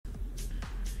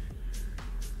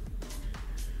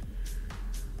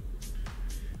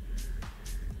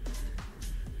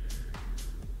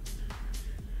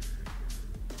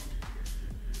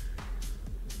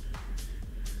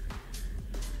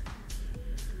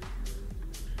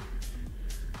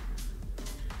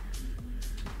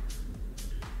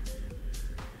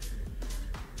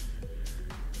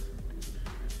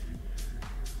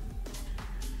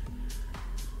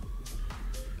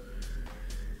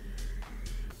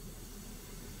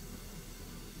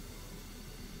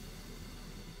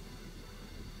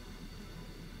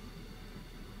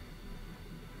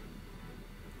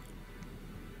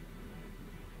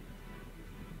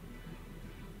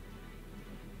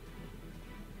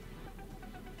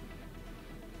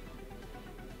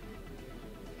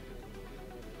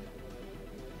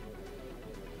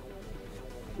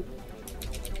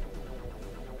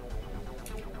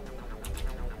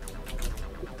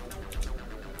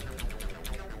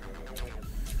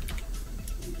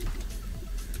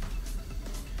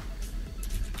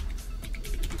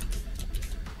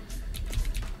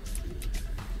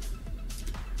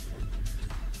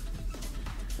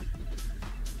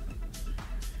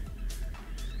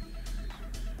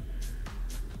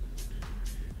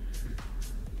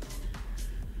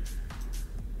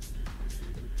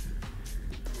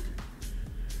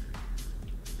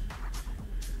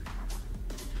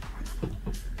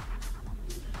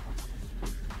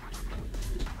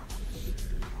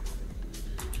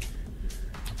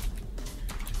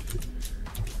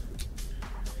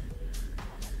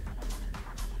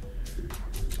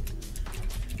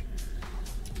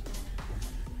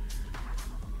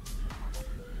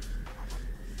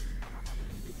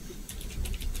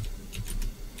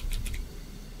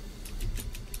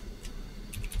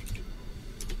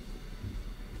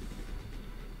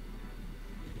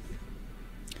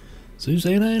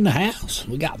Susanna in the house.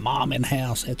 We got Mom in the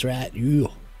house. That's right. You.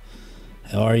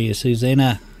 How are you,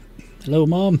 Susanna? Hello,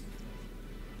 Mom.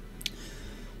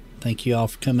 Thank you all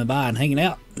for coming by and hanging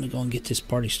out. We're going to get this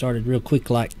party started real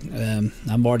quick. Like,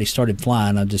 I've already started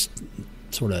flying. I just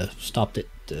sort of stopped it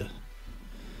to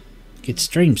get the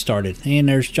stream started. And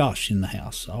there's Josh in the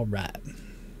house. All right.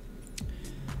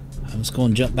 I'm just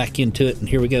going to jump back into it, and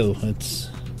here we go.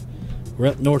 We're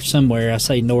up north somewhere. I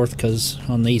say north because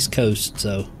on the East Coast,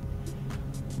 so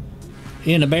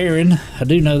in a Barren, I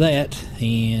do know that,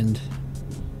 and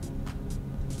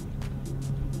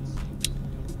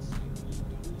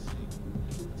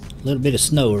a little bit of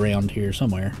snow around here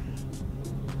somewhere.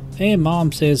 And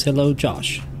Mom says hello,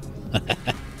 Josh.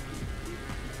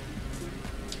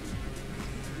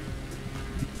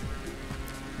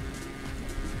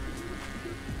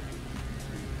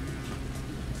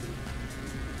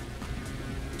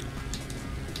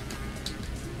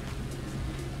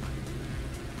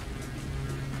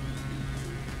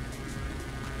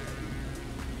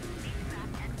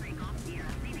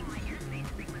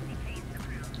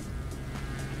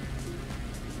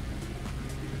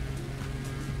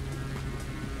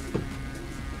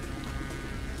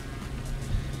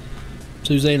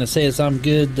 Susanna says I'm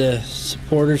good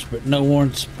supporters, but no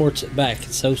one supports it back.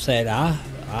 It's so sad.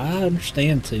 I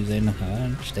understand, Susanna. I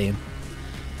understand.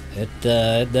 It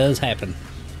does happen.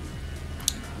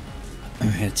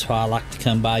 It's why I like to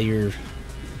come by your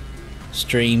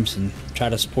streams and try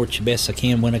to support you best I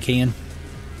can when I can.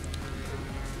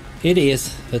 It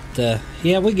is, but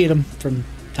yeah, we get them from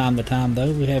time to time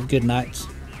though. We have good nights,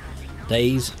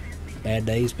 days, bad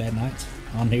nights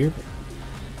on here. But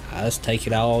I just take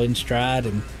it all in stride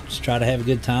and just try to have a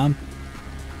good time.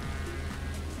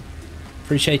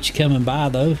 Appreciate you coming by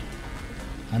though.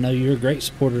 I know you're a great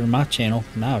supporter of my channel,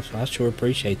 and I sure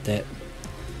appreciate that.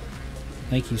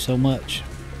 Thank you so much.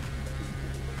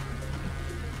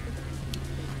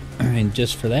 And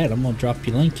just for that, I'm going to drop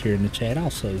your link here in the chat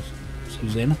also,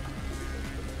 Susanna.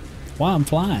 While I'm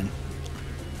flying,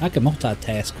 I can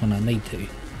multitask when I need to.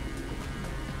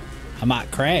 I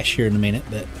might crash here in a minute,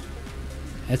 but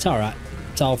that's alright.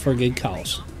 It's all for a good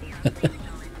cause.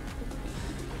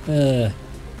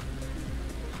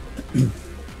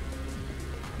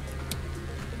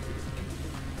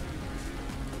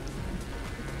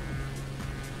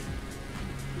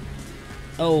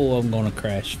 Oh, I'm gonna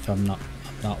crash if I'm not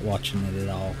watching it at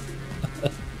all.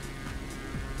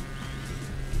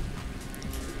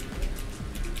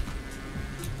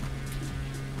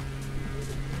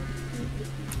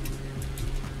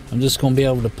 I'm just going to be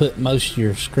able to put most of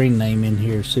your screen name in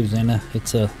here, Susanna.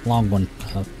 It's a long one.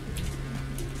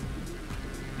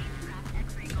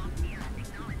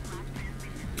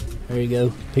 There you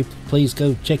go. People, please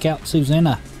go check out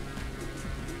Susanna.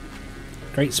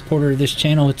 Great supporter of this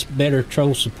channel. It's better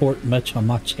troll support much on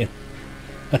my channel.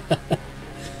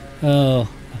 Oh,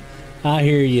 I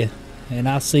hear you. And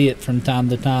I see it from time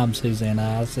to time,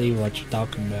 Susanna. I see what you're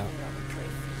talking about.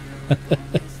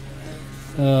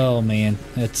 Oh man,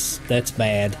 that's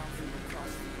bad.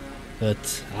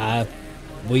 But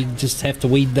we just have to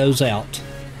weed those out.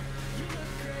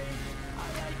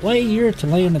 Way you're to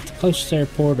land at the closest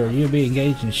airport, or you'll be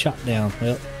engaged and shot down.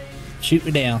 Well, shoot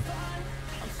me down.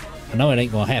 I know it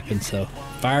ain't gonna happen, so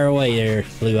fire away there,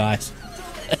 Blue Eyes.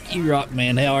 You rock,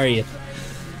 man. How are you?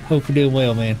 Hope you're doing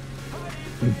well, man.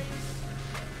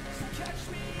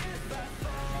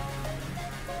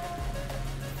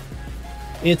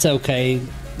 It's okay.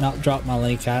 Not drop my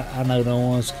link. I know no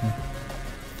one's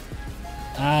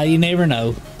can. You never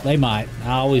know. They might.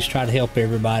 I always try to help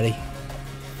everybody.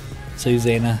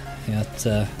 Susanna. It's,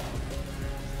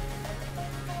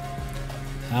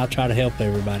 I'll try to help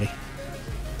everybody.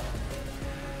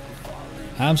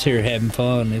 I'm here having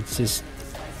fun. It's just,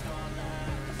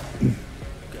 and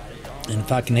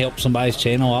if I can help somebody's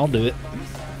channel, I'll do it.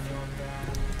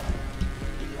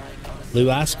 Blue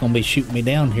Ice gonna be shooting me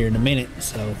down here in a minute,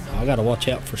 so I gotta watch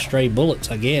out for stray bullets,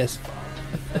 I guess.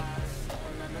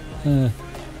 I'm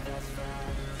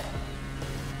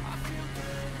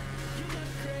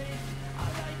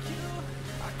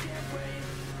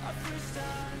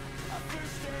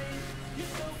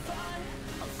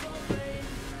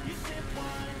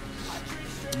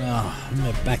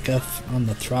gonna back up on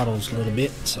the throttles a little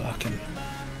bit so I can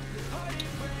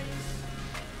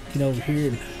get over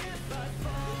here and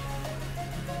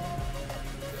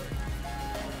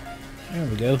there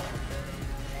we go.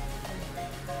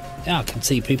 Now I can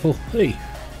see people. Hey,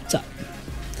 what's up?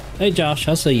 Hey Josh,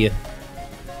 I see you.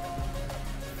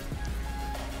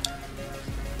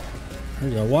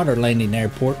 There's a water landing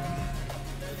airport.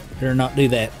 Better not do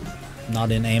that.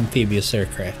 Not in amphibious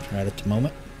aircraft right at the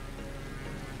moment.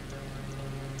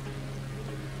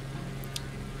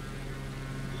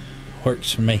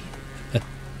 Works for me.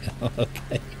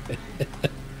 Okay.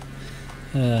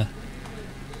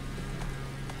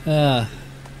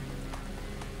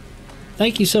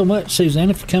 Thank you so much,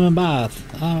 Susanna, for coming by.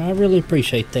 I really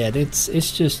appreciate that. It's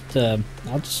just I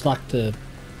just like to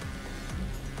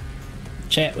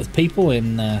chat with people,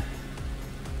 and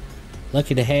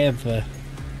lucky to have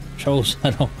trolls.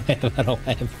 I don't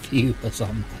have viewers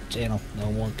on my channel. No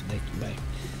one connect you back.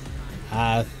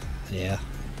 Yeah.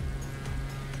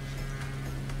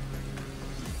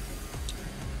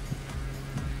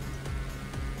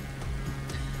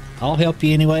 I'll help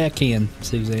you any way I can,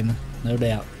 Susanna. No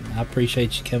doubt. I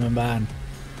appreciate you coming by and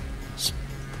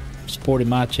supporting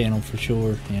my channel for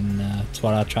sure, and that's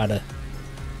what I try to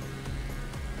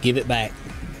give it back.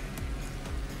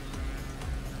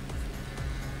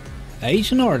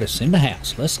 Asian artists in the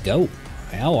house. Let's go.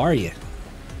 How are you?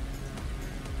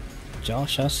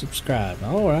 Josh, I subscribed.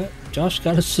 Alright. Josh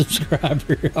got a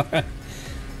subscriber. Alright.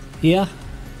 Yeah.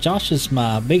 Josh is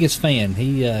my biggest fan.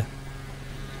 He's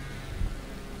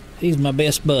my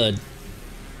best bud.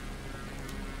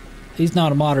 He's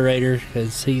not a moderator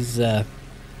because he's new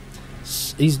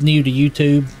to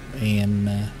YouTube,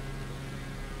 and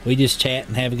we just chat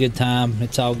and have a good time.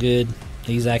 It's all good.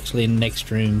 He's actually in the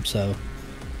next room, so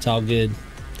it's all good.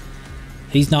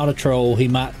 He's not a troll. He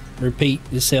might repeat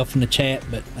himself in the chat,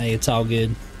 but hey, it's all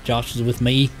good. Josh is with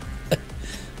me.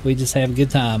 We just have a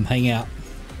good time, hang out.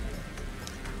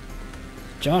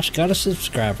 Josh got a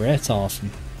subscriber. That's awesome.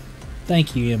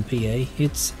 Thank you,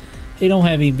 MPA. He don't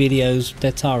have any videos.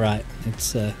 That's all right.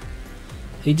 It's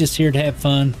he's just here to have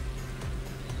fun.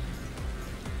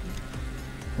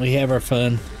 We have our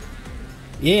fun.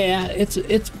 Yeah, it's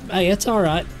all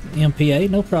right,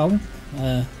 MPA. No problem.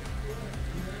 Let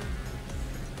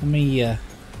me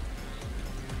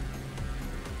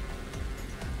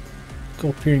go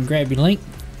up here and grab your link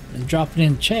and drop it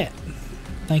in the chat.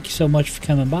 Thank you so much for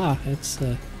coming by. It's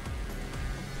like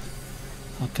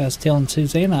I was telling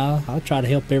Susanna, I'll try to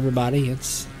help everybody.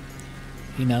 It's,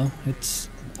 you know,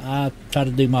 I try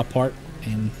to do my part,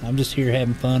 and I'm just here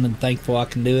having fun and thankful I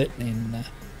can do it. And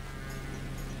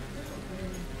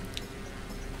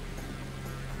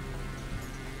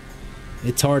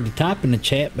it's hard to type in the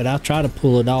chat, but I'll try to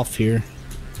pull it off here.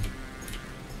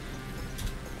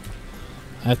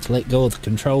 I have to let go of the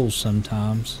controls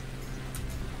sometimes.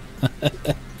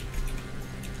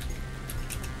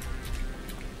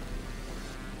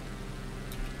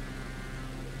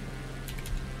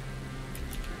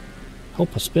 Hope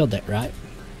I spelled that right. I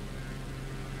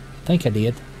think I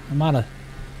did. I might have.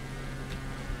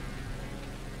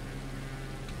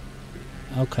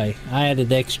 Okay, I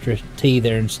added extra T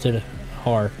there instead of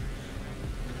R.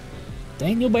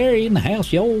 Daniel Barry in the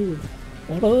house, yo.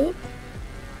 What up?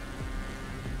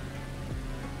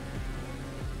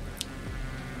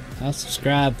 I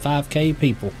subscribe 5K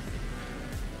people.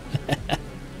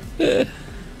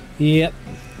 Yep.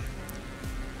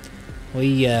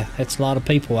 That's a lot of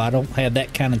people. I don't have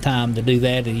that kind of time to do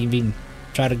that and even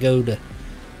try to go to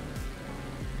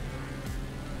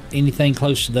anything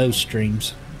close to those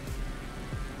streams.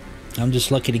 I'm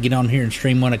just lucky to get on here and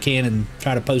stream when I can and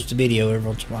try to post a video every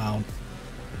once in a while.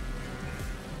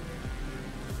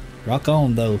 Rock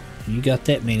on, though. You got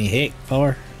that many. Heck,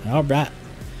 far. All right.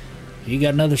 You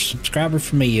got another subscriber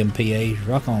from me, MPA.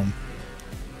 Rock on.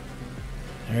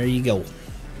 There you go.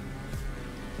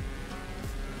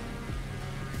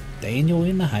 Daniel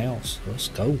in the house. Let's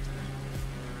go.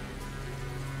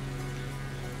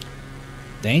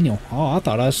 Daniel. Oh, I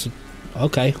thought I was...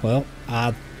 Okay, well,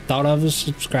 I thought I was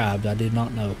subscribed. I did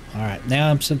not know. Alright,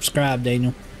 now I'm subscribed,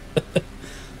 Daniel.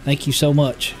 Thank you so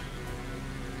much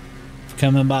for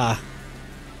coming by.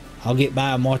 I'll get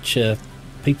by and watch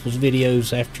people's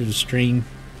videos after the stream.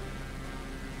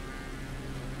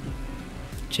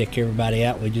 Check everybody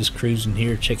out. We're just cruising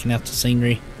here, checking out the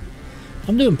scenery.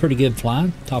 I'm doing pretty good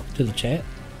flying, talking to the chat.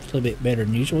 It's a little bit better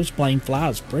than usual. This plane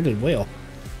flies pretty well.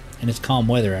 And it's calm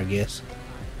weather, I guess.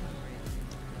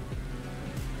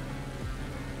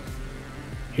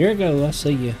 Here I go, I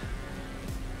see you.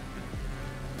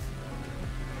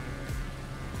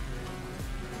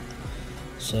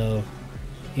 So,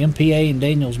 MPA and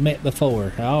Daniel's met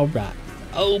before. Alright.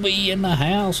 Obi in the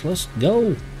house, let's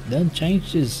go. Done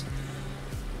changed his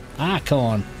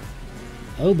icon.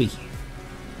 Obi.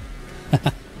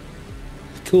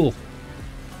 Cool.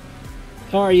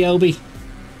 How are you, Obi?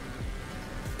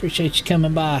 Appreciate you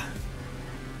coming by.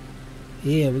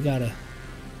 Yeah, we gotta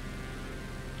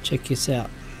check this out.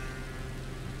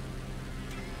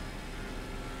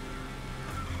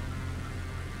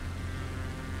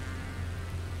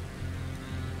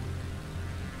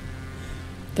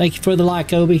 Thank you for the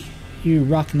like, Obi. You're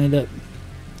rocking it up.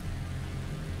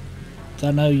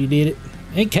 I know you did it.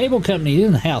 And cable company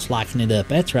in the house liking it up.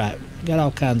 That's right. Got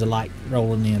all kinds of light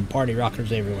rolling in. Party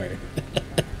rockers everywhere.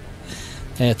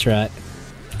 That's right.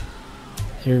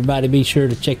 Everybody be sure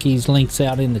to check these links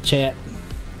out in the chat.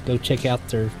 Go check out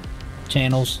their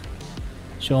channels.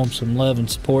 Show them some love and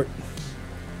support.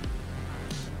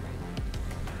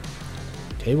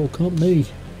 Cable company.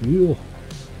 Yeah.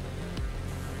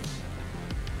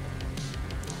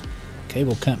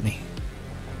 Cable company.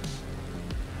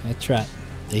 That's right.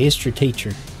 The history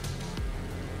teacher.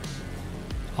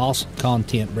 Awesome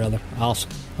content, brother. Awesome.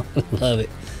 Love it.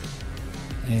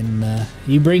 And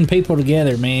you bring people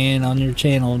together, man, on your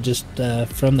channel just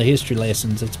from the history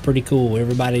lessons. It's pretty cool.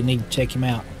 Everybody need to check him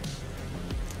out.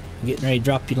 I'm getting ready to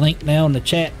drop your link now in the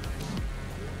chat.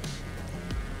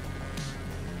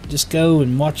 Just go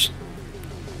and watch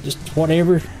just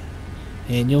whatever,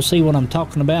 and you'll see what I'm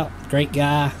talking about. Great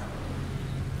guy.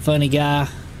 Funny guy.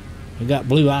 We got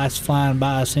blue ice flying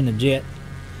by us in a jet.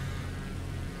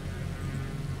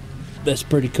 That's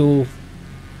pretty cool.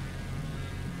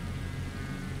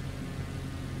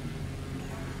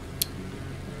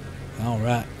 All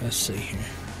right, let's see here.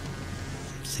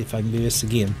 See if I can do this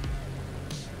again.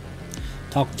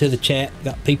 Talking to the chat,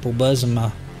 got people buzzing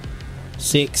my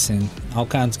 6 and all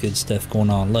kinds of good stuff going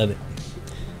on. Love it.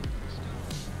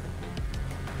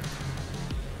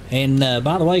 And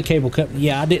by the way, cable company,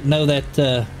 yeah, I didn't know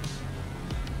that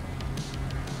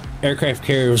aircraft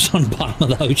carrier was on the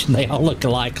bottom of the ocean. They all look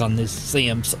alike on this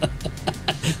Sims.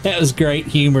 That was great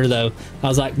humor, though. I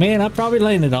was like, man, I probably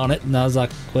landed on it. And I was like,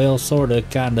 well, sort of,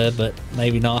 kind of, but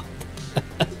maybe not.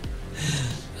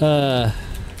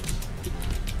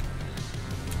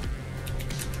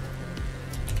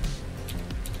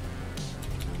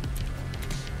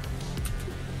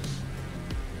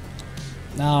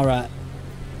 All right.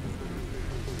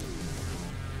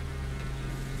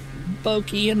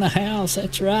 Bokeh in the house,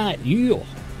 that's right. Yeah.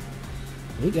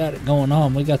 We got it going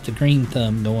on. We got the green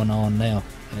thumb going on now.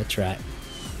 That's right.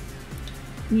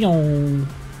 That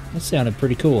sounded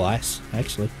pretty cool, Ice,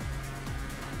 actually.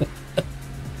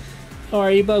 How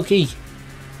are you, Bokeh?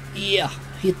 Yeah,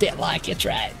 hit that like, that's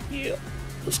right. Yeah,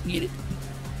 let's get it.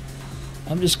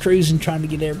 I'm just cruising, trying to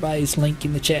get everybody's link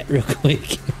in the chat real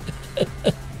quick.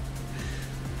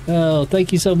 Oh,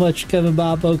 thank you so much for coming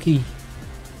by, Bokeh.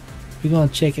 We're going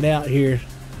to check it out here.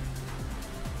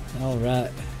 All right.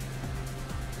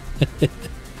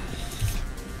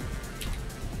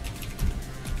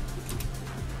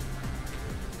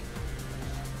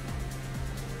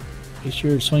 Be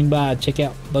sure to swing by and check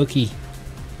out Bokeh.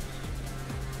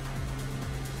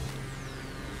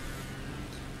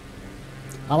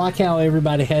 I like how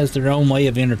everybody has their own way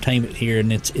of entertainment here,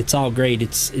 and it's all great.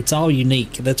 It's all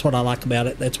unique. That's what I like about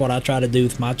it. That's what I try to do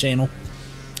with my channel.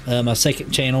 My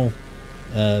second channel,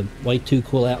 Way Too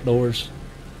Cool Outdoors.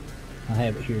 I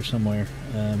have it here somewhere.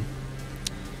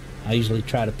 I usually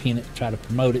try to pin it, try to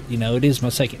promote it. You know, it is my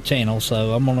second channel,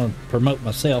 so I'm gonna promote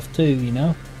myself too. You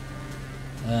know.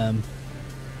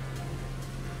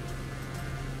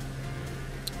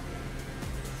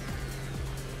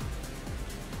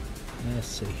 Let's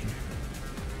see here.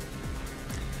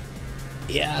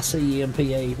 Yeah, I see you,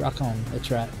 MPA. Rock on.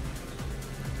 That's right.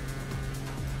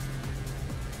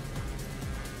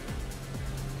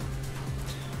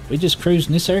 We just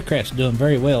cruising. This aircraft's doing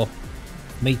very well.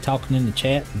 Me talking in the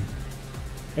chat. And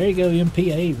there you go,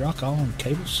 MPA. Rock on.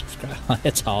 Cable subscribe.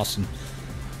 That's awesome.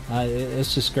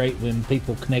 It's just great when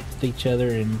people connect with each other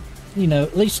and, you know,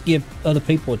 at least give other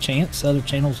people a chance, other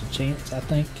channels a chance, I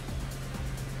think.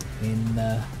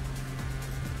 And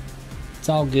it's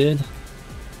all good.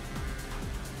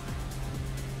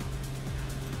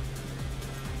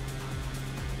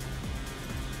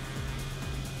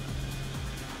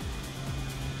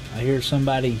 I hear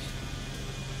somebody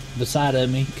beside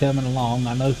of me coming along.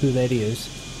 I know who that is.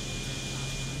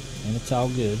 And it's all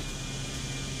good.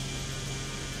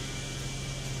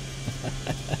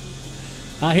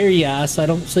 I hear you, Ice. I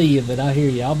don't see you, but I hear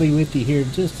you. I'll be with you here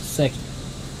in just a second.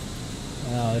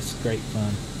 Oh, it's great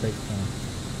fun. Great fun.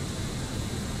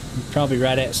 You're probably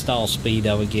right at stall speed,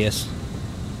 I would guess.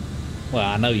 Well,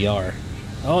 I know you are.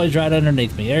 Oh, he's right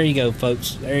underneath me. There you go,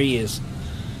 folks. There he is.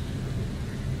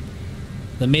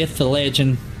 The myth, the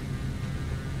legend,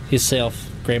 himself,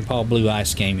 Grandpa Blue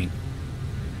Ice Gaming.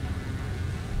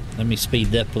 Let me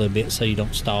speed it up a little bit so you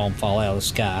don't stall and fall out of the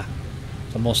sky.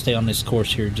 So I'm going to stay on this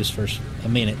course here just for a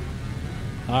minute.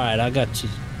 Alright, I got you.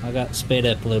 I got sped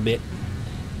up a little bit.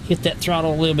 Hit that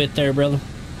throttle a little bit there, brother.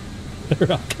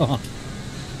 Rock on.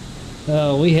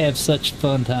 Oh, we have such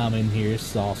fun time in here.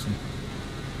 It's awesome.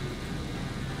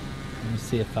 Let me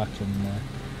see if I can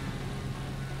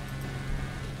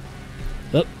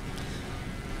Oh,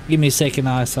 give me a second,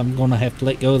 Ice. I'm going to have to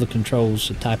let go of the controls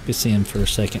to type this in for a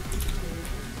second.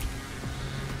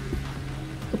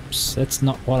 Oops, that's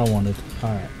not what I wanted.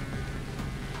 Alright.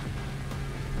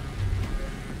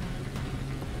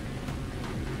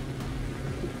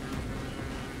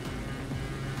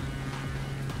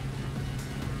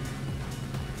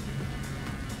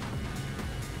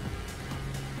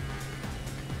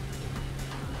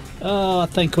 Oh, I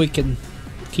think we can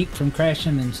keep from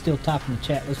crashing and still type in the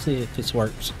chat. Let's see if this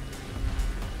works.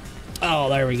 Oh,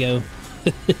 there we go.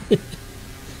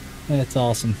 That's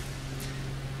awesome.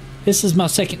 This is my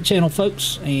second channel,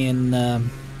 folks,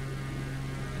 and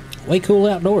Way Cool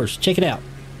Outdoors. Check it out.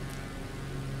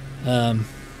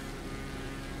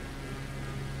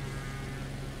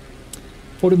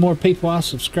 40 more people I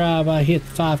subscribe. I hit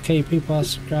 5K people I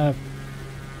subscribe.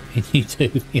 And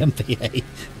YouTube, MPA,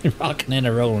 rocking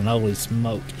and rolling. Holy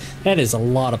smoke. That is a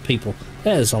lot of people.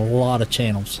 That is a lot of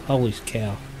channels. Holy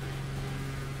cow.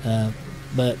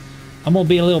 But I'm going to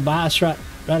be a little biased right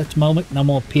at the moment, and I'm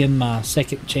going to pin my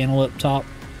second channel up top.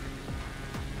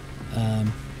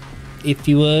 If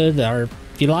you would, or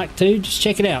if you like to, just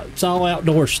check it out. It's all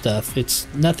outdoor stuff. It's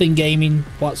nothing gaming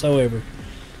whatsoever.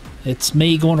 It's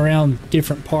me going around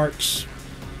different parks,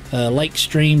 lake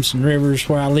streams and rivers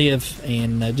where I live,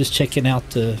 and just checking out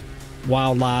the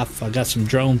wildlife. I got some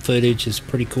drone footage. It's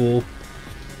pretty cool,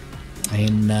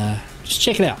 and just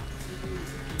check it out.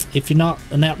 If you're not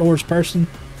an outdoors person,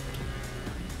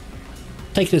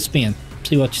 take it a spin,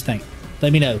 see what you think.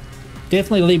 Let me know.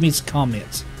 Definitely leave me some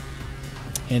comments,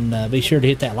 and be sure to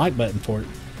hit that like button for it.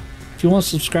 If you want to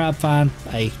subscribe, fine.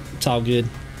 Hey, it's all good.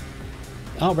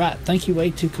 All right, thank you. Way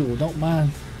Too Cool. Don't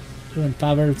mind doing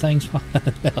 5 other things.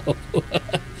 No.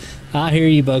 I hear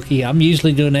you, Boki. I'm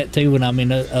usually doing that too when I'm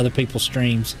in other people's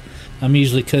streams. I'm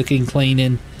usually cooking,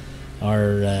 cleaning,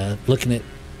 or looking at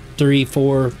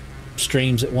 3-4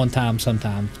 streams at one time.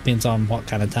 Sometimes depends on what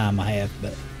kind of time I have.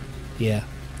 But yeah.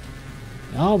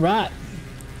 All right.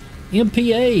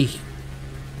 MPA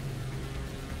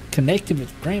connected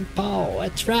with Grandpa.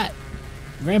 That's right.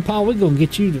 Grandpa, we're going to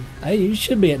get you to... Hey, you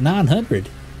should be at 900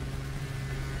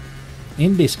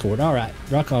 in Discord. All right,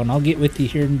 rock on. I'll get with you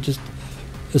here in just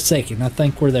a second. I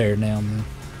think we're there now, man.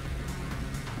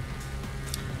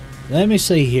 Let me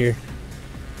see here.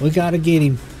 We got to get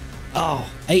him. Oh,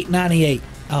 898.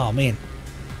 Oh, man.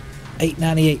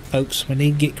 898, folks. We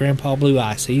need to get Grandpa Blue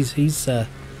Ice. He's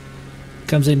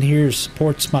comes in here,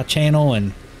 supports my channel,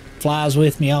 and flies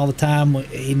with me all the time.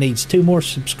 He needs 2 more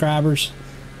subscribers.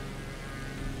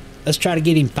 Let's try to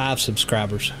get him 5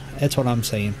 subscribers. That's what I'm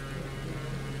saying.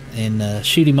 And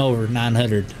shoot him over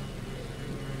 900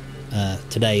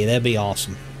 today. That'd be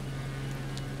awesome.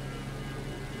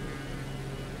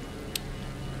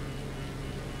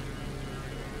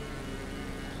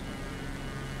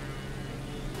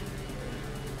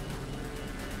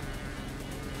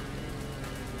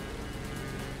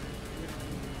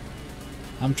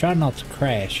 I'm trying not to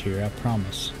crash here, I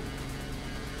promise.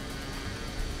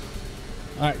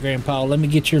 Alright, Grandpa, let me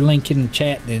get your link in the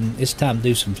chat, and it's time to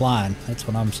do some flying. That's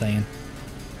what I'm saying.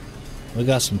 We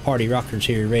got some party rockers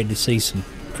here ready to see some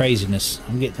craziness.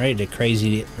 I'm getting ready to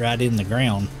crazy it right in the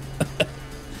ground.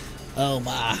 Oh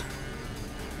my.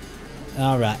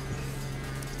 Alright.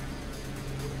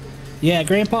 Yeah,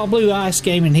 Grandpa Blue Ice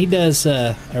Gaming, he does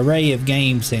an array of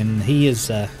games, and he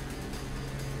is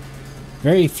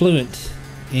very fluent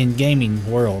in gaming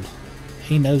world.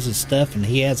 He knows his stuff, and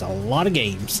he has a lot of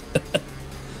games.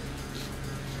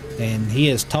 And he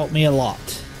has taught me a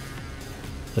lot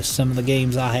with some of the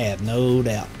games I have, no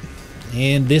doubt.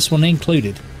 And this one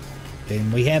included.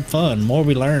 And we have fun. The more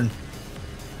we learn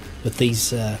with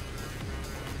these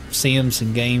sims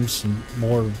and games, and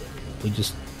more we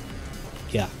just,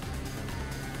 yeah.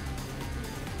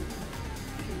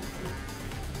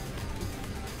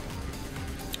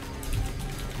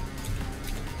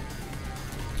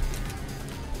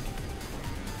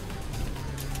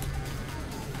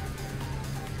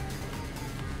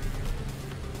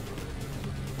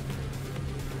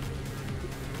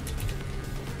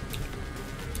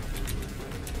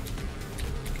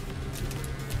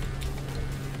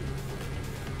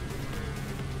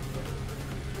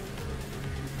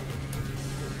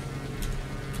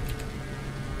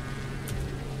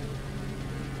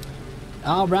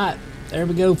 All right, there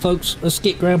we go, folks. Let's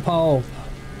get Grandpa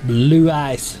Blue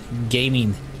Ice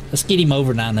Gaming. Let's get him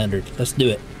over 900. Let's do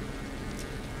it.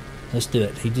 Let's do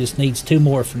it. He just needs 2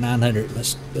 more for 900.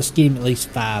 Let's get him at least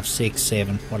 5, 6,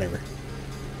 7, whatever.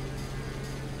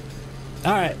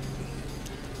 All right,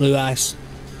 Blue Ice.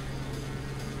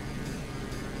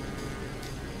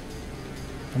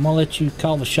 I'm gonna let you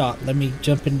call the shot. Let me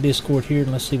jump in Discord here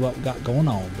and let's see what we got going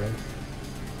on, bro.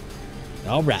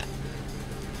 All right.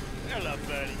 Hello,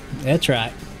 buddy. That's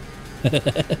right.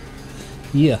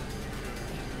 Yeah.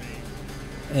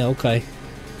 Yeah, okay.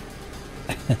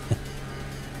 Where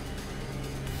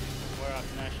I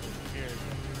can actually hear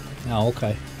you. Oh,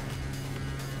 okay.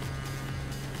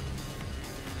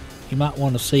 You might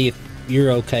want to see if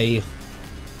you're okay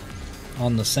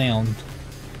on the sound.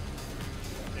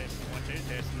 Testing 1 2,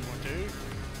 testing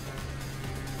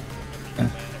 1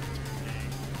 2.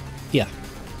 Yeah.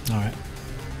 All right.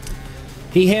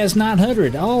 He has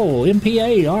 900. Oh,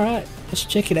 MPA. All right. Let's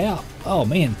check it out. Oh,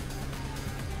 man.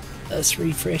 Let's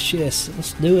refresh this.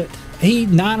 Let's do it. He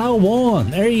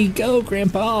 901. There you go,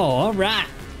 Grandpa. All right.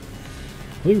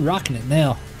 We're rocking it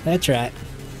now. That's right.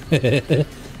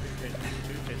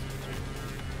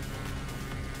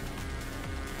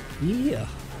 Yeah.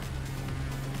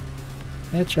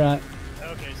 That's right.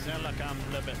 Okay, sound like I'm a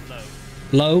little bit low.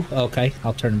 Low? Okay.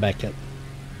 I'll turn it back up.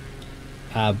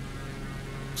 I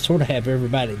sort of have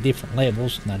everybody at different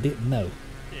levels, and I didn't know.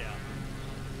 Yeah.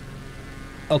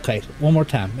 Okay, one more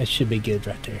time. It should be good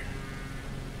right there.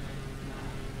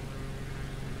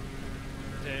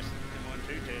 Testing 1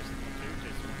 2, testing 1 2,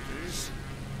 testing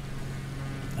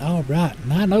 1 2. All right,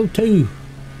 902.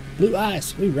 Blue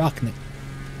ice. We rocking it.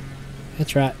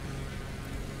 That's right.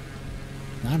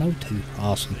 902.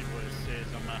 Awesome. See what it says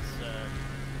on my side.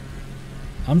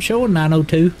 I'm showing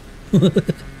 902.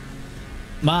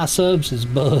 My subs is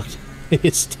bugged.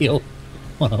 It's still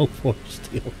 104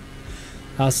 still.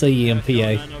 I see you,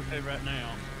 MPA. 902 right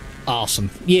now.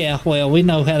 Awesome. Yeah, well, we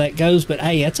know how that goes, but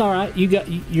hey, that's all right.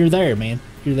 You're there, man.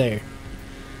 You're there.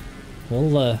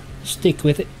 We'll stick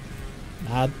with it.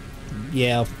 Yeah.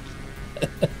 Yeah,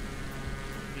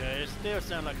 it still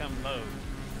sounds like I'm low.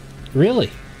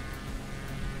 Really?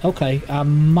 Okay, I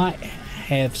might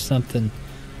have something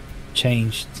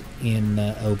changed in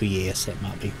OBS. That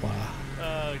might be why.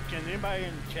 Can anybody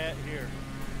in the chat hear?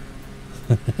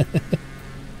 And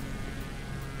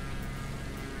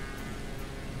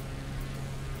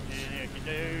if you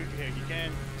do, if you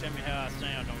can, tell me how I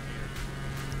sound on here.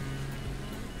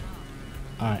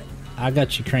 Alright, I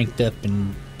got you cranked up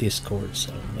in Discord,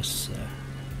 so let's... if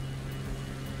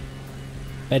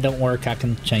that don't work, I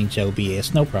can change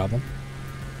OBS, no problem.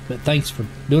 But thanks for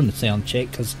doing the sound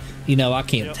check, because, you know, I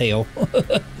can't tell.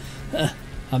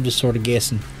 I'm just sort of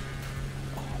guessing.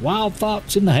 Wild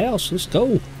Fox in the house, let's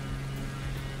go.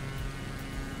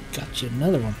 Got you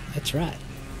another one, that's right.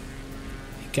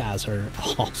 You guys are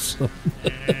awesome.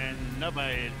 And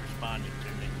nobody has responded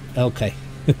to me. Okay.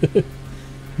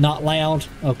 Not loud?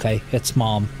 Okay, it's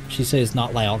Mom. She says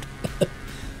not loud.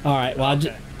 Alright, well,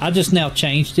 Okay. I just now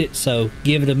changed it, so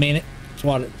give it a minute. It's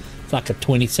like a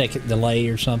 20-second delay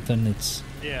or something. It's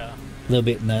Yeah. a little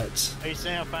bit nuts. He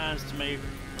sound fine to me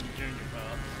from Junior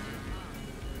Fox.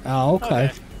 Oh,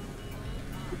 okay.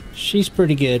 She's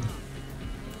pretty good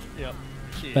Yep.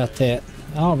 She about is. that.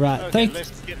 Alright, Okay, thank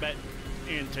let's get back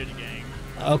into the game.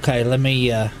 Okay, let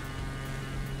me,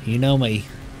 you know me.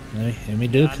 Let me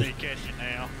do I need to catch you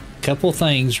now. a couple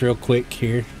things real quick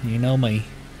here. You know me.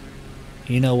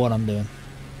 You know what I'm doing.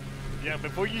 Yeah,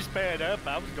 before you sped up,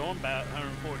 I was going about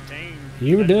 114.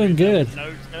 You were doing good.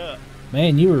 Nosed up.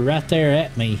 Man, you were right there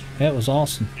at me. That was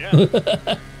awesome. Yeah.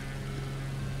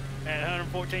 At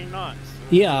 114 knots.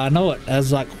 Yeah, I know it. I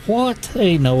was like, what?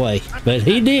 Ain't no way. But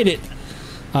he did it.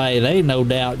 Hey, there ain't no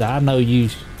doubt. I know you.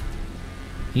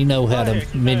 You know how Well, to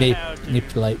heck, you know how to,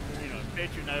 manipulate. You know, pitch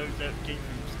your nose up, keep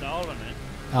from stalling it.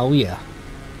 Oh yeah.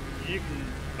 You can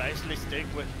basically stick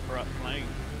with the plane.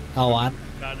 Oh, I.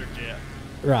 Fighter jet.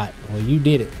 Right. Well, you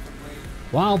did it.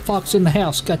 Wild Fox in the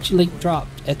house. Got your link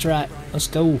dropped. That's right. Let's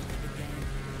go.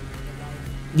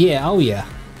 Yeah. Oh yeah.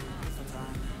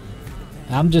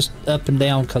 I'm just up and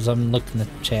down because I'm looking at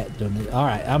the chat doing it. All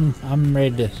right. I'm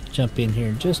ready to jump in here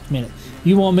in just a minute.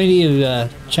 You want me to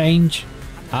change?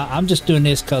 I'm just doing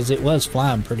this because it was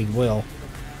flying pretty well.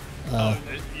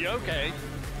 You okay?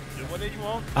 Do whatever you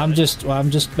want. I'm just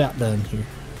about done here.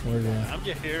 I'm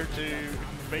just here to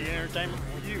be entertainment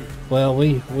for you. Well,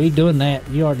 we doing that.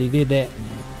 You already did that.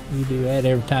 You do that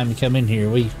every time you come in here.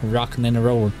 We rocking and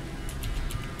rolling.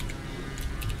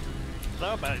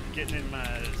 Thought about getting in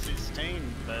my 16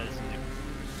 buzz,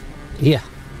 Yeah.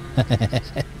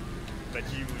 but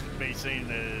you would be seeing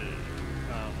the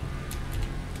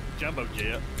jumbo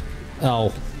jet.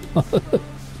 Oh.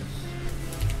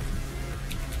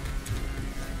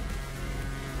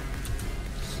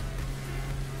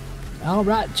 All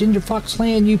right, Ginger Fox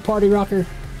Land, you party rocker.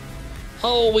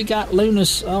 Oh, we got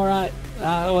Lunas. All right.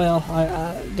 Well,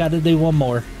 I got to do one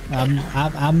more. I'm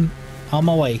on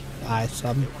my way. ice.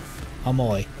 I'm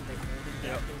away.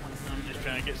 Yep. I'm just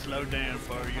trying to get slowed down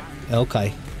for you.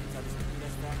 Okay.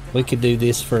 We could do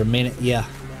this for a minute. Yeah.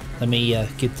 Let me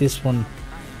get this one.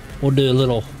 We'll do a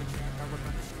little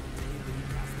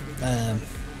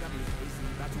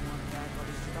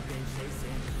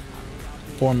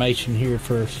formation here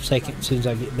for a second as soon as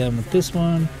I get done with this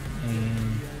one.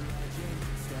 And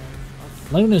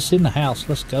Luna's in the house.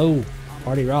 Let's go.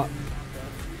 Party rock.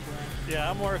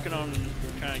 Yeah, I'm working on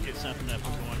trying to get something up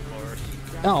and going for us.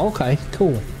 Oh, okay.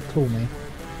 Cool. Cool, man.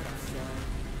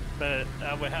 But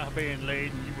I would have to be in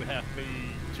lead and you would have to be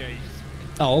chased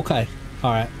Oh, okay.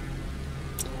 All right.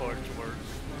 for it to work.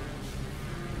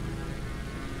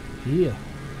 Yeah.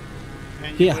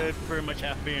 And you Yeah. would pretty much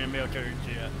have to be in the military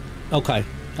jet. Okay.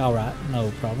 All right.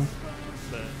 No problem.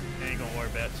 But ain't gonna worry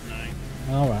about tonight.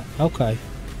 All right. Okay.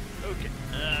 Okay.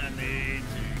 I need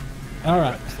to All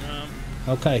right. some.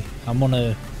 Okay. I'm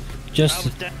gonna I just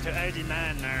was down to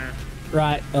 89 there.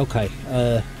 right. Okay.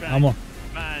 I'm Trying gonna to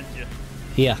find you.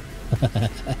 yeah.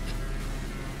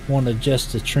 Want to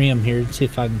adjust the trim here and see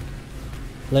if I can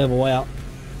level out.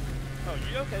 Oh,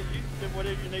 you okay? You do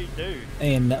whatever you need to do.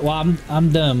 And well,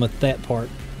 I'm done with that part.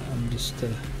 I'm just. So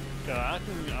I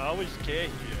can always catch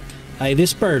you. Hey,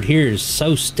 this bird here is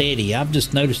so steady. I've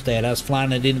just noticed that. I was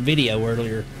flying it in the video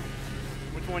earlier.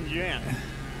 Which one you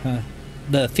in?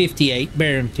 The 58,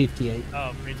 Baron 58.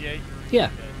 Oh, 58? Yeah.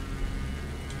 Okay.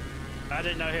 I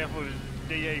didn't know if it was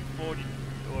DA-40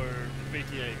 or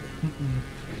 58.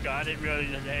 So I didn't really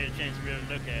have a chance to really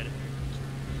look at it.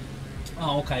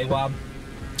 Oh, okay. Well,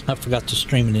 I forgot to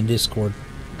stream it in Discord.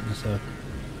 So.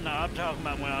 No, I'm talking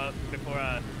about before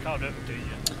I called up to you.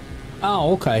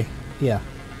 Oh, okay. Yeah.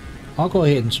 I'll go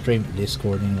ahead and stream it in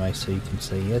Discord anyway so you can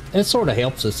see it. It sort of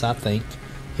helps us, I think.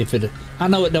 If it, I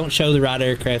know it don't show the right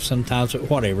aircraft sometimes, but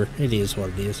whatever. It is what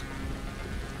it is.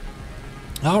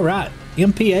 All right.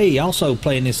 MPA also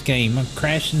playing this game. I'm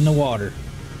crashing in the water.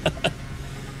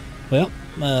 Well,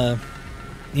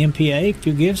 MPA, if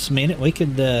you give us a minute, we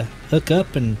could hook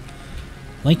up and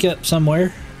link up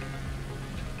somewhere.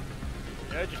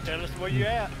 Yeah, just tell us where you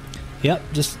at. Yep,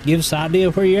 just give us an idea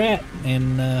of where you're at.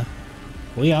 And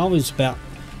we always about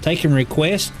taking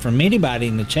requests from anybody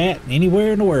in the chat,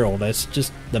 anywhere in the world. That's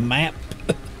just the map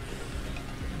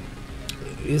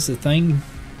is the thing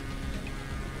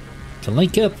to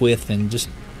link up with, and just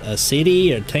a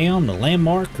city, a town, a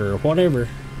landmark, or whatever.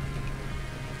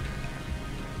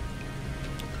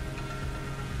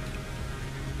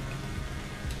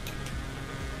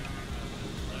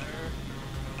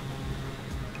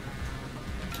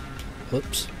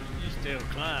 Whoops. You still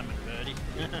climbing, buddy.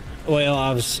 Well,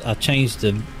 I changed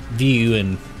the view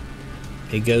and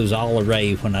it goes all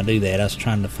array when I do that. I was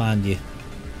trying to find you.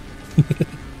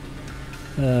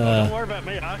 Don't worry about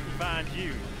me. I can find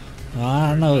you.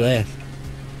 I know that.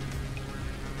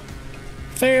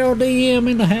 Feral DM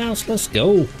in the house. Let's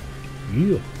go.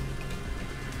 Yeah.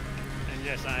 And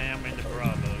yes, I am in the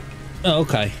Bravo. Oh,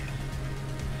 okay.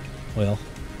 Well.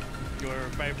 Your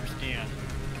favorite skin.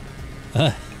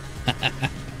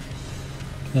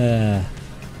 The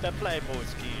Playboy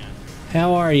skin.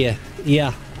 How are you?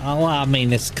 Yeah. Well, I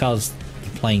mean, it's because the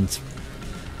plane's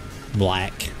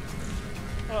black.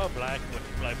 Oh, black with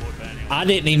the Playboy bunny on. I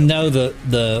didn't even know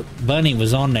the bunny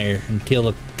was on there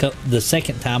until the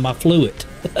second time I flew it.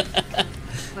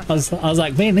 I was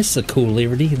like, man, this is a cool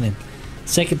Liberty. And then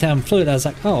second time I flew it, I was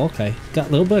like, oh, okay,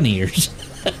 got little bunny ears.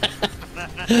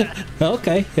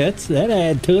 Okay, that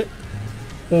add to it.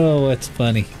 Oh, that's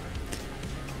funny.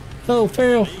 Oh,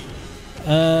 Farrell.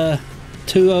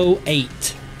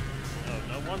 208. Oh,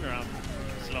 no wonder I'm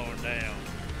slowing down.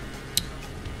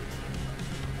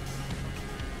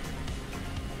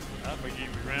 I figured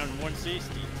you'd be around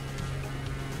 160.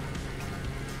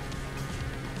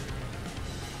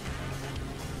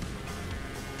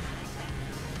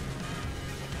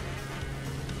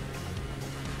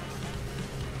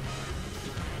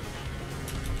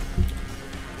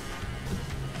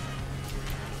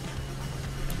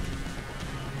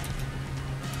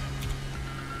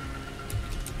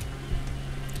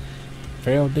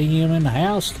 Farrell DM in the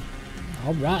house.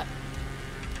 All right.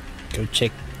 Go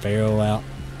check Farrell out.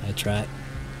 That's right.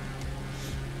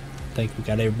 I think we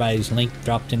got everybody's link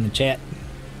dropped in the chat.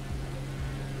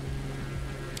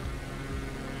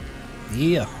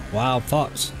 Yeah, Wild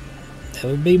Fox. That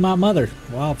would be my mother.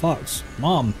 Wild Fox.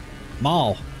 Mom.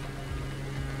 Maul.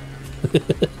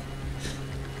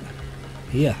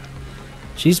 Yeah.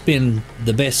 She's been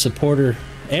the best supporter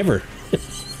ever.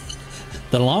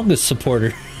 The longest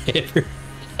supporter ever.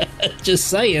 Just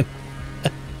saying.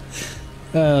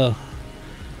 Oh.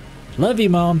 Love you,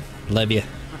 Mom. Love you.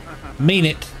 Mean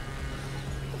it.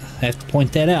 have to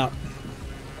point that out.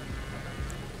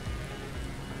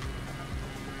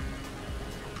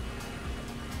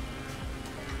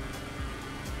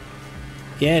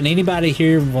 Yeah, and anybody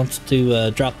here wants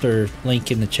to drop their link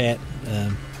in the chat,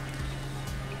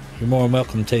 you're more than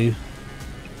welcome to.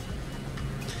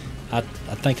 I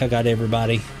think I got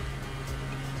everybody.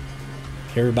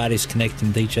 Everybody's connecting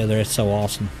with each other. That's so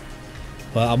awesome.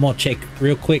 Well, I'm gonna check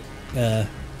real quick.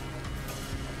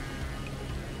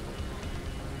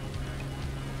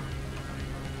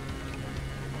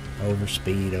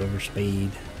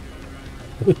 Overspeed.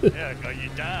 Yeah, 'cause you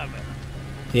diving.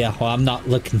 Yeah, well, I'm not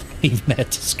looking even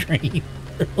at the screen,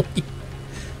 really.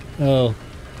 Oh,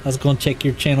 I was going to check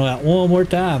your channel out one more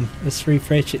time. Let's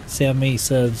refresh it, see how many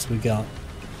subs we got.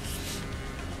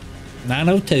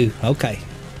 902. Okay.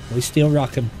 We still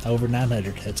rocking over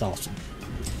 900. That's awesome.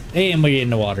 And we're in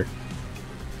the water.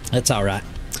 That's all right.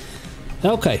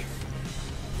 Okay.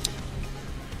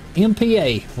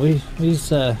 MPA. We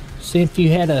see if you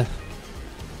had a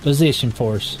position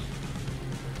for us.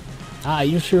 Ah,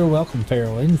 you're sure welcome,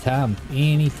 Farrell. Anytime.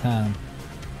 Anytime.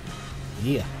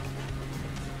 Yeah.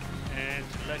 And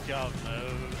to let y'all know,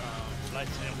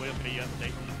 Sightseeing will be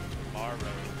updating tomorrow.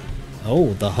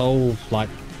 Oh, the whole, like,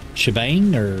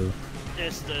 shebang, or?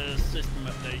 Just the system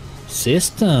update.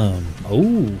 System.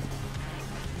 Oh.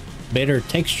 Better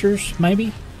textures,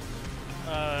 maybe?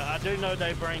 I do know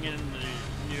they bring in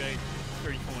the new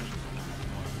A320.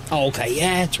 Oh, okay.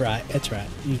 Yeah, that's right. That's right.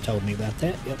 You told me about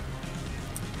that. Yep.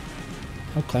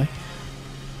 Okay.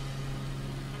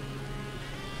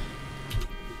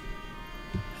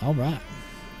 All right.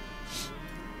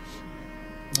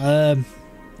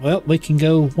 Well, we can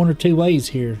go one or two ways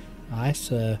here.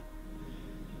 Nice.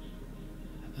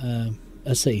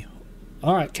 Let's see.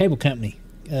 All right, cable company.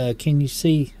 Can you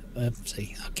see? Let's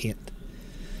see. I can't.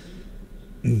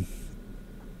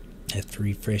 Have to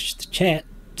refresh the chat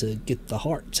to get the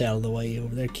hearts out of the way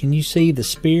over there. Can you see the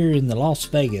spear in the Las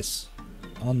Vegas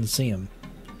on the sim?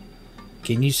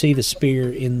 Can you see the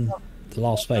spear in the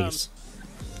Las Vegas?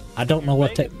 I don't know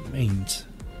what that means.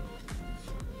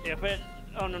 If it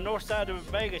on the north side of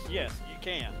Vegas, yes, you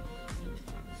can.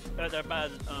 There by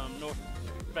North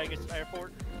Vegas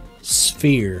Airport.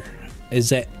 Sphere. Is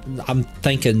that? I'm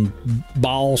thinking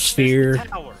ball sphere. It's the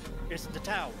tower. It's the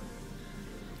tower.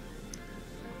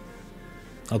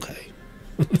 Okay.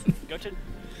 Go to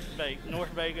North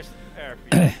Vegas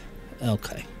Airfield.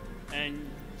 Okay. And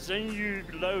soon you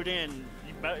load in,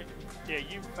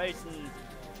 you facing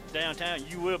downtown,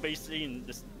 you will be seeing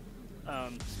this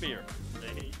sphere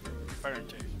that he's referring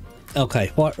to.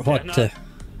 Okay. What?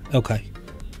 Okay.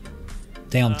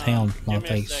 Downtown Las give me a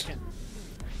Vegas. second.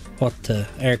 What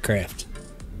aircraft?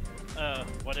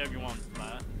 Whatever you want to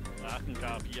buy. I can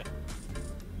copy you.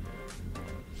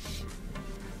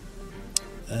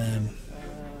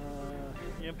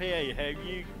 MPA, have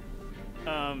you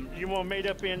you want to meet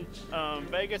up in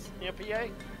Vegas,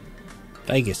 MPA?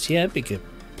 Vegas, yeah, that'd be a good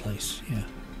place. Yeah.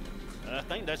 I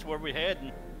think that's where we're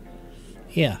heading.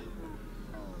 Yeah.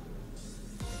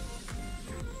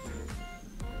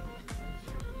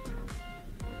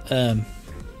 Um.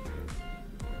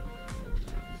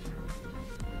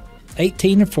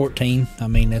 18 or 14. I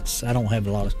mean, I don't have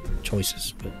a lot of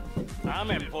choices, but.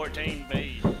 I'm in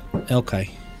 14B. Okay.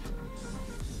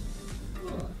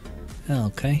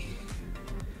 Okay.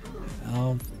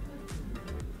 I'll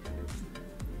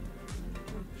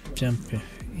jump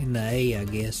in the A, I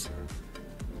guess.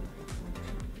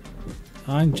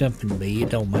 I can jump in B, it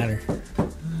don't matter.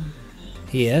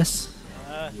 Yes.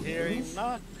 I hear him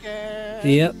knocking.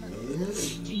 Yep.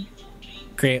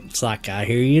 Cramp's like, I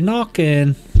hear you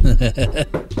knocking.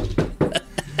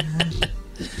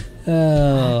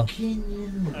 Oh.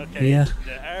 Okay. Yeah.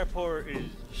 The airport is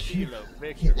Kilo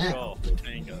Victor Golf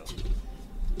Tango.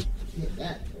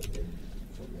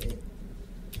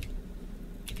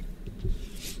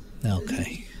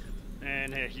 Okay.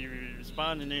 And if you're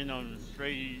responding in on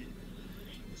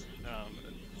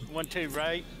 1-2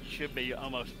 right, should be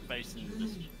almost facing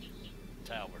this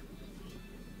tower.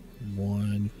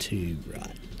 1, 2,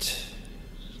 right.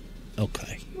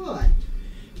 Okay. What?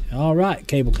 All right,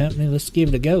 cable company, let's give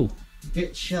it a go.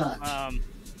 Get shot. When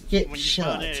Get you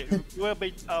shot. spawn in, it will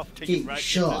be off to your Get right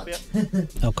shot. just a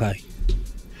bit. Okay.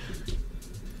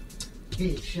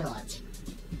 Get shot.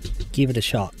 Give it a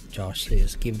shot, Josh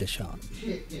says. Give it a shot.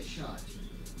 Shit, get shot.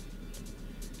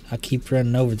 I keep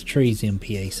running over the trees,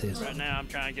 MPA says. Right now, I'm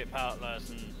trying to get pilot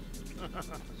license.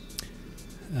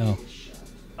 Oh. Get shot.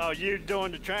 Oh, you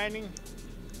doing the training?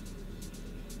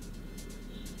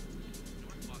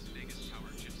 North Las Vegas Tower,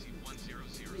 Gypsy 100,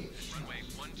 runway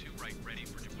 12 right, ready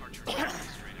for departure. Straight out.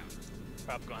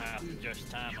 probably gonna have to adjust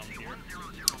time on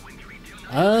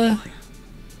here.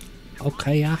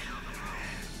 Okay, I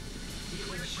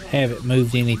haven't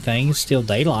moved anything. It's still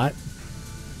daylight.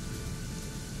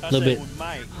 I Little said bit. we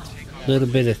might. Little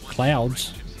bit of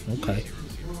clouds. Okay.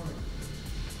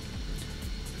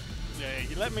 Yeah,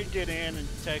 you let me get in and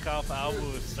take off. I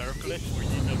will circle it where you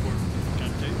know where we're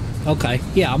going to. Okay.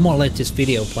 Yeah, I'm gonna let this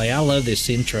video play. I love this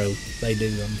intro they do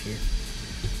on here.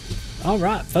 All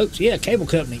right, folks. Yeah, cable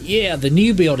company. Yeah, the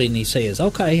new building. He says.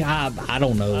 Okay. I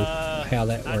don't know how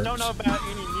that works. I don't know about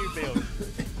any new building.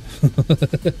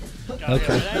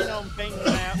 Okay. If it ain't on Bing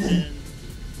Map, then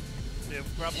it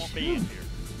probably won't be in here.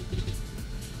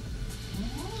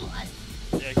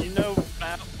 Yeah, you know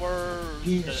about where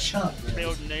Get the shot, Red.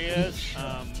 building is.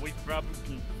 We probably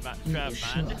can try to Get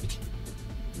find shot. it.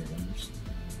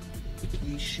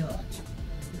 Get shot.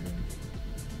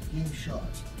 Get shot.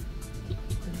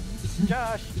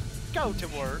 Josh, go to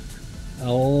work.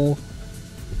 Oh,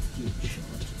 Get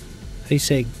shot. he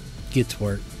said get to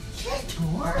work. Get to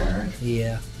work.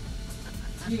 Yeah.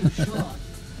 Get shot.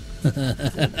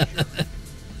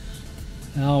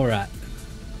 All right.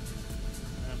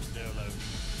 I'm still loading.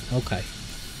 Okay.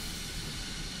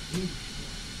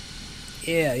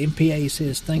 Yeah, MPA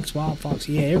says thanks, Wild Fox.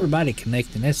 Yeah, everybody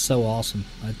connecting. That's so awesome.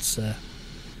 That's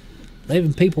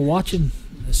 11 people watching.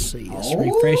 Let's see. Let's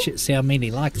refresh it. See how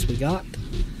many likes we got.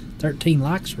 13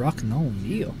 likes. Rocking on.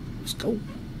 Yeah. Let's go.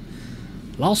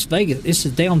 Las Vegas. This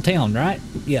is downtown, right?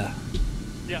 Yeah.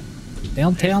 Yeah.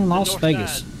 Downtown It's the Las north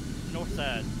Vegas. side. North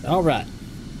side. All right.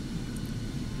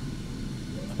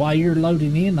 While you're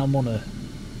loading in, I'm gonna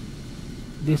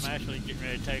I'm actually getting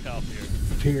ready to take off here.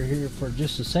 disappear here for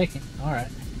just a second. All right.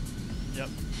 Yep.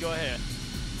 Go ahead.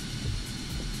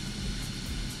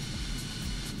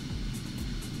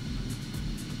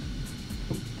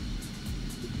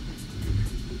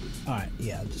 All right.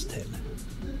 Yeah, just hit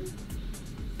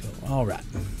go. All right.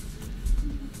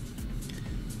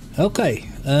 Okay.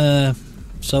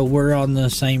 So we're on the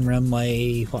same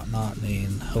runway, whatnot,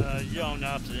 and hope You're on the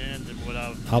opposite end of what I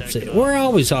was opposite. taking We're off.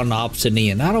 always on the opposite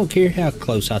end. I don't care how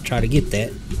close I try to get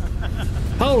that.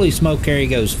 Holy smoke! There he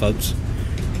goes, folks.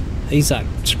 He's like,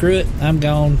 screw it. I'm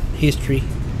gone. History.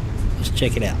 Let's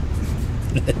check it out.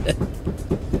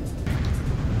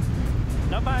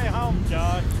 Nobody home,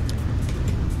 Josh.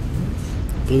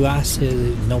 Blue Eye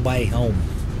says nobody home.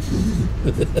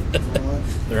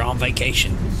 They're on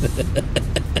vacation.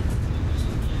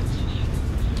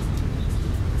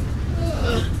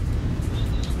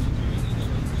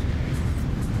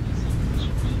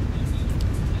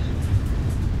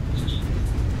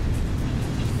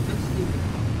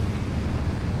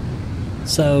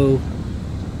 So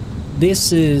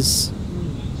this is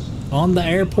on the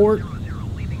airport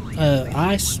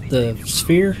ice, the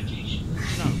sphere.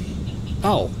 No.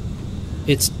 Oh,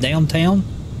 it's downtown.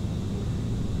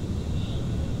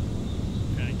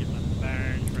 Trying to get my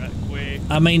bearings right quick.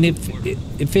 I mean,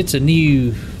 if it's a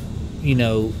new,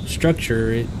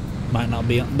 structure, it might not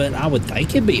be on, but I would think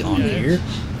it'd be on Yeah, here.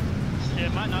 Yeah,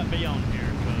 it might not be on here.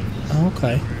 'Cause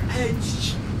Okay.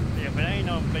 yeah, but it ain't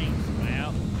on Bing's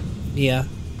Map. Yeah.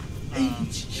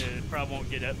 It probably won't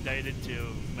get updated till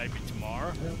maybe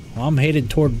tomorrow. Well, I'm headed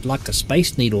toward like a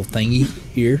Space Needle thingy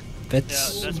here. Yeah,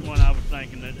 That's that's one I was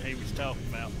thinking that he was talking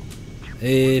about.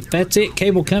 if that's it,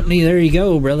 cable company. There you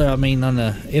go, brother. I mean, on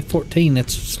the F-14,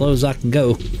 that's as slow as I can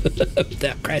go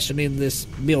without crashing into this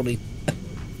building.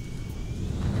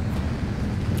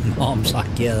 Mom's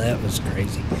like, yeah, that was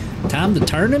crazy. Time to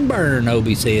turn and burn,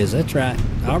 Obi says. That's right.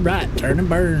 All right, turn and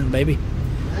burn, baby.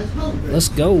 Let's go. Red. Let's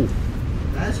go.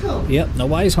 Let's go. Yep,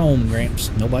 nobody's home, Gramps.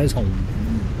 Nobody's home.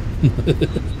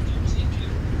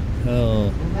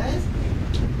 Oh, Let's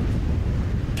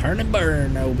turn and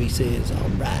burn, Obi says. All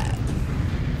right.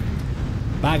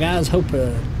 Bye, guys. Hope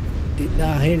did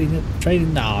not heading up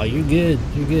trading. No, you're good.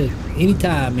 You're good.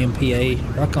 Anytime, MPA.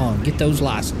 Rock on. Get those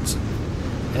license.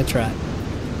 That's right.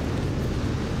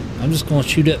 I'm just going to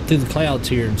shoot up through the clouds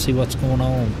here and see what's going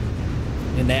on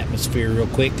in the atmosphere real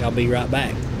quick. I'll be right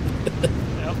back.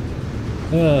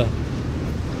 Yep.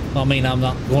 I mean, I'm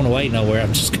not going away nowhere.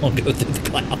 I'm just going to go through the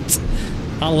clouds.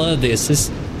 I love this. This is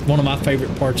one of my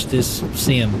favorite parts of this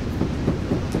sim.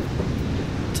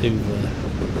 To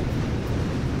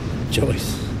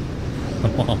Joyce. My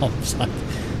mom's like,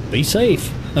 be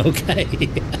safe. Okay.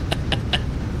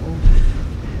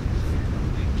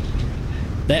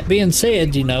 That being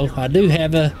said, I do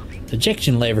have a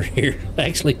ejection lever here.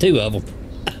 Actually, two of them.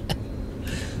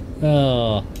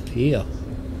 Oh, yeah.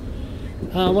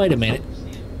 Wait a minute.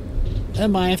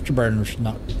 My afterburner's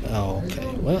not... Oh, okay.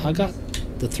 Well, I got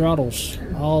the throttles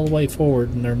all the way forward,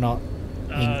 and they're not...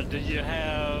 Do you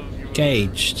have your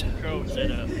Gauged. control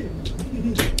setup.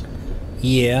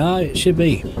 Yeah, it should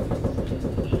be.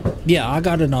 Yeah, I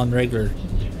got it on regular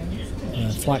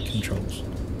flight controls.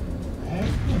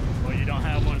 Well, you don't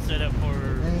have one set up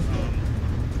for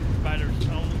fighters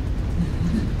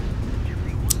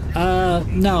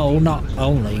only. No, not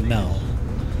only, no.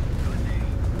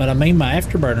 But I mean, my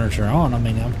afterburners are on. I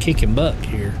mean, I'm kicking butt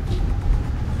here.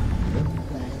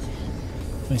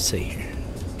 Let me see here.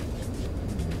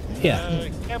 Yeah.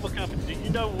 Cable company, do you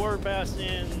know whereabouts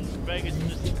in Vegas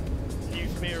this new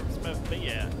smear was supposed to be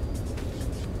at?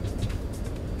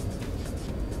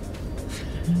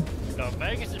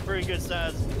 Vegas is a pretty good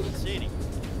sized city.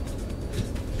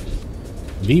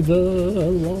 Viva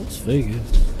Las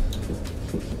Vegas.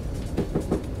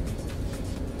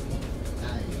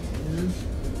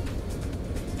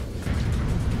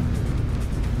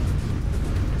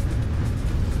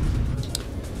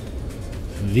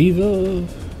 Viva,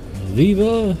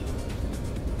 Viva.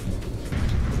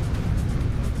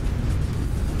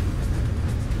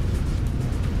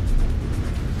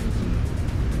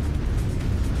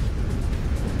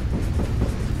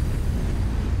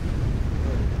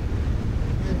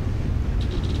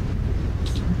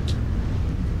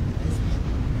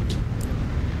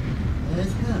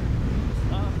 Let's go.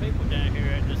 A lot of people down here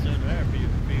at this other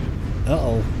airfield.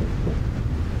 Uh-oh.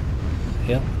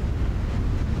 Yep.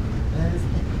 Let's go.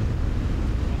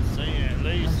 I'm seeing at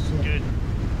least a good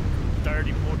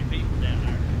 30, 40 people down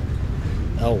there.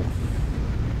 Oh.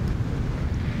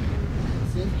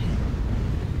 That's it.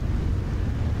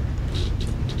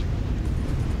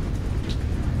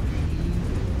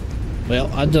 Well,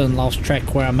 I done lost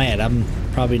track where I'm at. I'm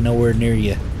probably nowhere near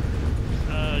you.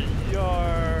 You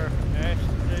are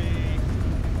actually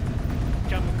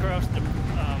coming across the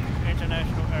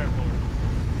international airport.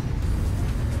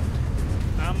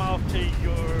 I'm off to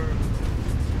your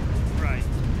right.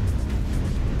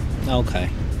 Okay.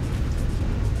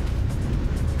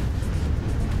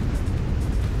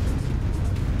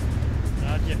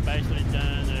 I just basically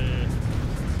done a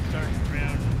search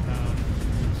around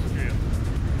strip.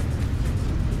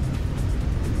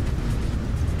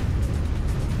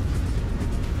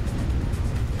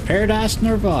 Paradise,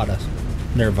 Nevada.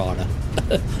 Nevada.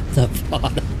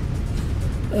 Nevada.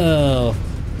 Oh,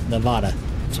 Nevada.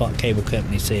 That's what cable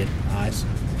company said. Nice.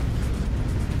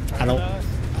 Paradise?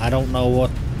 I don't know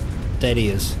what that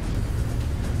is.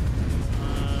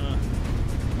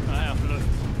 I have to look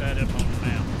that up on the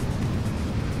map.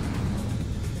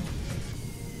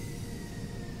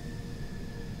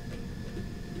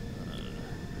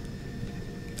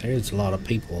 There's a lot of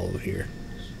people over here.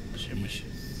 Give me a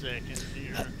second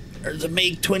here. There's a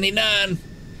MiG-29.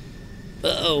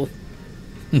 Uh-oh.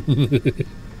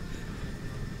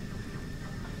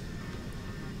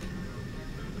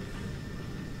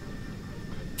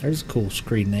 There's a cool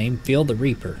screen name. Feel the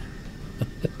Reaper.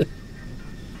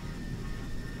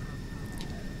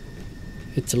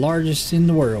 It's the largest in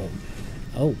the world.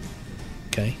 Oh,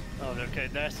 okay. Oh, okay,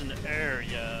 that's an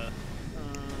area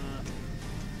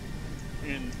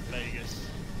in Vegas.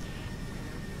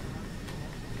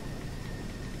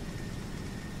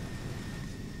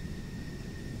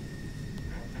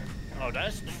 Oh,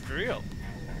 that's the strip,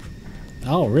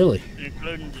 Oh, really?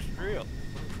 including the strip.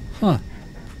 Huh.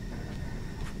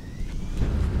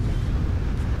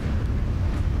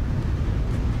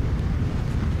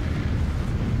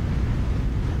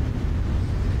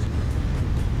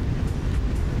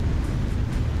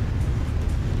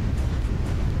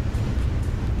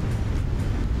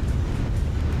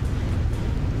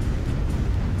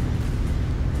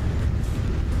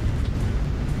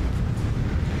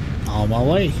 On my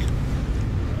way.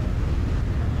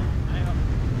 Now,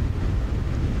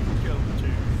 go to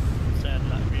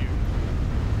satellite view.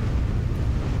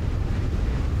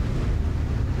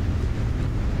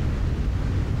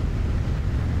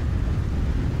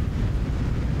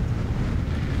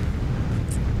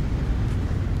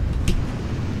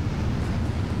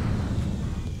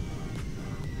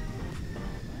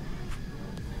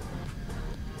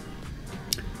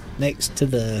 Next to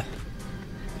the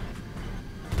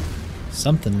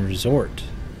something resort.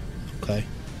 Okay.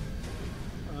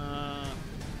 Let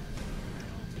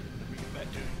me get back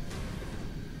to it.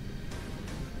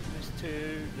 It's to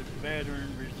the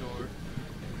Veteran Resort.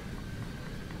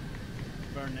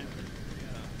 Burn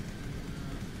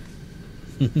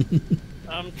it.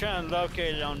 I'm trying to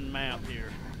locate it on the map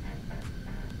here.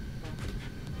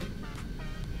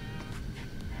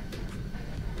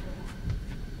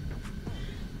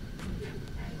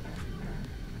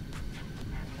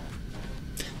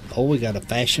 Oh, we got a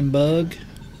fashion bug.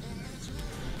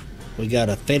 We got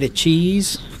a feta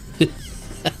cheese.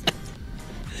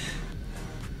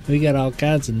 We got all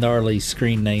kinds of gnarly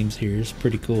screen names here. It's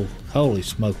pretty cool. Holy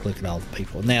smoke, look at all the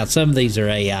people. Now, some of these are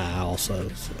AI also,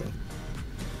 so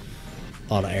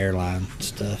a lot of airline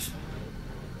stuff.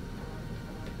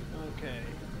 Okay.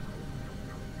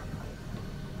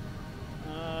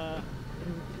 I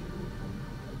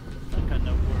think I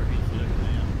know where he's looking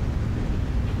at.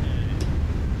 Okay.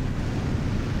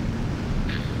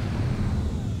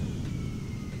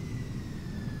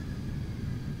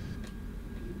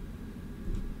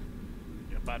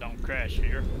 If I don't crash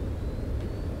here.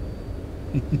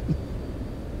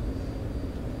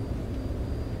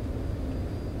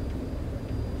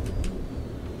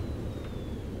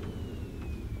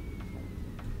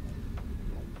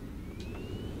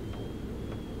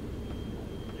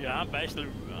 Yeah, I'm basically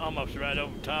almost right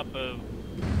over top of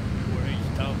where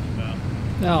he's talking about.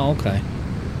 Oh, okay.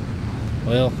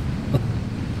 Well,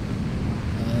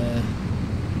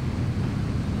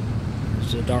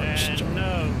 there's a dark And star.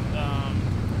 no,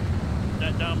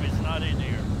 that dummy's not in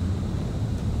here.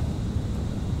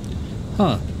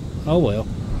 Huh. Oh, well.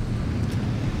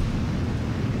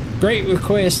 Great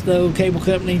request, though, cable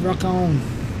company. Rock on.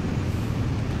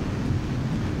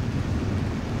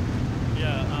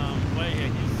 Yeah, wait here,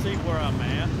 you see where I'm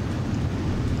at?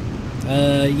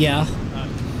 Yeah. Shit,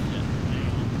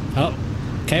 hang on. Oh,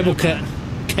 cable Never cut. mind.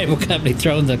 Cable company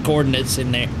throwing the coordinates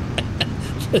in there.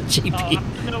 The Oh, GP.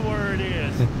 I know where it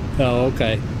is. Oh,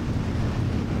 okay.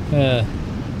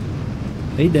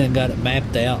 He done got it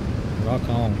mapped out. Rock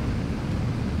on.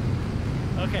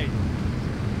 Okay,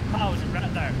 pause it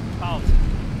right there. Pause it.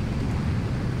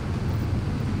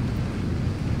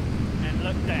 And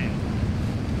look down.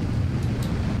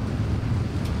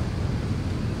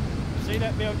 See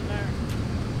that building there?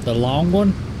 The long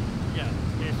one? Yeah.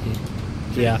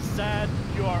 It's Yeah. to the side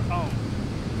you are on.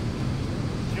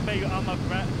 Should be almost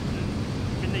right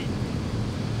beneath.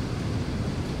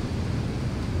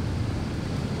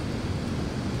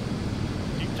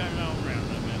 Keep turning on around a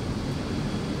little bit.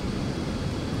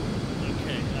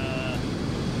 Okay,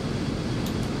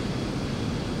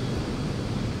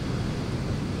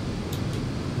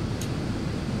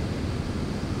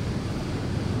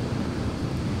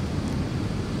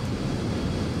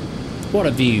 What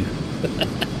a view.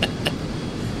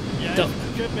 yeah, Don't-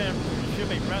 it should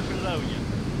be right below you.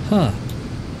 Huh.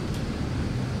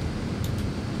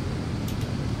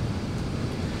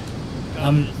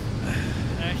 Um, 'Cause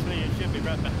actually, it should be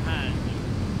right behind you.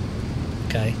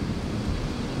 Okay.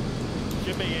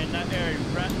 Should be in that area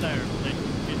right there that you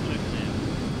just looking at.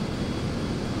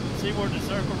 See where the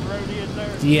circle road is there?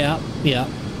 Yeah, yeah,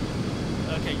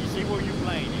 Okay, you see where your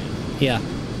plane is? yeah.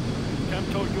 Come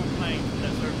towards your plane from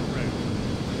that circle road.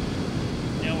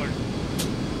 Now we're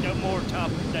go more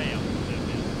top down a little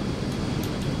bit.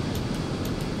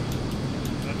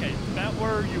 Okay, about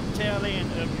where your tail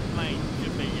end of your plane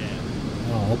should be at.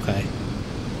 Oh, okay.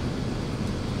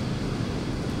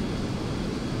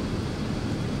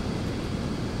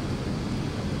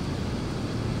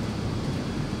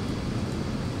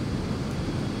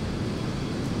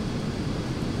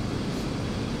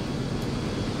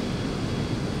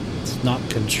 It's not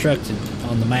constructed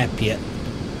on the map yet.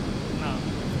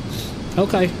 No.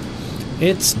 Okay.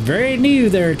 It's very new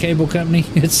there, cable company.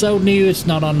 It's so new it's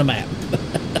not on the map.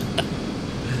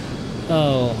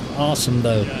 Oh, awesome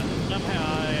though. Yeah,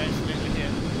 somehow I accidentally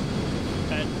hit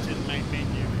back to the main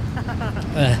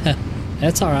menu.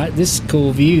 That's all right. This is a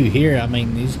cool view here. I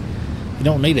mean, you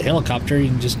don't need a helicopter. You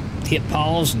can just hit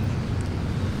pause and.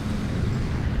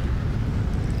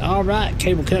 All right,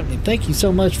 cable company. Thank you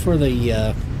so much for the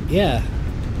yeah.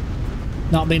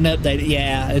 Not being updated.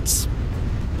 Yeah, it's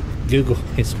Google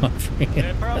is my friend.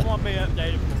 It probably won't be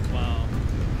updated for a while.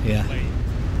 Yeah, Wait,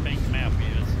 big map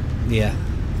is. yeah.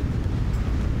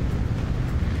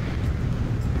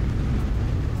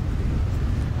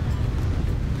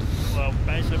 Well,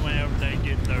 basically, whenever they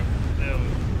get their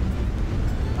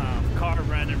car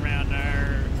running around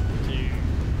there to,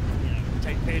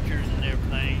 take pictures and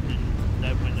everything, and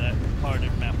that when that part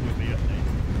of the map will be updated.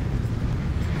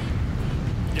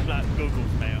 Just like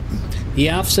Google's maps.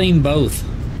 Yeah, I've seen both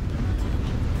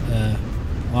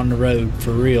on the road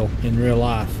for real, in real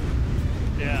life.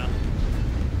 Yeah.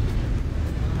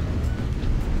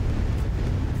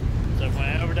 So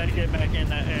whenever they get back in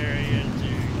that area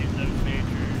to get those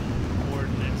pictures,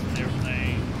 coordinates and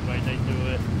everything, the way they do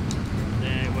it,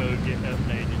 then it will get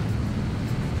updated.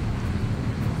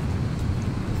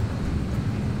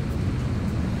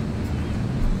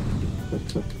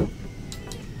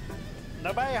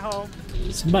 Nobody home.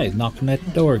 Somebody's knocking at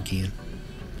the door again.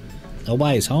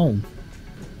 Nobody's home.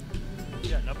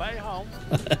 Yeah, nobody home.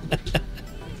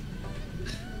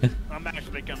 I'm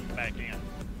actually coming back in.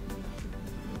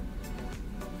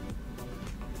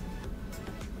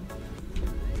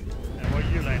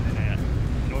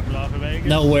 Vegas?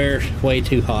 Nowhere way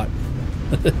too hot.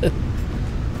 You're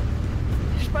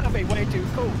supposed to be way too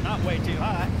cool, not way too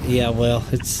hot. Yeah, well,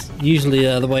 it's usually the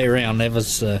other way around. That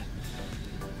was,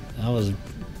 I was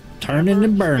turning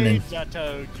and burning. I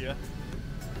told you.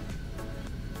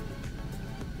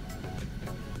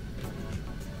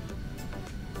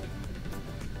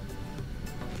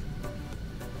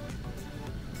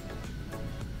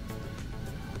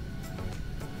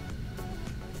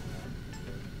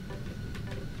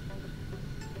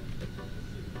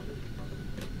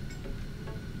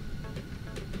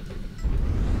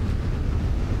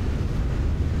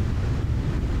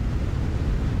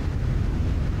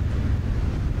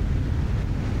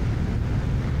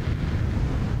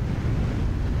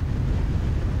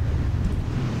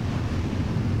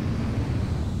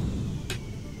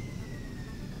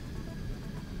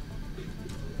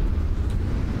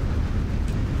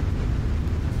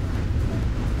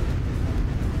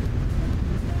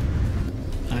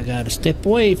 I gotta step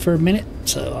away for a minute,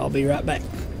 so I'll be right back.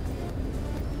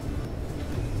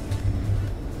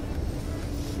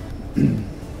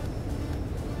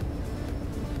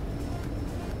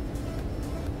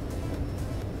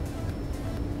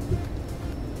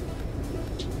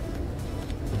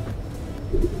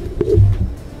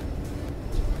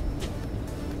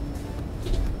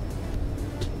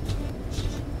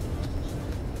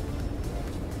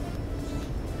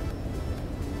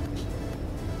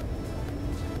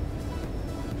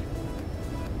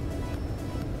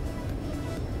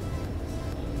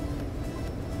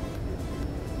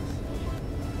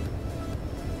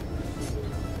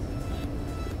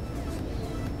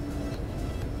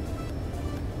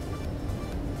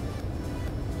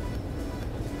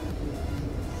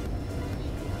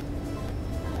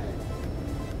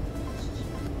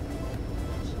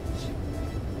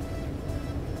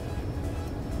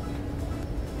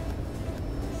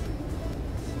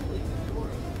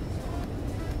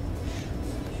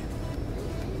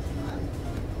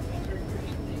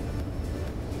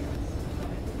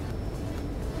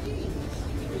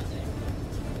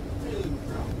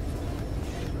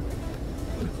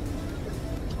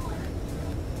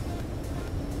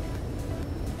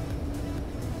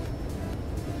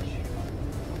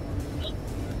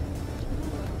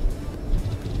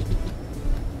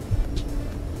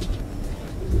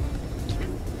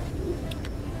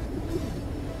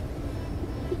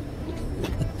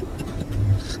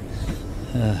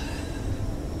 Alright.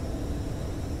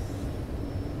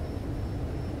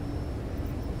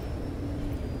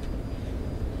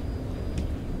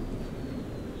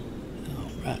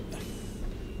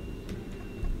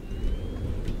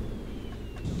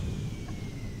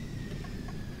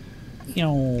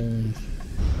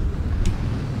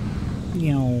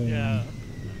 Yeah,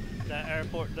 that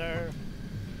airport there,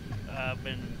 I've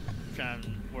been trying to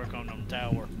work on them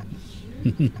tower.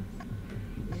 And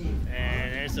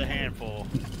it's a handful.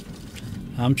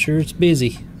 I'm sure it's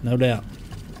busy, no doubt.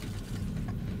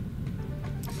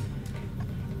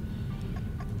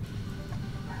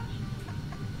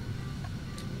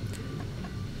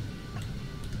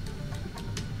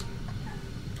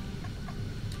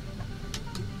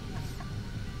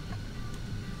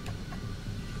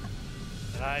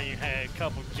 I had a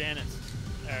couple Janet's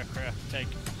aircraft take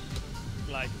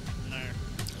flight in there.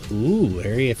 Ooh,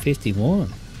 Area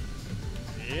 51.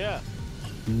 Yeah.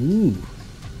 Ooh.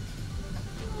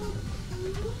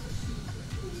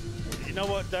 You know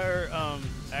what their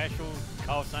actual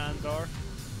call signs are?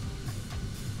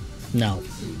 No.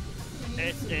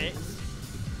 XX.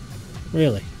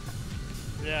 Really?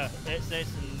 Yeah, XX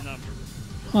and number.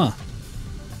 Huh.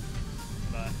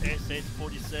 XX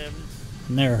 47.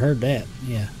 Never heard that.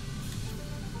 Yeah.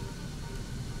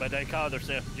 But they call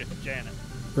themselves just Janet.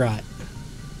 Right.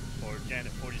 Or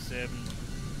Janet 47.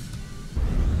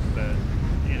 But,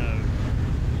 you know,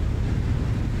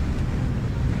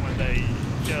 when they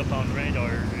show up on the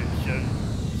radar, it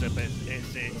shows up as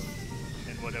XX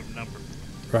and whatever number.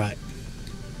 Right.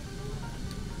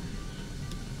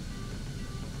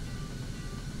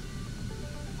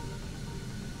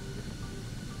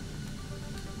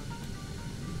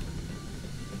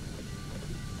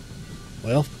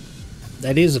 Well,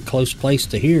 that is a close place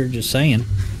to here, just saying.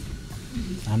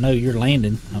 I know you're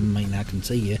landing. I mean, I can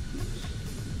see you.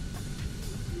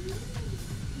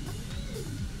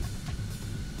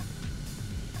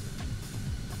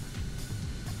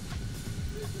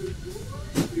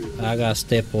 I gotta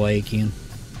step away again.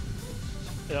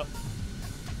 Yep.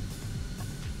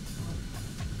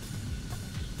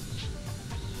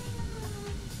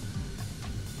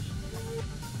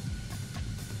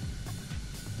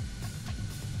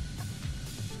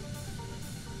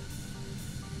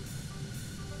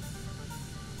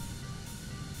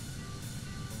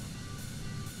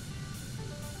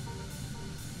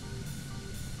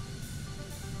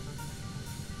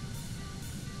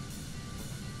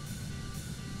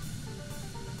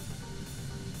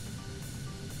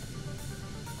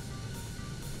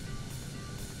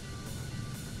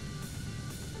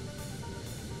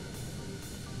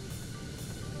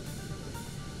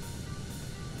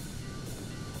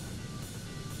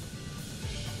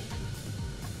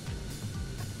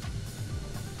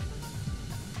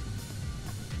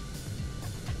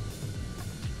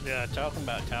 Yeah, talking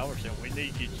about tower stuff, we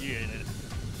need to get you in it.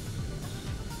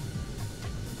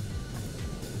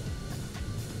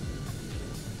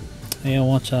 Yeah,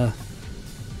 once I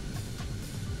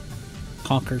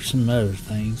conquer some other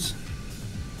things.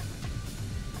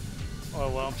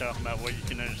 Well, I'm talking about where you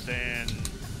can understand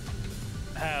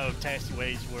how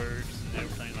taxiways works and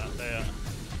everything like that.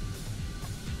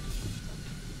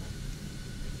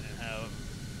 And how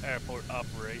airport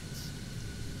operates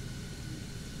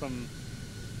from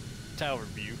tower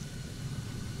view.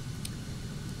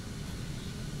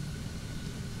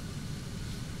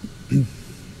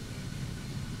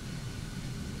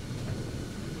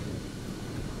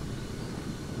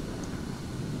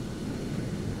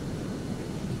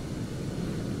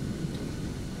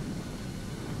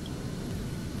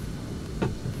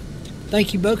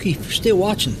 Thank you, Boki, for still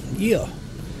watching. Yeah.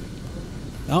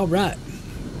 All right.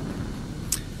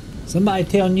 Somebody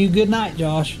telling you good night,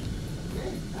 Josh.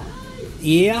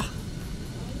 Yeah.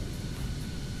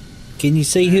 Can you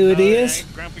see who it No, is?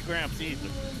 ain't Grumpy Gramps either.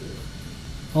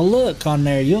 Oh, look on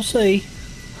there. You'll see.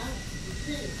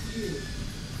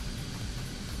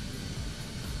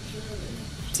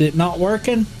 Is it not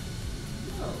working?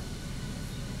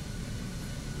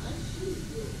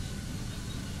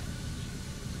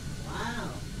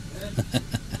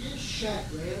 Get shot,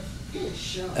 Rev. Get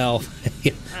shot. Oh,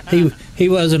 he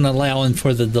wasn't allowing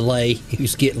for the delay. He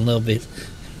was getting a little bit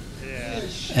Yeah.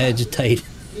 agitated.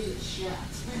 Get shot.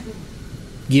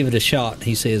 Give it a shot,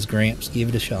 he says, Gramps. Give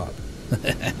it a shot.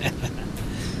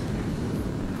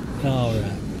 All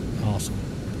right. Awesome.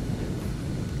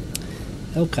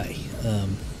 Okay.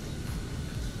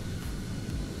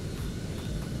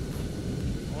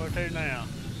 Where to now?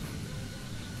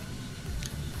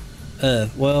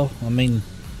 Well, I mean,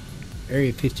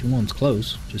 Area 51's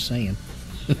close. Just saying.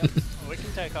 Yep. We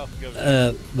can take off and go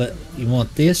there. But you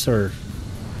want this or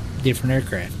different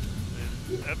aircraft?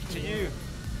 Up to you.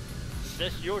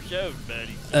 That's your show,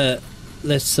 buddy.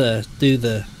 Let's do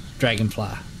the Dragonfly.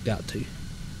 Got to.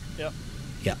 Yep.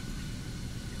 Yeah.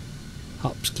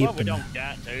 Hop, skip, Well, we and don't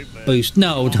got to, but boost.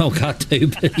 No, don't got to.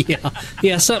 But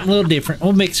yeah, something a little different.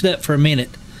 We'll mix it up for a minute.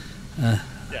 yeah,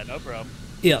 no problem.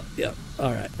 Yep.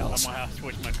 All right. I'm Awesome. gonna have to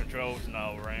switch my controls and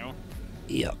all around.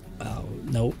 Yep. Oh,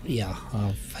 no. Yeah,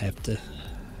 I'll have to.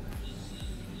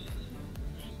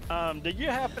 Did you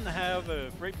happen to have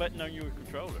a free button on your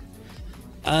controller?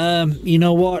 You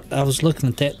know what? I was looking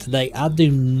at that today. I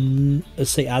do.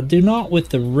 Let's see. I do not with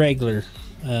the regular.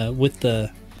 With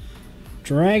the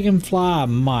Dragonfly, I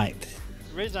might.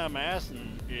 The reason I'm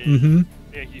asking is Mm-hmm.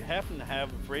 if you happen to have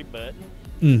a free button,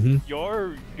 Mm-hmm.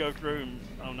 you go through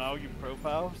on all your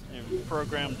profiles and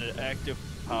program the active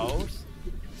pause.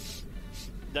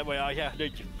 That way, all you have to do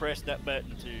is just press that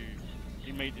button to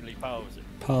immediately pause it.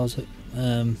 Pause it.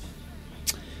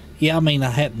 Yeah, I mean,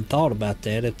 I hadn't thought about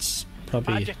that. It's I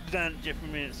probably just done it just a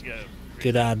few minutes ago. a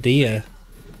good idea.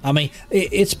 I mean,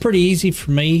 it's pretty easy for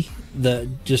me.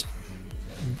 Just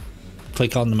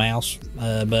click on the mouse,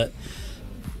 but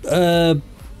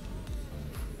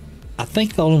I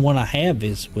think the only one I have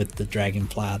is with the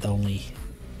Dragonfly, the only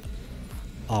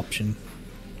option,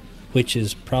 which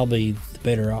is probably the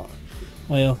better.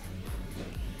 Well,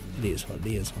 it is what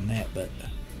it is on that, but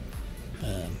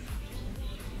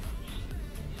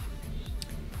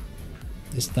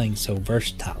this thing's so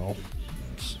versatile.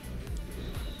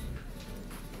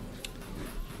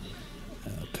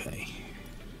 Okay.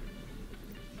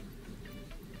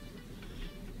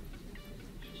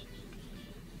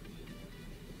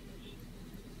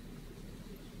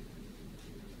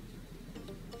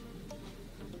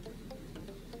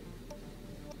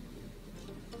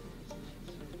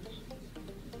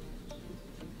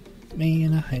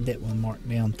 Man, I had that one marked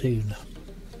down too.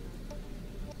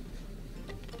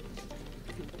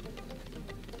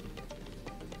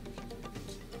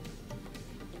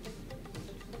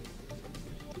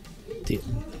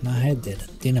 Didn't. I had that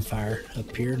identifier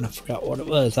up here and I forgot what it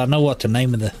was. I know what the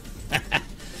name of the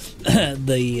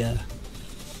the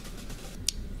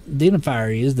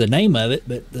identifier is, the name of it,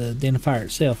 but the identifier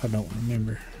itself I don't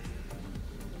remember.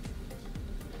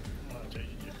 I'll tell you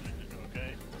just a minute,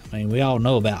 okay? I mean, we all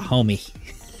know about Homie.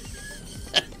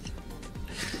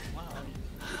 Wow.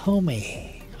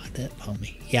 Homie. What that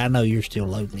Homie? Yeah, I know you're still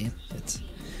loading in. It's.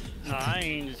 No, I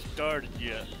ain't started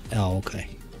yet. Oh, okay.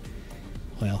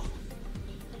 Well.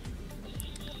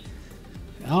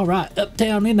 All right,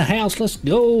 Uptown in the house. Let's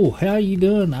go. How you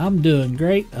doing? I'm doing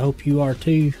great. I hope you are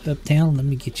too, Uptown. Let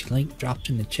me get your link dropped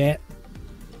in the chat.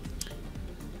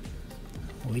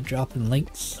 Are we dropping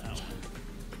links?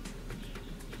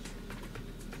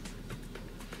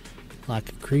 Like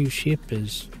a cruise ship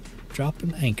is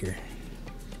dropping anchor.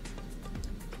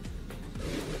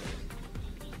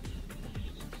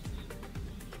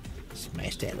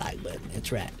 that like button.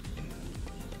 That's right.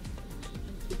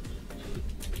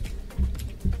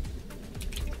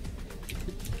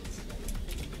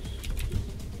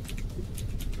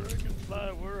 Dragonfly,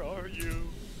 where are you?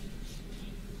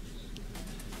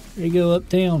 There you go,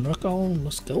 uptown. Rock on.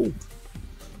 Let's go.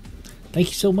 Thank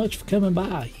you so much for coming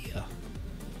by. Yeah.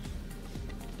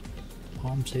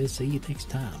 Mom says see you next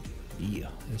time. Yeah.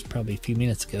 It was probably a few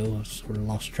minutes ago. I sort of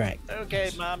lost track.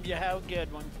 Okay, Mom, you have a good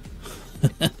one.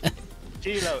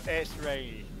 Kilo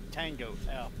X-ray Tango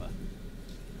Alpha.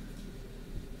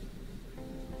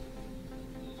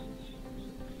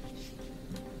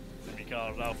 Let me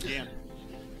call it off again.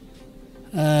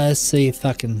 Let's see if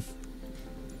I can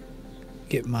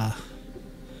get my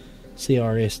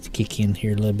CRS to kick in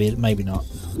here a little bit. Maybe not.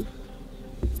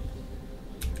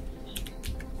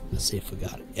 Let's see if we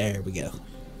got it. There we go.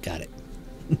 Got it.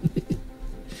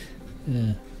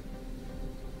 Yeah.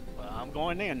 Well, I'm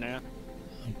going in now.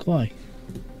 Okay.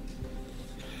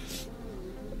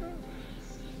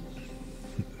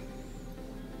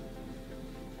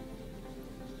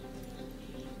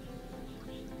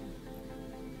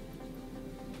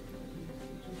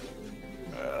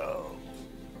 Oh.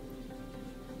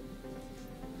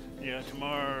 Yeah,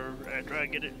 tomorrow after I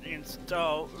get it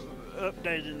installed,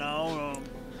 updated and all,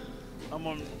 I'm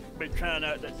gonna be trying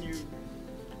out that new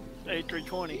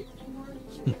A320.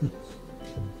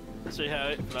 See how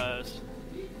it flies.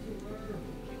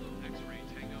 X-ray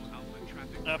Tango Alpha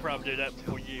traffic. I'll probably do that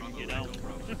before you even get on.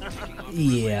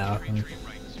 Yeah. Entry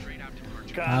right, straight out to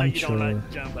departure. I know I'm you don't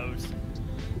like sure. jumbos.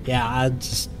 Yeah, I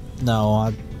just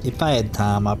no. If I had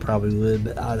time, I probably would,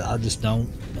 but I just don't.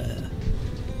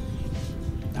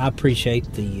 I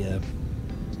appreciate the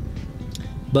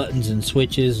buttons and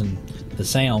switches and the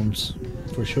sounds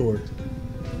for sure.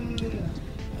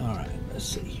 All right, let's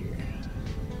see here.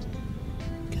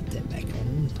 Got that back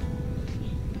on.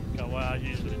 So what I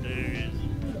usually do is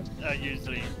I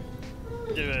usually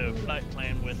do a flight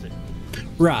plan with it.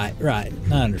 Right. I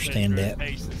understand with that.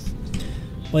 Paces.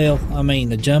 Well, I mean,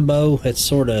 the jumbo, it's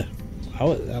sort of.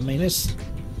 I mean, it's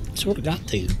sort of got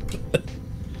to.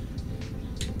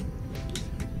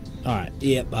 All right.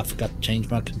 Yep, I forgot to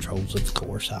change my controls. Of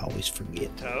course, I always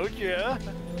forget. Told ya.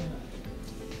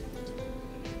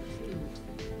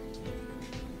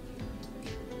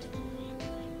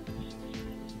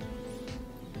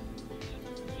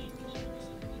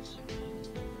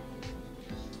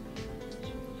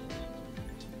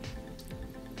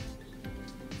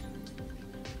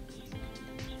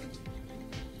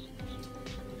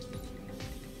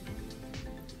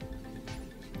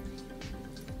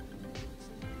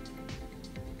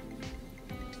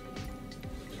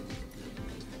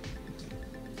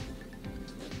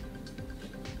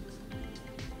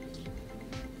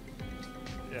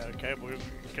 Yeah, a cable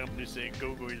company said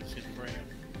Google is his friend.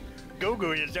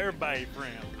 Google is everybody's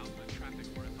friend. Alpha traffic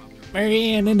helicopter.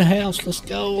 Marianne in the house. Let's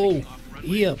go.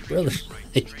 Yeah, brother.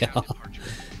 Yeah.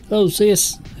 Hello,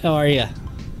 sis. How are ya?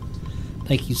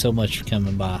 Thank you so much for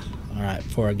coming by. All right,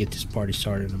 before I get this party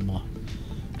started, I'm gonna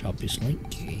drop this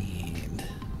link and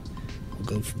we'll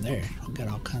go from there. I've got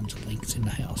all kinds of links in the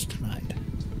house tonight.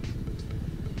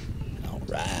 All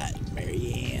right,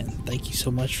 Marianne. Thank you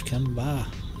so much for coming by.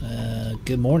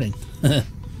 Good morning.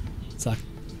 It's like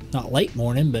not late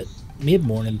morning, but mid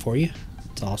morning for you.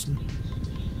 It's awesome.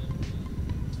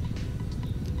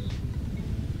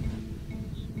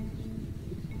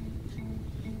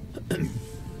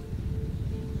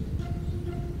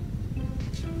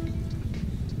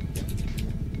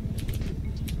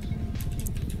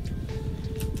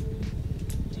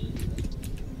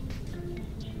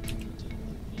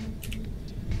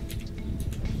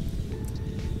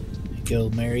 Go,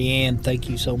 Marianne. Thank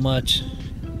you so much.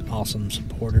 Awesome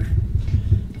supporter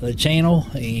of the channel,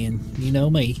 and you know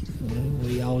me.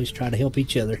 We always try to help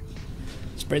each other.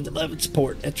 Spread the love and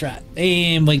support. That's right.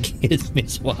 And we get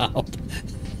Miss Wild.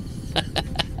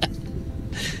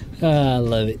 I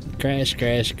love it. Crash,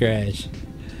 crash, crash.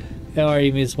 How are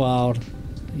you, Miss Wild?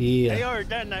 Yeah. They already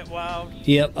done that wild.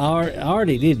 Yep, I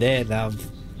already did that.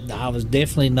 I was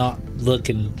definitely not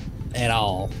looking at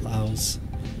all. I was.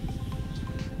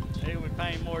 They were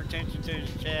paying more attention to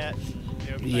his chat and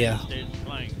everything Yeah. instead of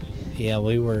playing. Yeah,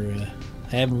 we were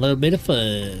having a little bit of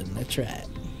fun. That's right.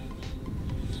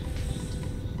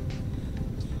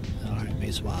 All right,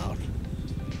 Miss Wild.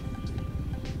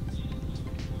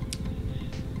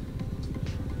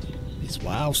 Miss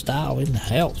Wild style in the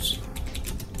house.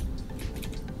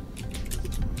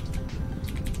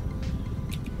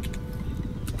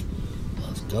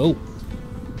 Let's go.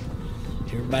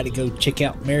 Everybody go check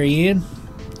out Marianne.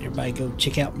 Everybody go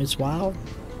check out Miss Wild.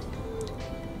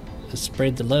 Let's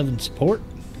spread the love and support.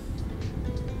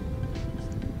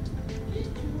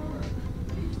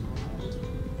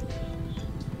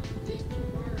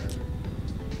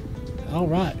 All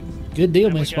right. Good deal,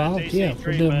 And we Miss got Wild. Yeah,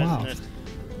 we're DC3 doing buzzing wild. us.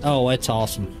 Oh, that's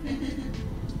awesome.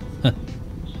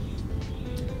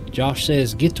 Josh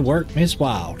says, get to work, Miss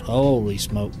Wild. Holy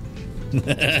smoke.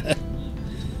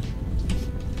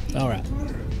 All right.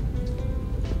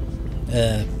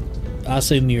 I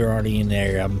assume you're already in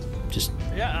there. I'm just...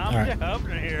 Yeah, I'm All right. just up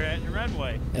here at the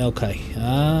runway. Okay.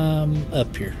 I'm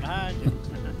up here. Behind you.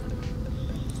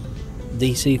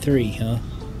 DC3, huh?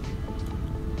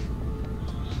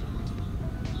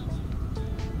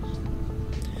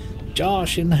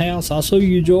 Josh in the house. I'll see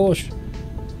you, Josh.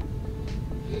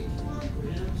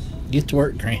 Get to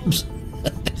work, Gramps.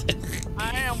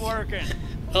 I am working.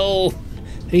 Oh,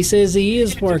 he says he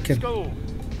is Get to working. school.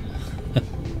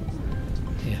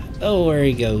 Yeah. Oh, there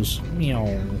he goes.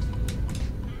 Meow.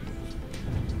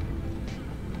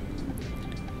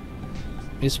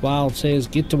 Miss Wild says,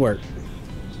 get to work.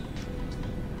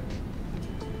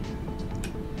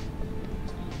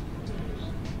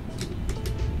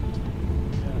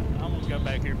 Yeah, I'm gonna go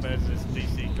back here and buzz this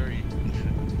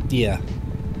DC3 Yeah.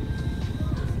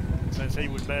 since he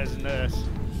was buzzing us.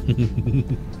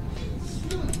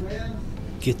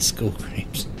 Get to school,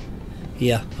 Gramps.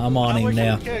 Yeah, I'm on I him wish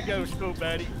now. we could go to school,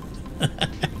 buddy.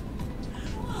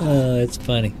 It's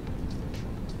funny.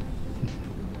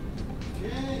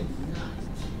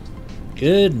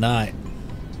 Good night.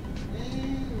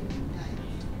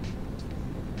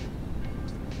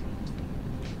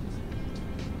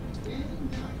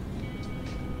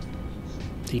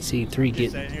 TC3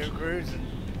 Just out here cruising.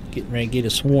 getting ready to get a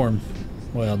swarm.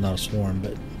 Well, not a swarm,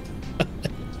 but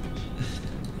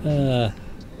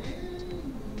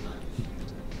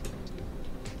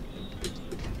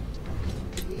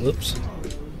whoops.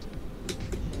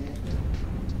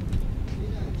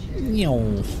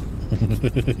 Yo.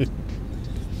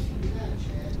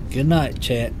 Good night,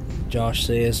 chat. Josh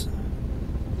says.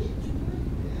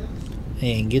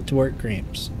 And get to work,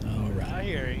 Gramps. All I right.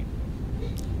 hear him.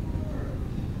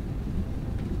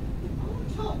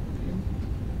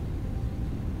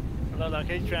 Look like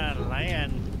he's trying to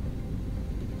land.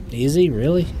 Is he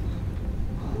really?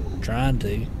 Trying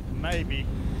to. Maybe.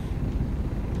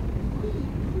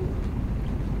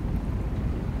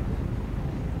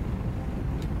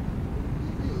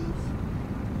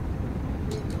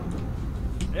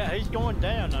 Yeah, he's going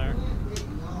down there.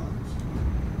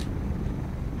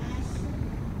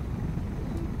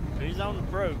 He's on the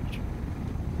approach.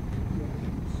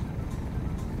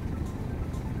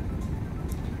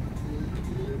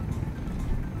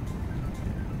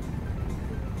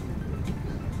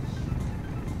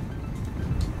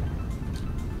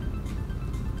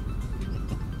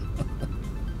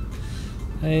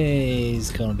 Hey, he's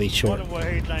gonna be short. Wonder what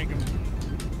he's thinking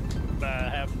by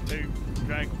having two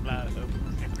dragonflies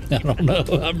over. I don't know.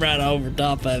 I'm right over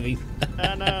top of him.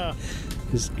 I know.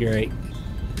 This is great.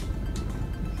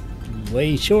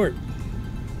 Way short.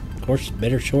 Of course,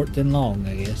 better short than long,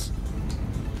 I guess.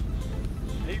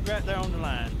 He's right there on the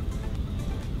line.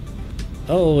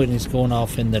 Oh, and he's going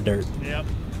off in the dirt. Yep.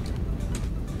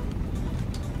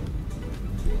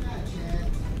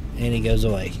 And he goes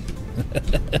away.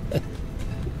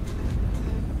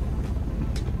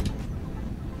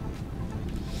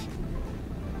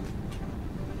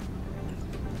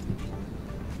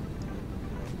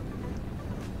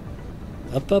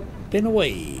 Up and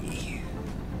away.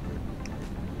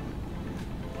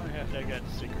 I wonder if they got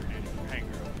the secret hangar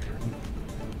over here.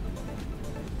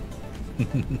 I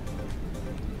don't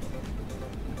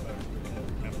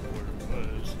remember where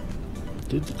it was.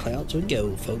 Through the clouds we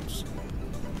go, folks.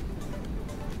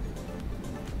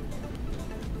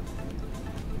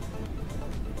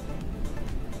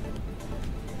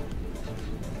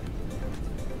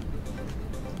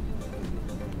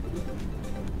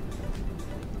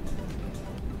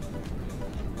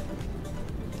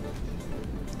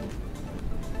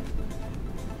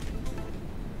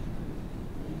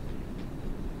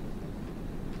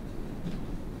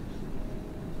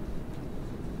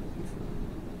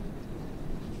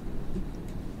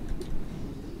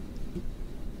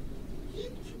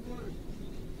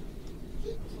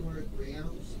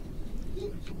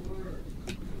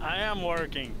 I am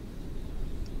working.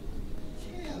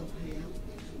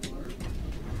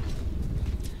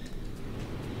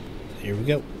 Here we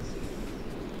go.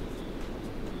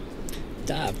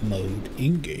 Dive mode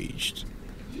engaged.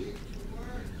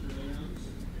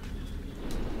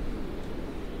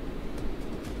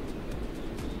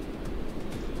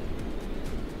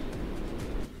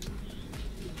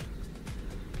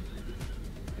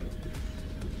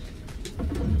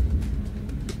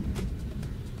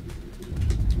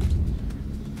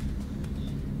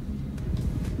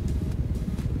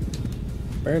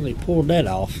 Barely pulled that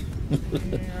off.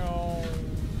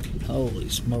 Holy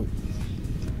smoke.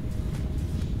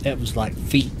 That was like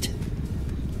feet.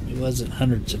 It wasn't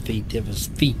hundreds of feet, it was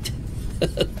feet.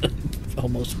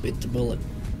 Almost bit the bullet.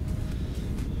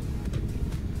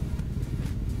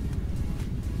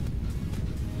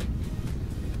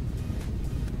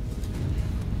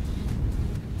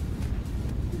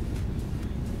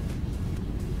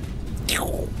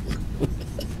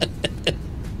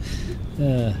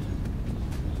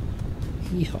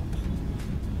 Yeehaw.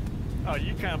 Oh,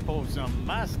 you kind of pulled some of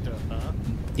my stuff, huh?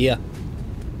 Yeah.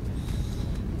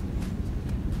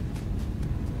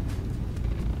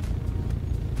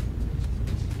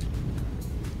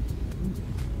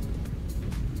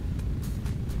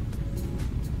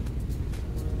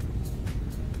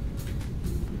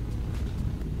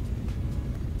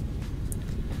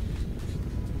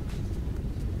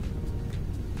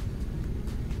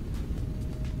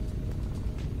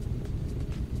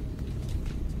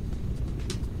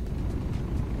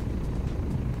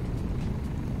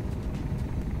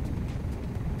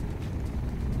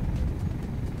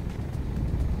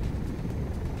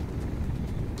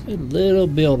 A little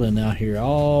building out here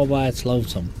all by its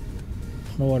lonesome.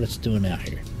 Wonder what it's doing out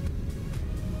here.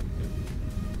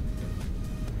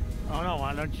 Oh no,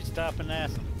 why don't you stop and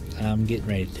ask them? I'm getting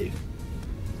ready to.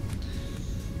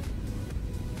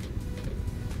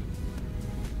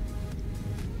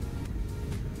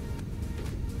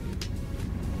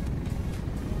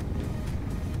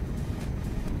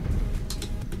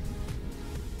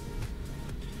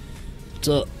 What's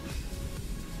up?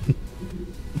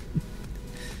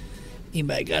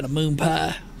 Anybody got a moon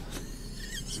pie?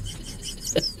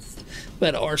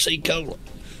 About an RC cola.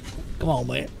 Come on,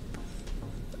 man.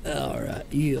 Alright,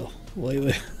 yeah.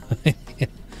 Wait.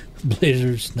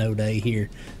 Blizzard snow day here.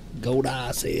 Gold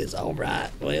Eye says, alright,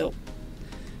 well,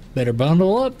 better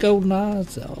bundle up, Golden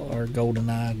Eyes. Or Golden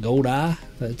Eye. Gold Eye.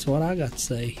 That's what I got to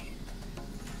say.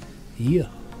 Yeah.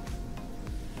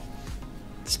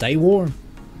 Stay warm.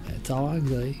 That's all I can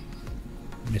say.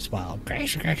 Miss Wild.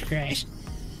 Crash, crash, crash.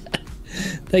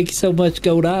 Thank you so much,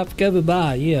 Gold Eye, for coming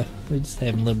by. Yeah, we're just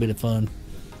having a little bit of fun.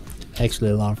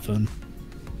 Actually, a lot of fun.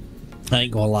 I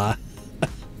ain't gonna lie.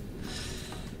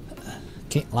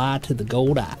 Can't lie to the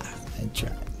Gold Eye. That's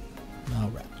right.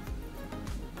 Alright.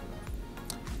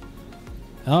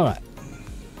 Alright.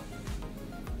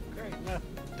 Great enough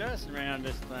dust around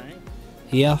this thing.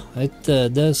 Yeah, it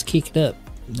does kick it up,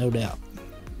 no doubt.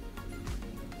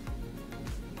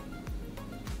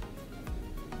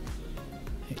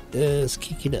 It does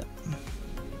kick it up.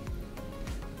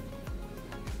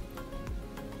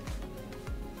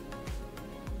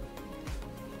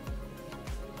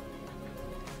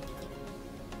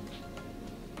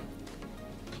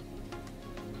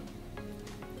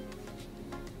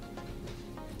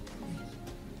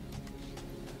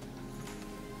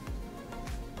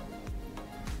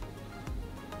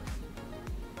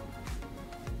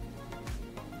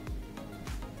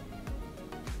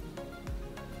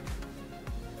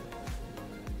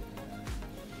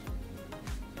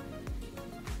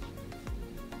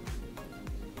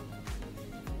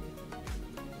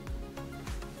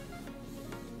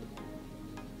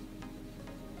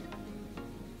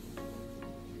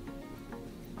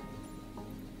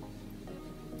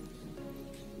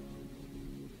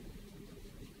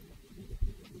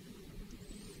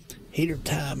 Heater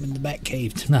time in the back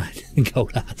cave tonight.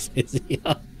 Gold Eye says,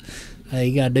 yeah. Hey,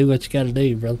 you gotta do what you gotta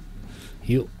do, brother.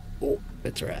 You, oh,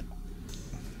 that's right.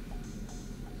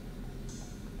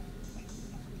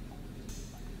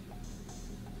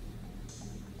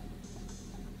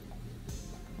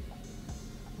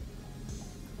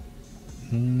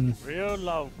 Real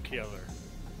low killer.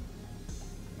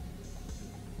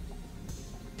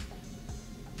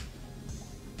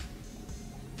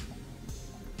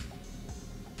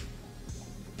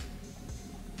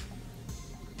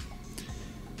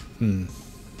 Where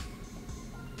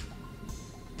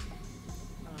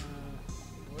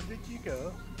did you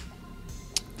go?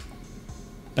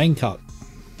 Bangkok.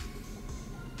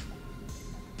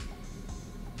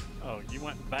 Oh, you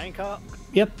went to Bangkok?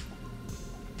 Yep.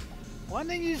 Why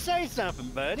didn't you say something,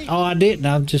 buddy? Oh, I didn't.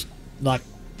 I'm just like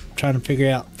trying to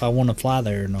figure out if I want to fly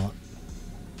there or not.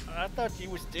 I thought you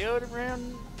were still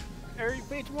around Area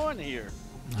 51 here.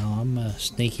 No, I'm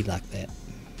sneaky like that.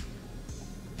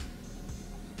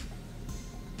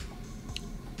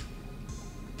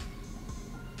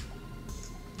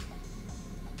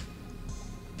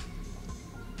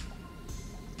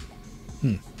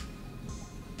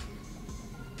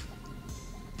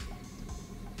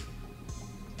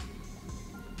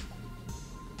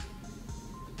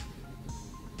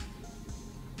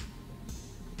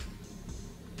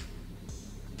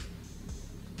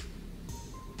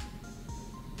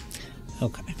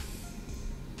 Okay.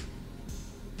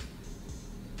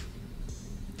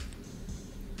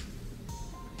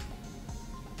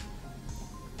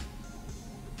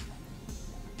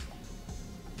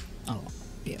 Oh,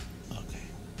 yeah. Okay.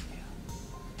 Yeah.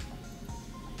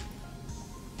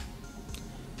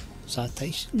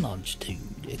 Citation longitude.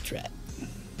 That's right.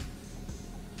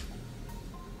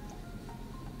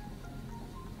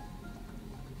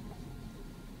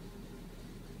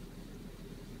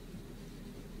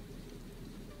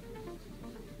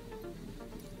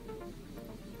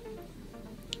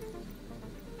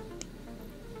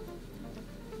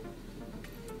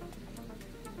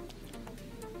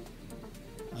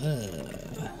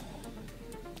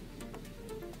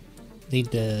 Need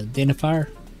the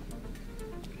identifier.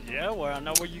 Yeah, well, I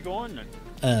know where you're going.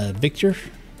 Victor,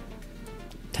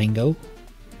 Tango,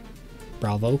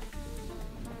 Bravo,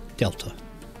 Delta.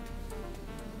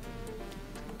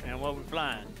 And what we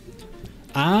flying?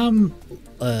 I'm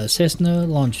Cessna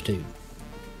longitude.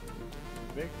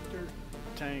 Victor,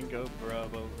 Tango,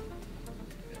 Bravo.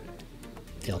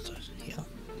 Delta, yeah.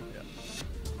 Yeah.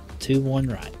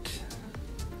 2-1 right.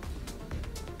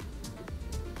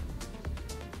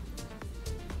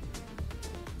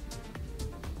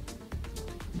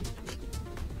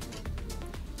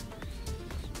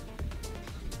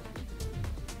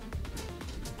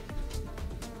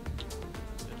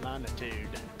 The longitude.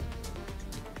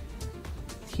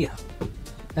 Yeah,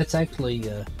 that's actually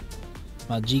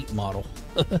my Jeep model.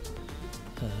 Yeah.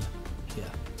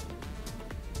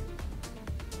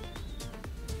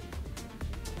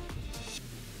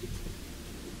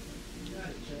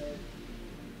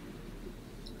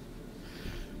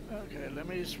 Okay, let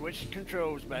me switch the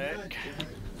controls back.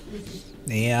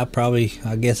 Yeah,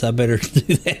 I guess I better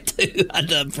do that too. I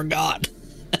done forgot.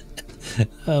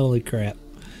 Holy crap.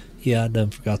 Yeah, I done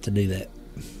forgot to do that.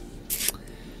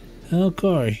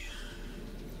 Okay.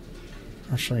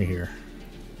 Let's see here.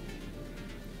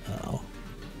 Uh-oh.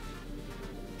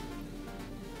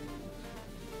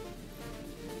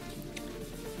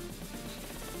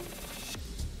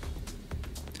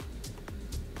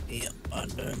 Yep, I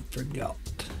done forgot.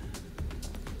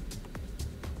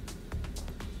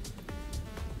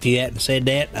 If you hadn't said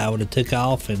that, I would have took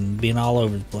off and been all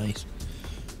over the place.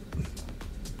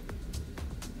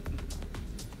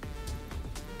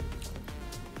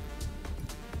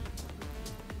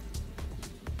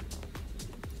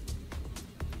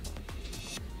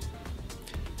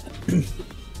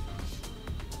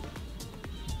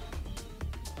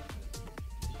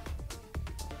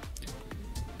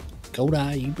 Gold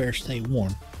Eye, you better stay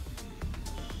warm.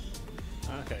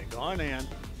 Okay, going in.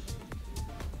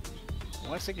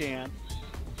 Once again.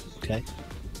 Okay.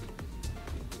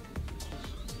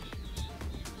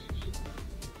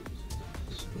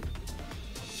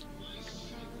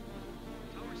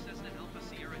 Tower Cessna Alpha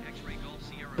Sierra X-Ray Golf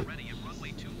Sierra ready at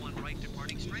runway 21 right,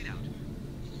 departing straight out.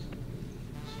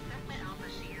 Cessna Alpha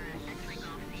Sierra X-Ray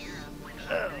Golf Sierra with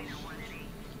Oh. 180.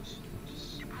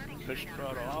 Departing Push straight the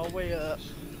out. throttle all the way up.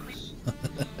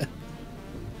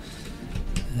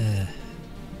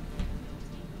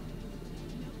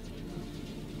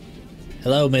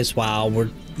 Hello, Miss Wild.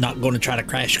 We're not going to try to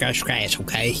crash,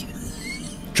 okay?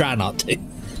 Try not to.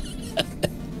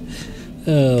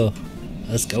 Oh,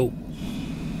 let's go.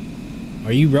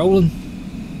 Are you rolling?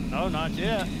 No, not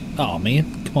yet. Oh,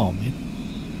 man. Come on, man.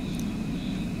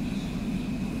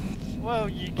 Well,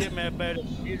 you give me a better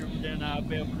computer, then I'll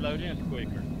be able to load in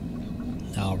quicker.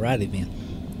 Alrighty, then.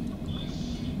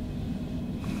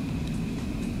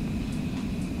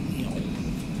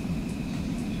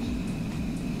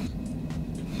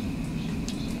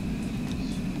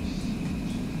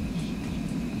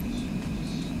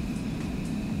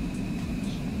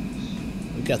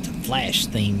 We got the Flash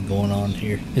theme going on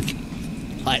here.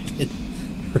 Lightning,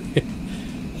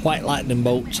 white lightning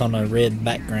bolts on a red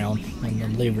background on the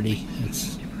Liberty.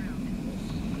 It's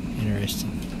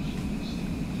interesting.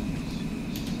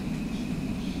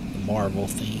 The Marvel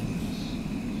theme.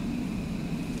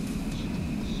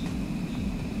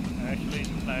 Actually,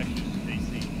 the Flash is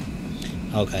DC.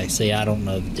 Okay, see, I don't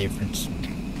know the difference.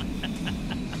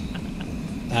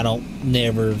 I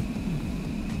never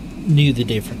knew the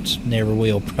difference. Never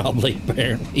will, probably,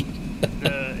 apparently.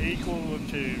 The equal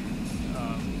to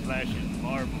Flash and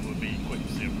Marvel would be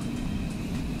Quicksilver.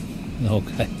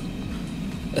 Okay.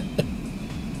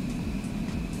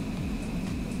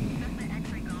 Cessna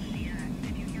X-Ray Golf Sierra.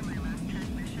 Did you hear my last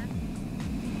transmission?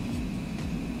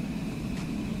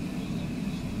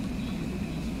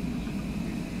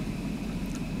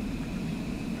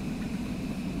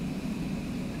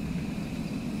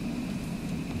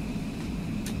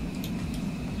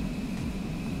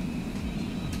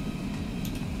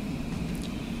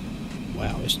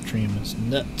 This trim is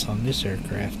nuts on this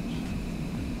aircraft.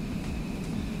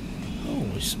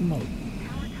 Holy smoke.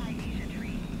 Tower Thai Asia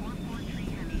Tree, 443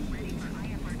 Heavy, ready for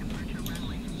IFR departure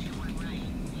runway 21 right.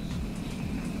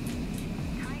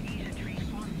 Thai Asia Tree,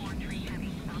 443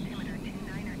 Heavy, altimeter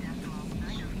 29er decimal,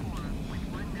 904, with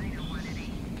 191 at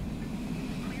 8.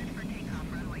 Cleared for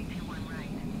takeoff runway 21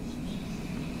 right.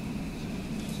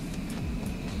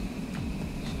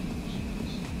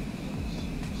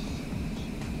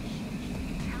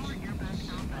 Tower Airbus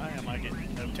Alpha. I am like it.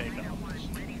 No takeoff.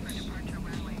 Ready for departure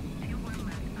runway 21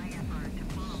 left IFR to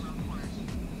follow low course.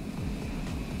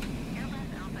 Airbus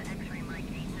Alpha X-ray Mike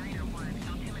 8901,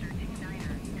 altimeter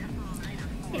 29er, decimal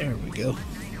 904. There we go.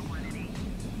 191 at 8.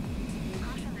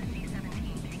 Caution the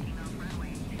C-17 taking off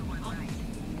runway 21 right.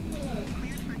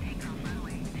 Cleared for takeoff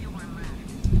runway 21 left.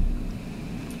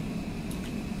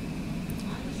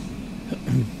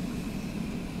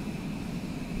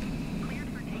 Cleared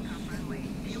for takeoff runway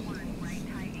 21 right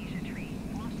Thai Asia Tree,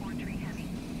 443 Heavy.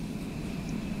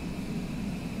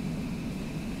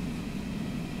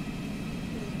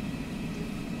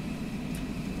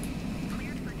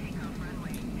 Cleared for takeoff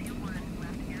runway 21 left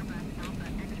Airbus Alpha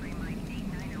X-ray Mike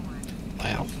 8901.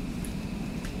 Wow.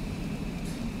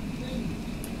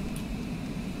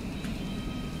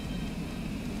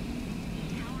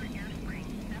 Tower Airspring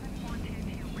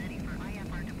 7422 ready for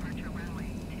IFR departure runway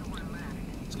 21 left.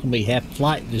 It's gonna be half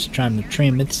flight just trying to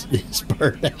trim its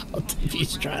bird out. If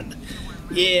he's trying to.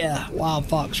 Yeah, Wild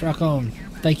Fox, rock on.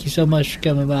 Thank you so much for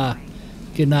coming by.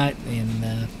 Good night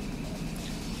and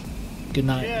good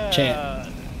night, Yeah. chat.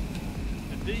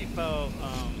 The default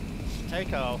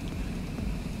takeoff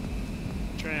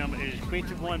trim is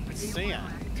 51%.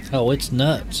 Oh, it's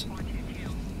nuts.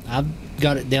 I've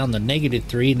got it down to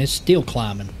 -3 and it's still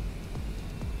climbing.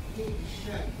 Get your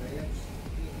shot, Rev.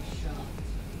 Get your shot.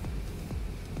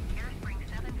 Airspring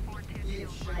 7422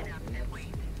 line up at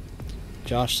weight.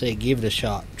 Josh said give it a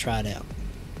shot. Try it out.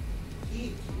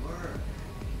 Get to work.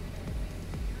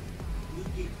 You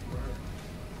get to work.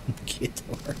 Get to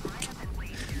work. Line up at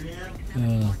weight. Yeah.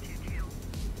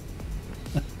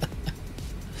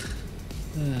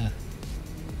 Uh, 7422.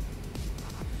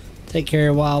 Take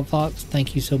care, Wild Fox.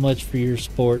 Thank you so much for your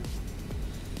support.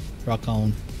 Rock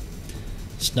on.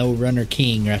 Snow Runner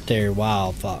King right there,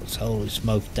 Wild Fox. Holy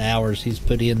smoke, the hours he's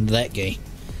put into that game.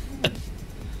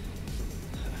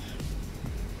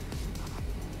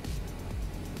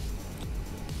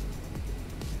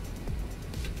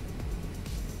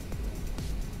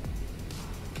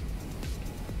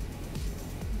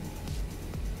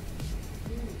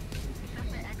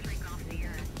 Cessna X-ray Golf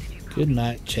Sierra. Did you Good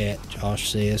night, chat, Josh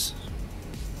says.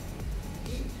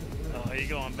 Oh, are you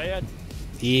going bed?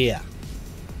 Yeah.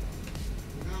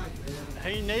 Night,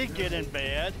 Rev. He need get in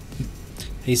bed.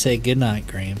 He said good night,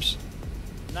 Grams.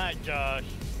 Night, Josh.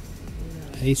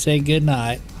 He said good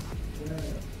night.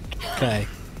 Okay.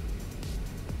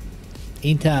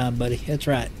 Anytime, buddy. That's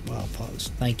right, Wild Fox.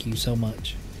 Thank you so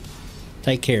much.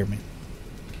 Take care, man.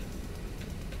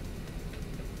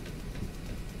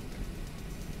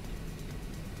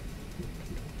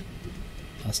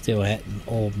 I still hadn't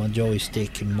oiled my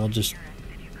joystick, and we'll just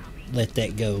let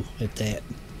that go at that.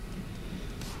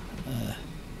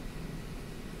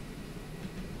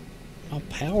 My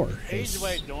power Easy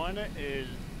way is... of doing it is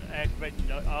activating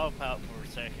the off out for a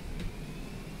second.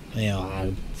 Yeah,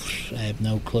 I have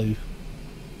no clue.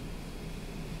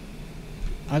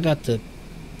 I got the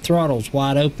throttles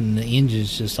wide open and the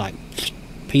engine's just like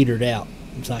petered out.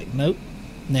 It's like, nope.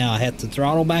 Now I have to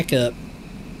throttle back up.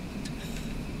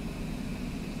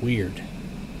 Weird.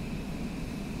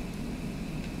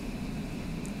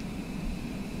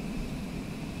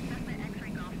 Cessna X-ray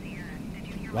Golf Sierra. Did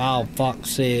you hear Wild Fox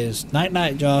says, night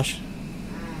night, Josh.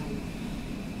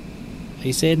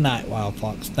 He said night, Wild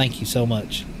Fox. Thank you so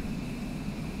much.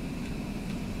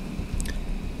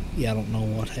 Yeah, I don't know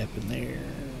what happened there.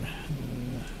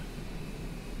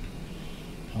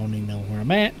 I don't even know where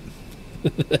I'm at.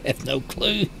 I have no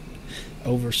clue.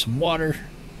 Over some water.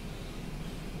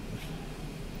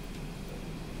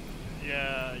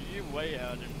 Yeah, you way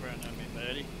out in front of me,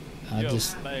 buddy. I You're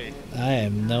just, bad. I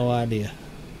have no idea.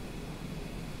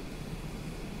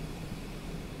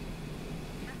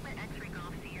 Cessna X-ray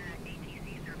Golf Sierra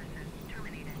ATC services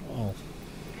terminated. Oh,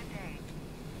 Good day.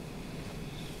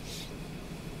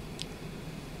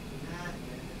 Night,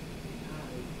 Rev.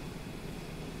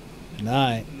 good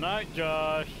night. Night,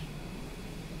 Josh.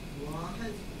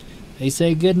 What? He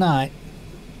said good night.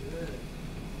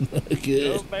 Good.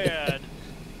 Go Good. bed.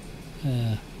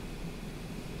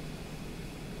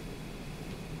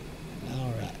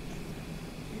 All right.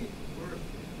 Get to work,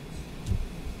 Rev.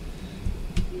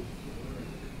 Get to work.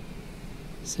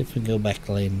 See if we can go back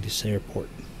to land this airport.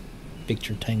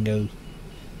 Victor Tango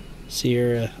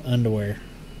Sierra underwear.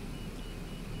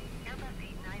 Airbus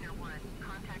 8901,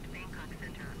 contact Bangkok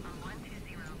Center on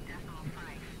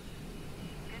 120.5.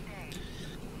 Good day.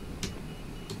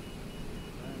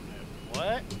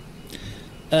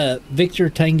 What?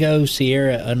 Victor Tango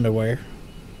Sierra underwear.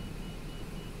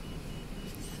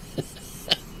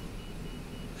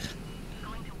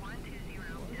 Going to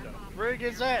 120.5. Where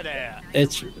is that at?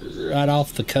 It's right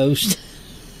off the coast.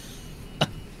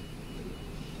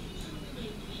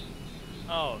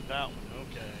 Oh, that one.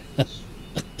 Okay.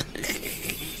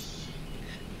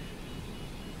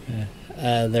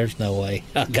 There's no way.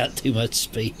 I got too much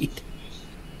speed.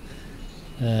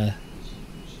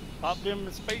 Pop them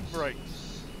the speed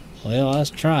brakes. Well, I was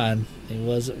trying. It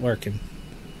wasn't working.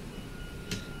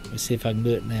 Let me see if I can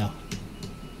do it now.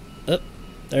 Oh,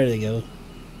 there they go.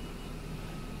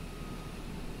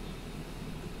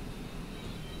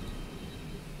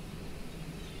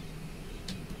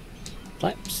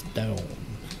 Flaps down.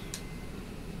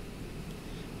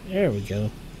 There we go.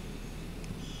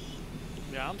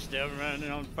 Yeah, I'm still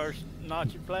running on the first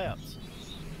notch of flaps.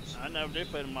 I never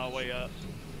did put my way up.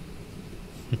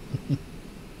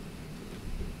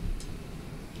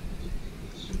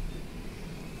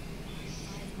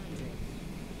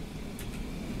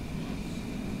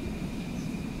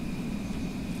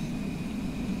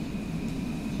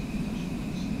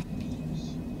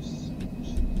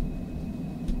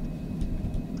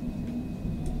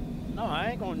 No, I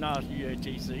ain't gonna notch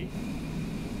UATC.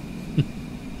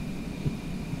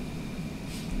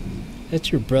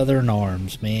 That's your brother in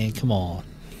arms, man. Come on.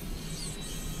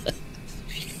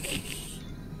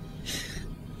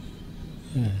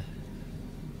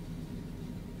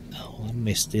 Oh, I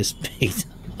missed this big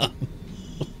time.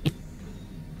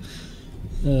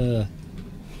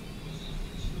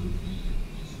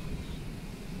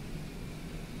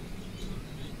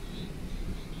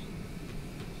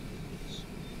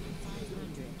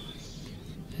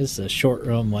 It's a short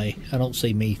runway. I don't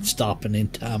see me stopping in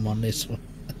time on this one.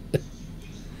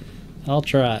 I'll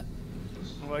try it.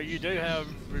 Well, you do have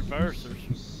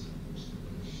reversers.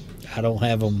 I don't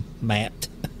have them mapped.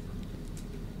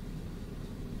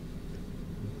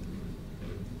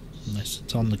 Unless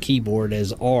it's on the keyboard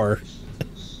as R.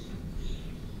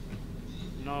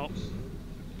 No.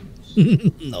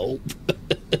 Nope.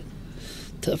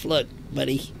 Tough luck,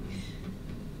 buddy.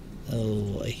 Oh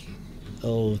boy.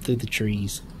 Oh, through the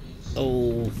trees.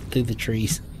 Oh, through the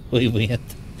trees. We went.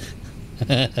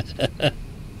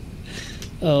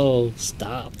 Oh,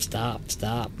 stop, stop,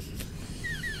 stop.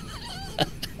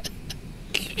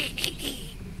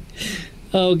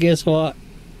 Oh, guess what?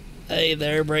 Hey, the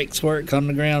air brakes work on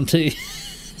the ground too.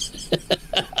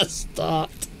 I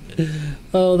stopped.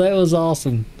 Oh, that was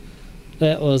awesome.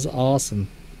 That was awesome.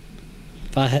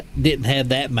 If I didn't have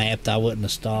that mapped, I wouldn't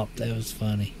have stopped. That was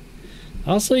funny.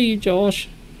 I'll see you, Josh.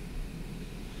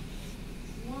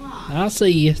 I'll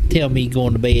see you. Tell me you're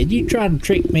going to bed. You trying to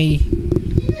trick me?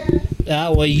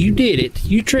 Well, you did it.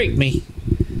 You tricked me.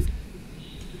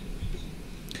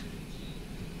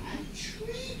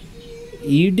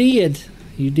 You did.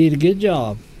 You did a good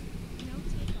job.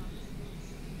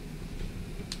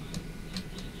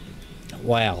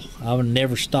 Wow, I would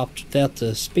never stopped without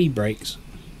the speed brakes.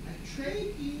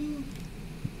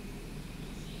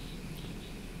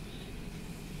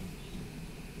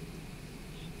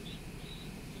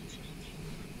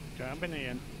 Jumping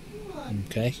in.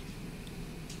 Okay.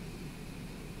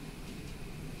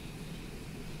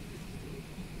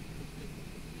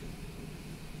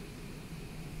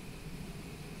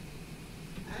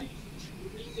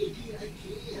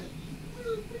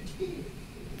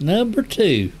 Number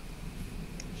 2.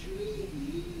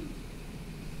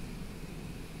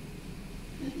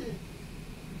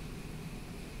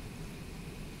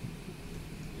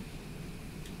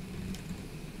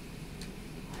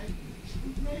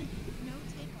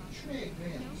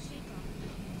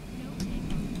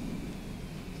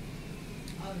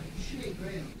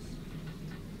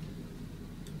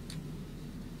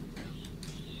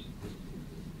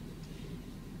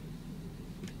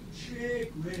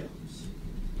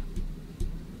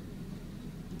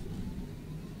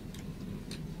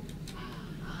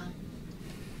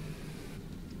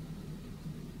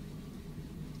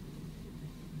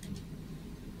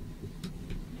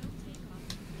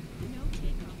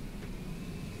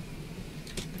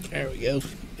 There we go.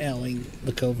 Now we can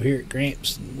look over here at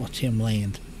Gramps and watch him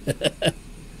land.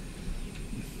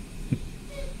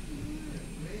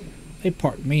 They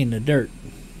parked me in the dirt.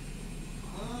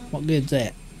 What good's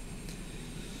that?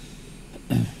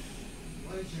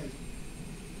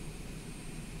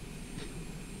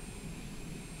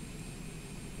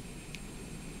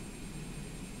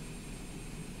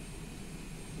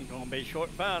 Gonna be short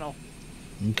final.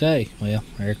 Okay, well,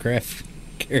 aircraft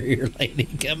carrier lady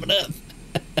coming up.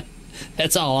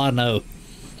 That's all I know.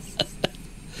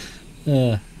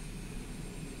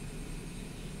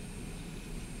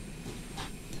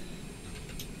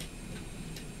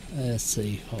 Let's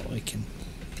see what we can.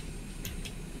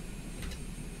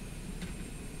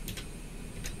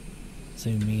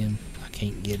 Zoom in. I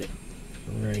can't get it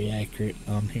very accurate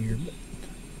on here, but.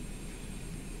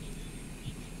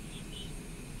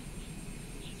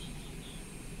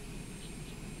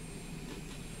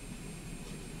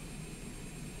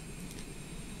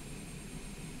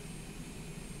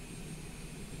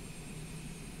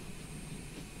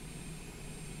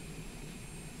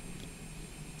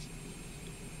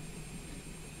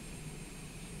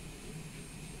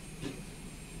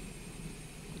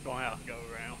 Gonna have to go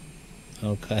around.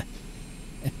 Okay.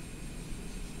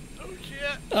 Oh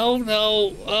shit! Oh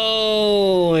no!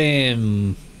 Oh,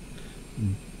 and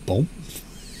boom.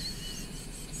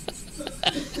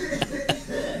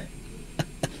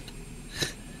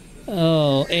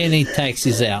 Oh, and he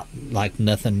taxis out like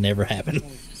nothing never happened.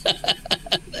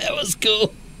 That was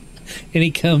cool. And he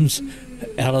comes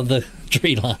out of the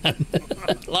tree line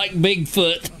like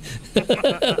Bigfoot.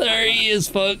 There he is,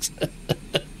 folks.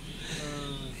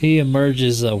 He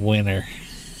emerges a winner.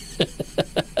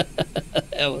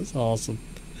 That was awesome.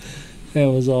 That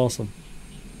was awesome.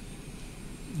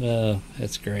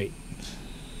 That's great.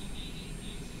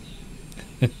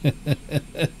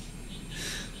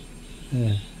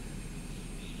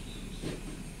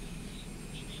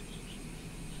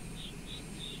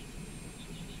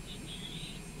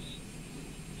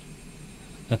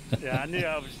 Yeah, I knew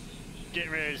I was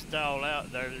getting ready to stall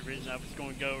out there. The reason I was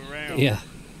going to go around. Yeah,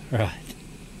 right.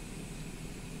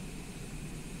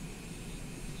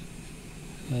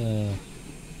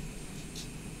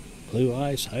 Blue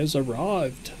ice has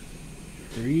arrived.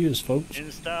 Here he is, folks. In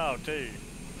style too.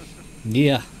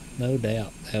 Yeah, no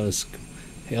doubt. That was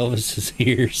Elvis is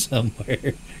here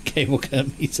somewhere. Cable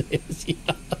company says,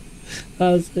 "Yeah,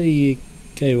 I see you,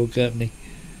 cable company."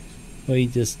 We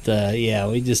just,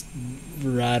 we just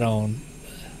right on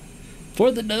for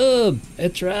the dub.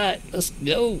 That's right. Let's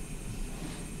go.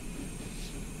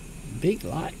 Big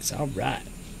likes. All right.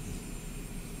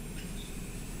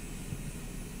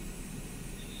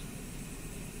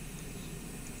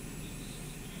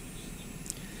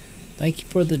 Thank you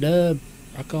for the dub.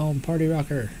 Rock on, party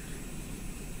rocker.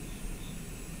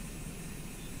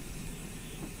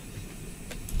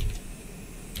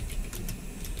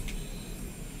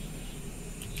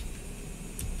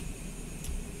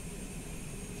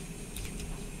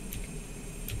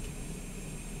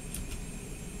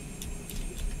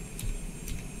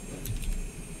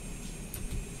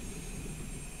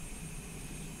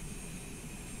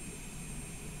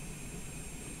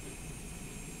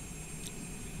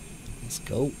 Let's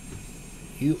go.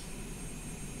 You.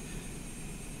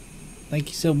 Thank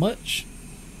you so much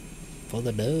for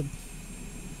the dub.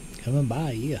 Coming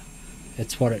by, yeah.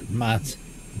 That's what it reminds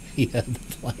me of the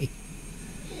plane.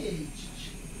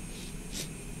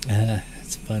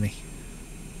 That's funny.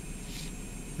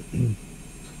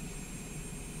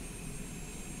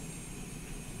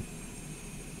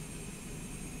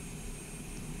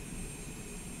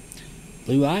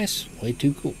 Blue ice, way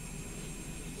too cool.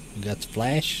 We got the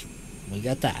Flash, we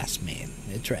got the Iceman.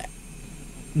 That's right.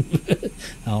 I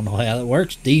don't know how that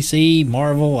works. DC,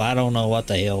 Marvel, I don't know what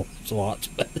the hell it's what.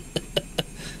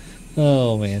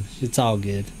 Oh man, it's all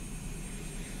good.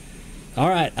 All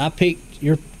right, I picked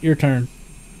your turn.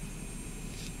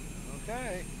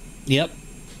 Okay. Yep,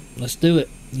 let's do it.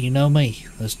 You know me.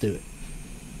 Let's do it.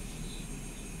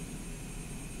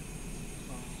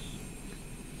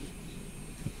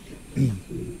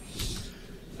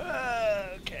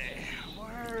 Okay.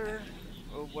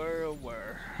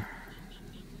 Where?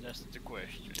 That's the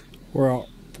question. Where art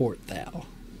thou?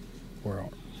 Where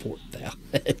art thou?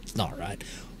 It's not right.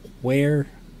 Where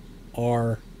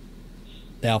are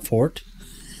thou fort?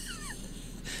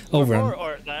 Over Where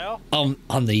art thou?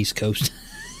 on the East Coast.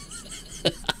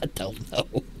 I don't know.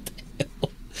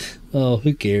 Oh,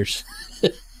 who cares?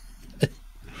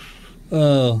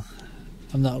 Oh,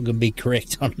 I'm not gonna be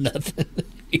correct on nothing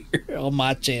here on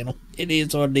my channel. It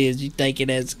is what it is. You take it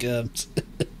as it comes.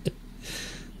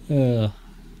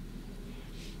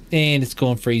 And it's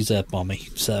going to freeze up on me,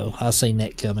 so I seen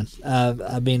that coming.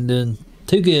 I've been doing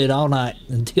too good all night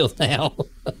until now.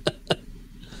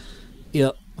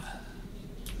 Yep.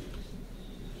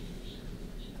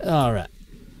 All right,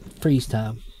 freeze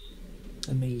time.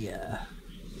 Let me. Yeah,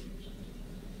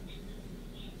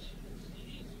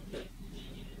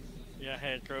 I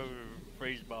had to throw a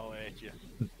freeze ball at you.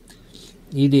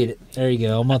 You did it. There you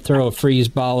go. I'm going to throw a freeze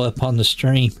ball up on the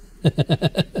stream.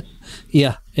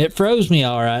 Yeah, it froze me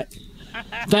all right.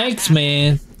 Thanks,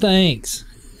 man. Thanks.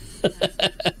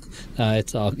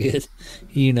 It's all good.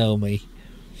 You know me.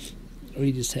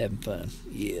 We just having fun.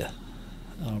 Yeah.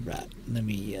 All right. Let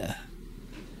me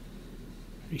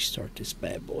restart this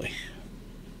bad boy.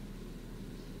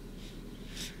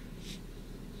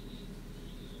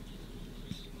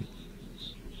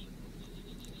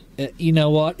 You know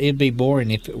what? It'd be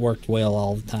boring if it worked well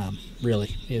all the time.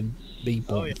 Really, it'd be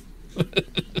boring. Oh, yeah.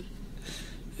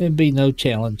 It'd be no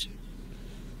challenge.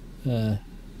 And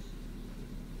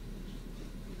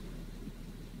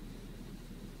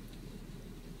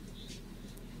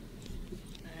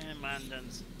mine done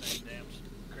some damn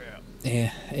crap.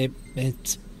 Yeah,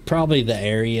 it's probably the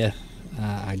area.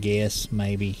 I guess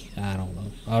maybe I don't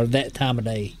know, or that time of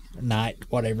day, night,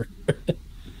 whatever.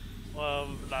 Well,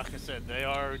 like I said, they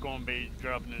are going to be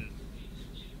dropping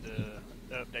the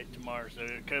update tomorrow, so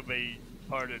it could be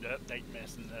part of the update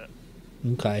messing up.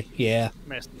 Okay, yeah.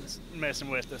 Messing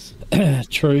with us.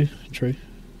 True.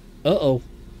 Uh-oh.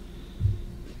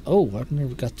 Oh, I've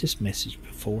never got this message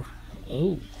before.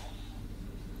 Oh.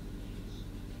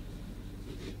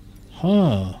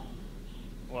 Huh.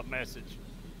 What message?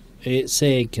 It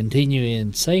said continue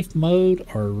in safe mode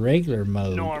or regular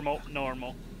mode. Normal.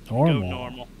 Go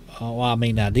normal. Oh, well, I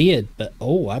mean, I did, but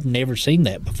I've never seen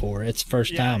that before. It's the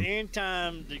first time.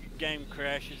 Anytime the game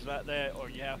crashes like that, or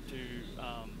you have to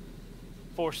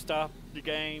force stop the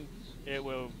game, it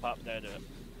will pop that up.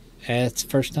 That's the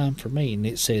first time for me, and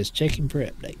it says checking for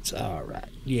updates. All right.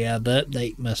 Yeah, the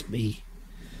update must be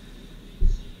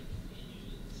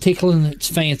tickling its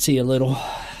fancy a little.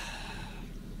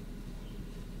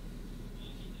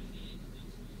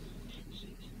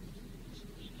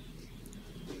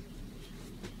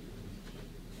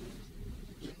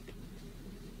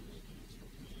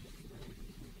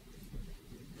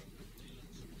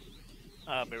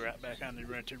 I'll be right back on the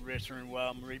rented restroom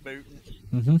while I'm rebooting.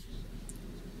 Mm-hmm.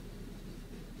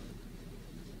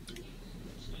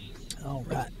 All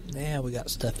right. Now we got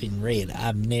stuff in red.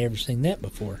 I've never seen that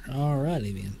before. All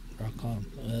righty then. Rock on.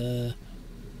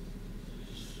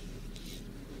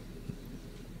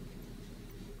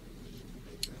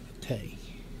 Okay.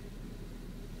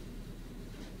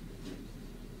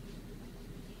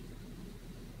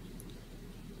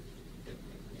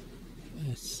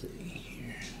 Let's see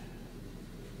here.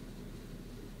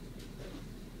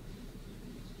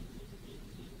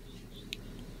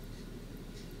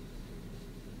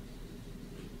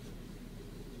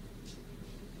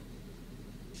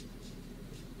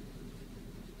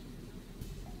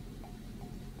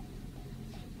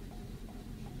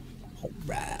 All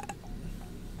right.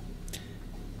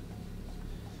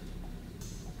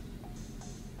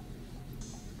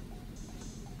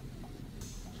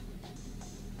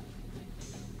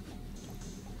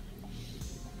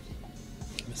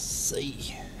 Let's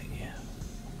see. Yeah.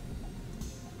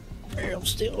 Errol's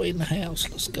still in the house.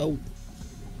 Let's go.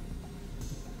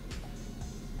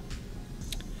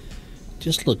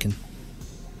 Just looking.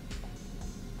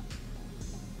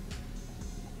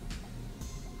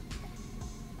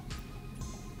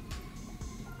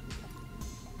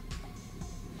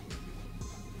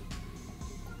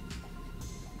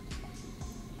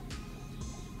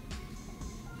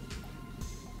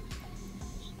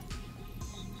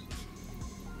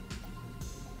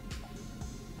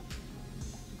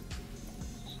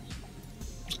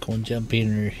 Go and jump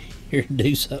in here and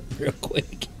do something real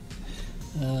quick.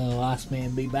 Last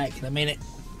man be back in a minute.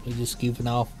 We're just goofing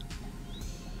off.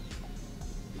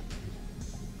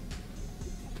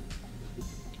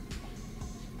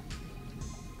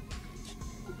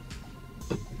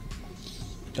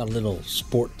 Got a little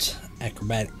sports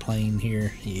acrobatic plane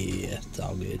here. Yeah, it's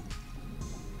all good.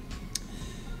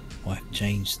 We'll have to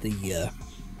change the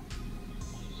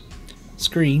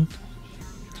screen.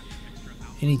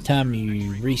 Anytime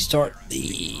you restart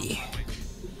the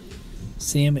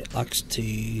sim, it likes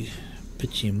to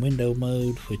put you in window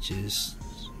mode, which is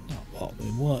not what we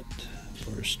want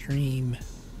for a stream.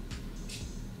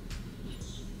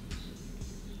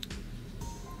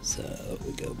 So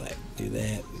we go back, do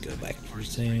that, we go back to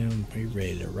resume, we're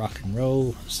ready to rock and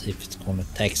roll. See if it's going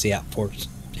to taxi out for us.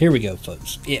 Here we go,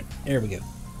 folks. Yep, there we go.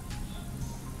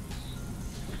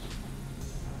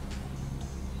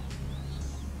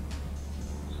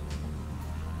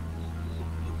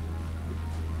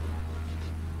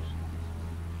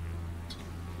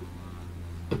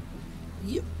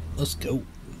 Yep, let's go.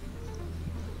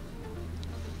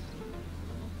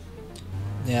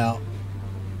 Now,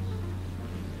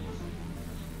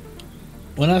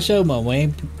 when I show my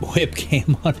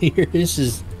webcam on here, this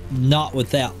is not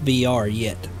without VR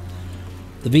yet.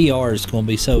 The VR is going to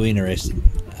be so interesting.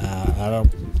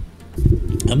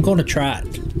 I'm going to try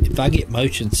it. If I get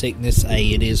motion sickness,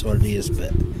 hey, it is what it is.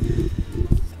 But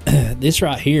this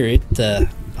right here,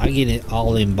 I get it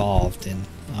all involved, and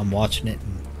I'm watching it,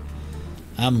 and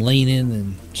I'm leaning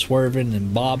and swerving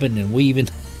and bobbing and weaving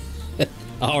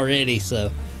already.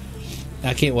 So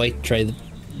I can't wait to try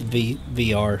the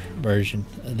VR version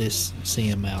of this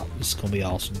sim out. It's going to be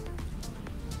awesome.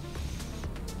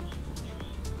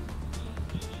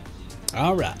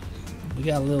 All right, we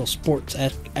got a little sports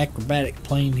acrobatic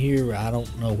plane here. I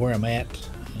don't know where I'm at.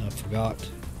 I forgot.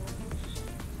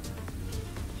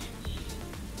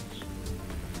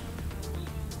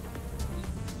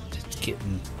 Just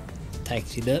getting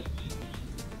taxied up.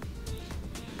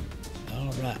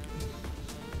 All right.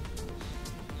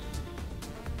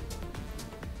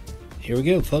 Here we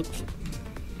go, folks.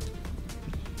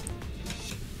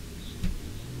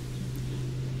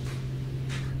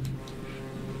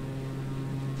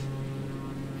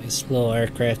 This little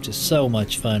aircraft is so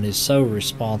much fun. It's so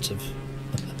responsive.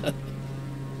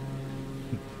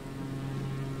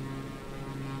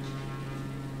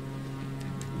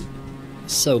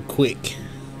 So quick.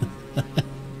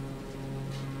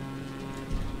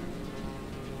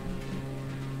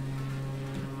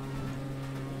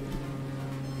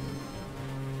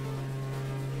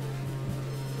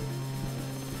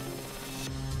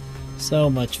 So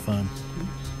much fun.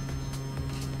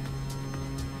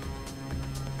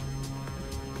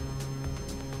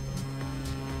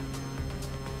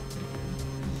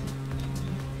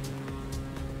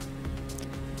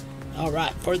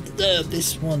 Alright, for the dub,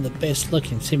 this is one of the best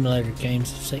looking simulator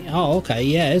games I've seen. Oh, okay,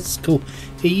 yeah, it's cool.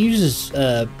 It uses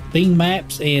Bing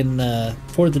Maps, and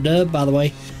for the dub, by the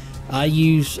way, I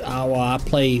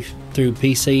play through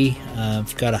PC.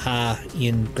 I've got a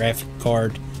high-end graphic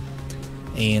card,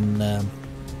 and I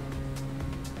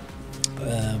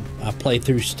play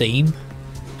through Steam.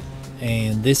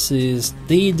 And this is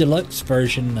the deluxe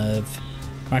version of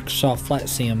Microsoft Flight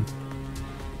Sim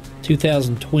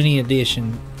 2020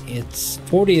 edition. It's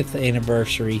 40th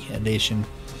anniversary edition.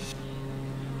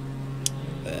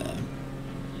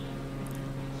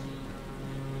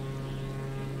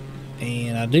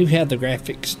 And I do have the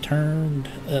graphics turned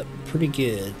up pretty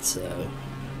good, so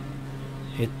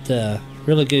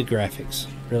really good graphics,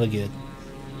 really good.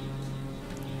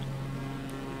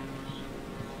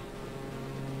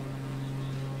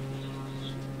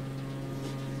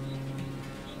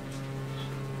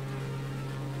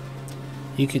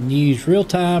 You can use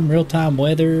real-time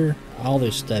weather, all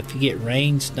this stuff. You get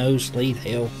rain, snow, sleet,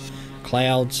 hail,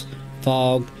 clouds,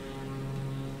 fog,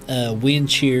 wind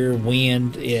shear,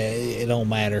 wind. It don't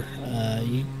matter.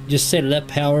 You just set it up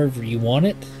however you want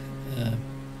it.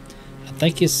 I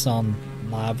think it's on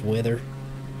live weather.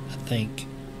 I think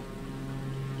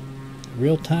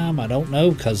real time. I don't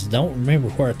know because I don't remember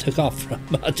where I took off from.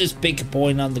 I'll just pick a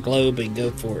point on the globe and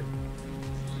go for it.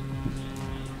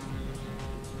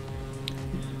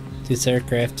 This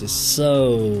aircraft is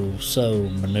so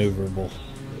maneuverable.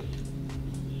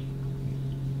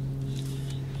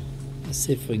 Let's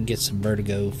see if we can get some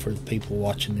vertigo for the people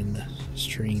watching in the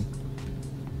stream.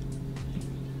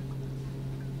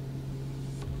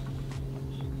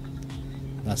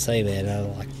 When I say that, I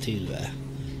like to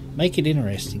make it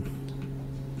interesting.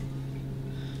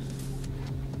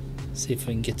 See if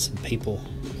we can get some people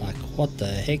like, what the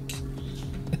heck?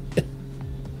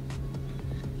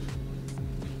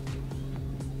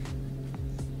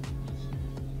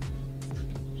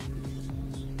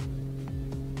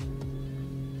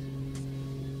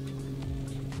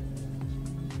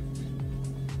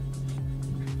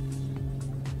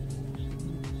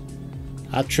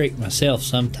 I trick myself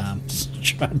sometimes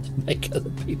trying to make other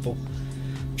people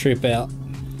trip out.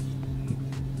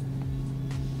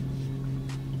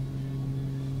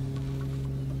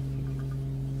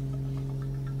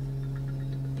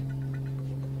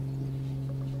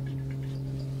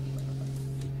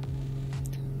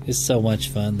 It's so much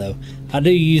fun though. I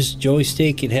do use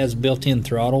joystick. It has built-in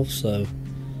throttle, so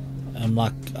I'm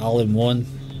like all in one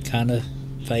kind of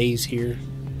phase here.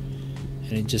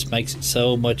 And it just makes it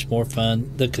so much more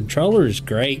fun. The controller is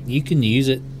great. You can use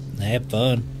it and have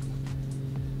fun.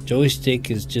 Joystick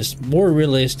is just more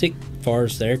realistic as far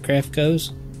as the aircraft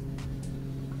goes.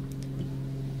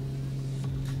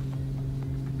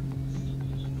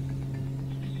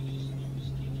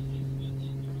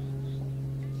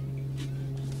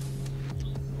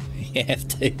 You have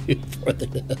to for the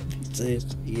dub, it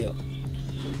says. Yep.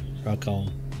 Rock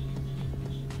on.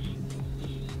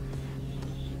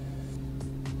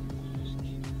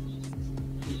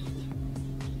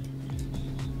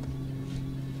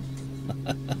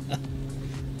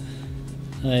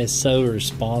 It's so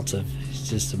responsive. It's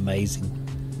just amazing.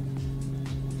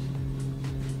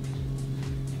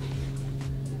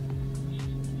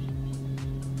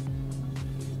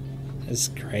 It's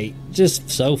great. Just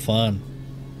so fun.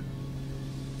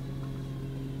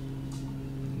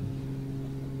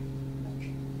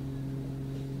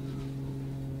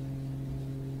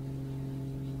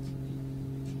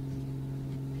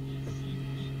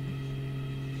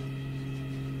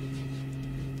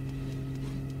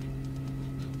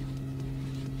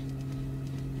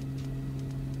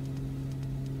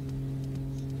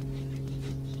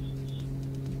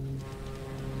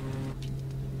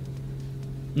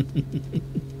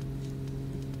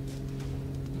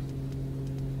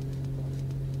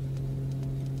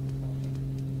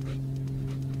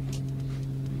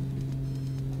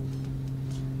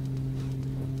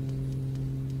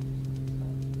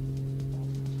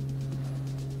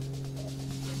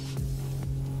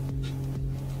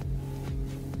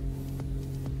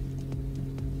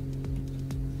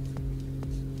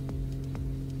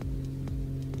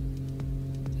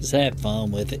 Just have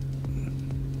fun with it.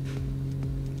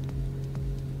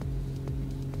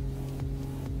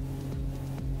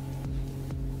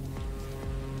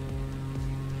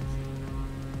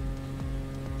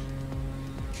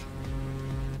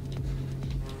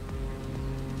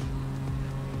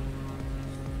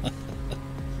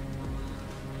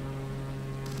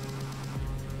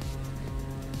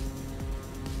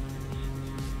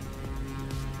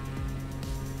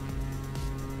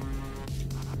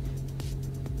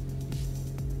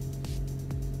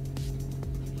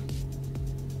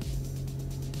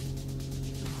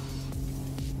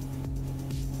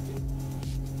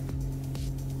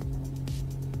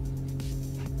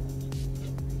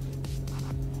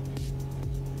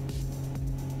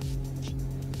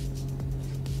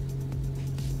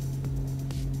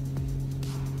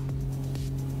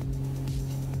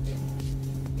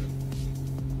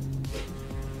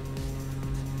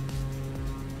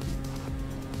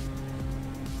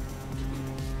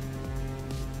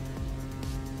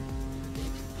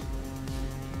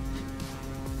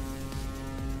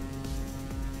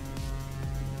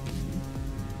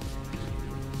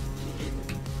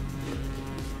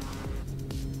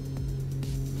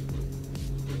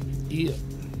 Yeah.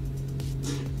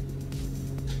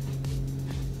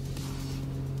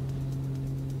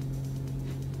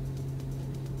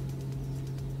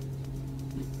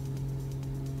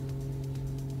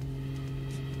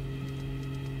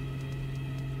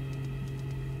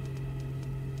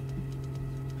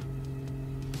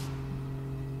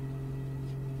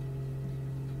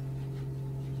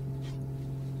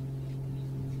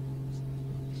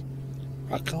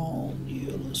 Rock on,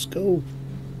 yeah, let's go.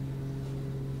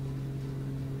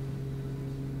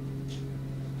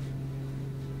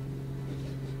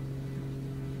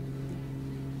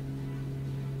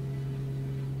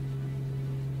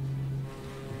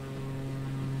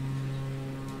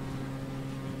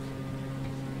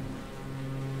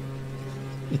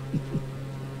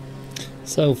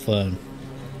 So fun.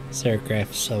 This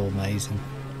aircraft is so amazing.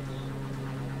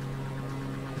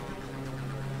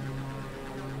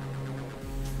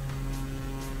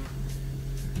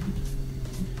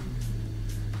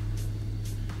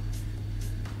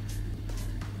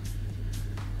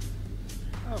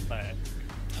 I'm back.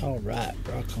 All right,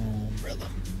 rock on, brother.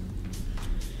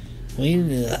 We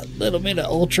need a little bit of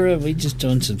ultra. We just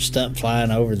doing some stunt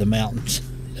flying over the mountains,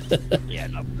 Yeah,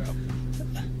 no problem.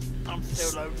 I'm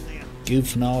still loading in.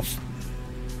 goofing off.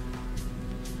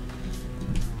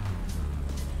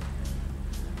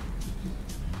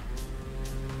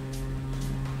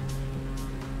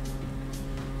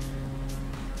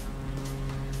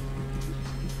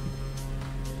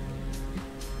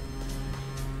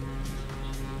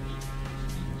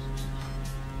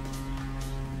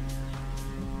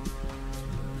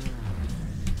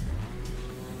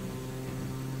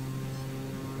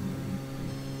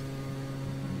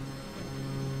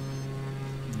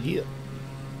 Yep.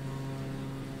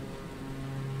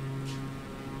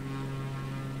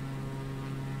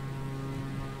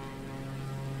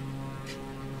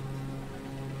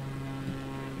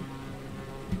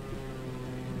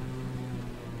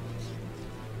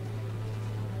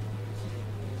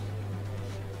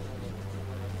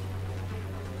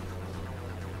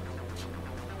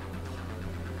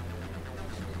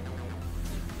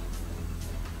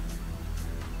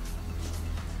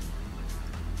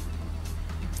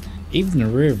 Even the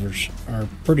rivers are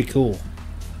pretty cool.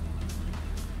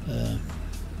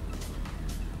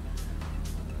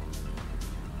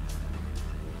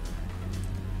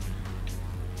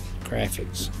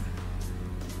 Graphics.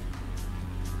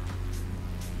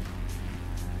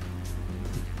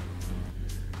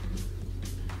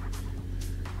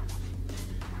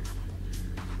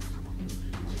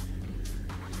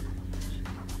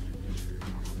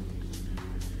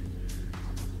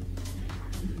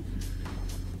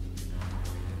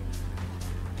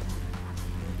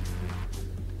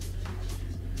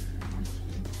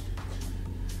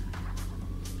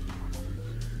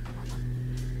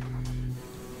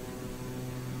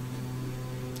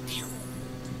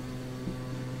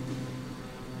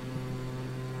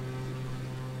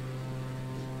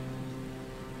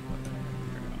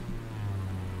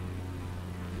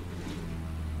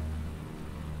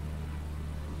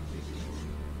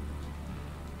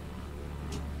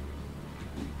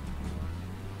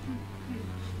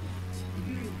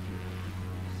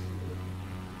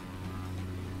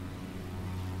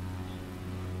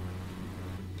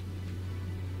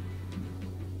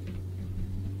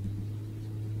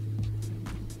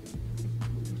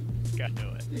 I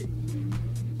knew it.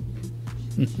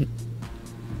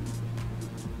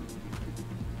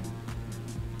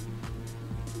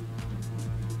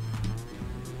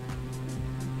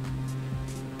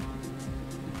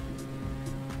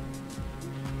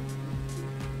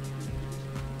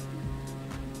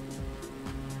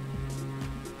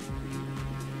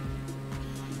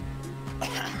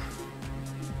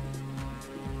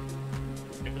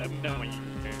 Let me know when you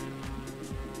do.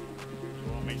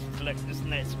 You want me to select this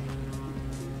next one?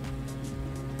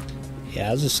 Yeah,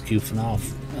 I was just goofing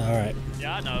off. All right.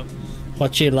 Yeah, I know.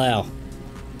 What you allow?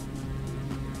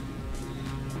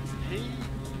 He.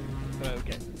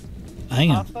 Okay. Hang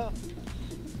on. Papa.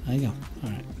 Hang on. All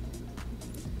right.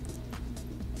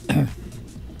 Let me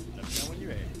know when you're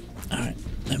ready. All right.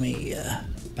 Let me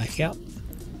back out.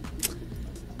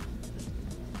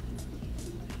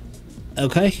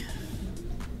 Okay.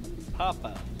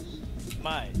 Papa,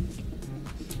 Mike,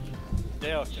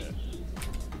 Delta,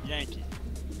 Yankee,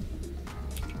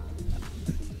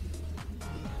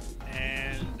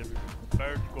 and the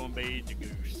bird's gonna be the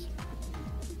goose.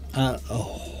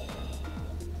 Oh.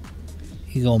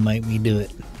 You gonna make me do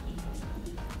it.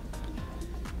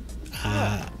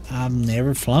 I've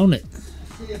never flown it.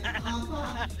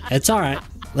 It's all right.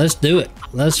 Let's do it.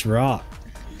 Let's rock.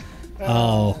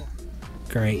 Oh,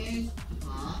 great.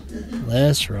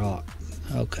 Let's rock.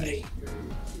 Okay.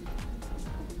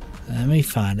 Let me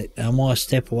find it. I'm going to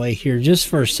step away here just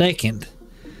for a second.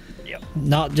 Yep.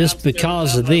 Not just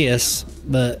because of this,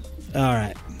 but all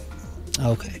right.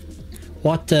 Okay.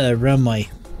 What runway?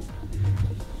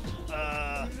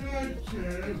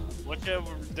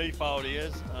 Whichever default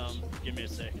is, give me a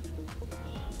second.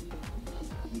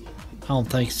 I don't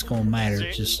think it's going to matter.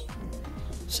 Six. Just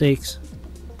 6.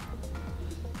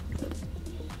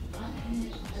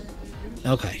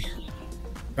 Okay.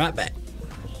 Right back.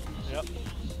 Yep.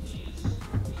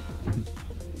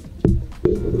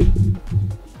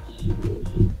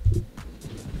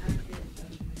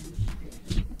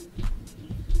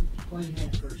 When you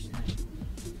had first name.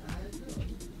 I know.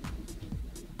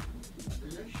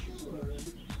 I'm not sure.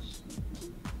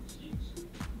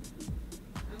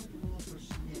 I'm going for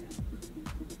Snap. I'm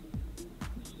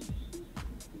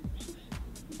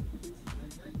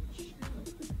not sure.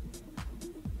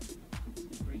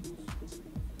 Wheels.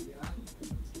 Yeah.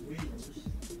 Wheels.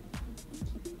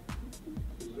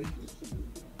 Wheels.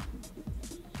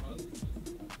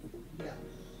 Yeah.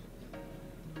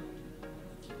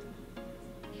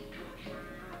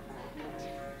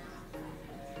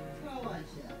 Throw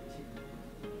us out, Tim.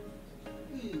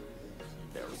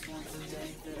 There was once a day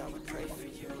that I would pray for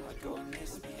you. I'd go and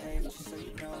misbehave just so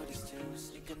you notice too.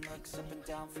 Sneaking looks up and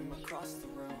down from across the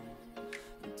room.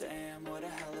 Damn, what a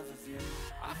hell of a view.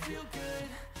 I feel good,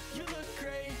 you look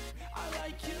great. I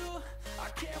like you, I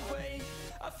can't wait.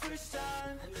 A first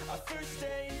time, a first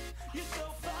date. You're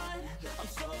so fine, I'm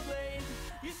so late.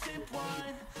 You sip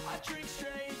wine, I drink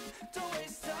straight. Don't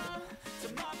waste time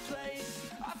to my place.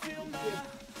 I feel my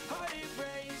heart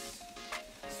erase.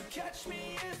 So catch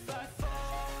me if I fall.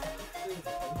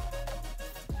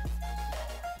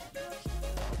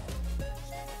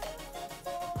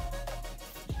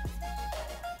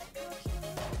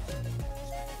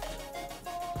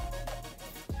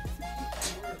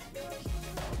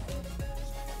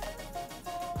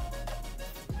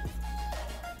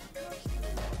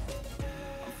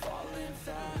 I'm falling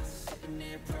fast, sitting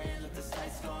here praying that this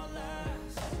night's gonna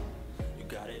last. You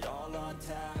got it all on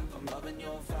tap, I'm loving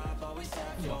your vibe, always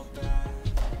have your back.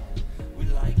 We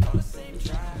like all the same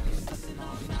tracks, listen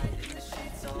all night in the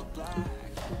sheets all black.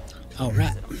 All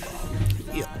right.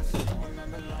 Yep.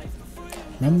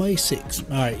 Runway 6.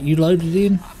 All right. You loaded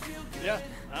in? Yeah,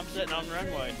 I'm sitting on the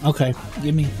runway. Okay.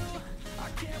 Give me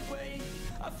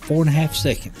 4.5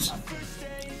 seconds.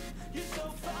 You're so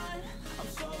fine, I'm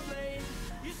so late.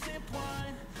 You sip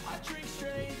wine, I drink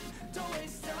straight. Don't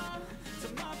waste time to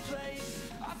my place.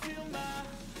 I feel my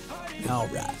heart All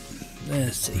right.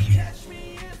 Let's see here. catch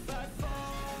me if I fall.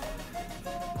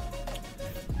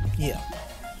 Yeah.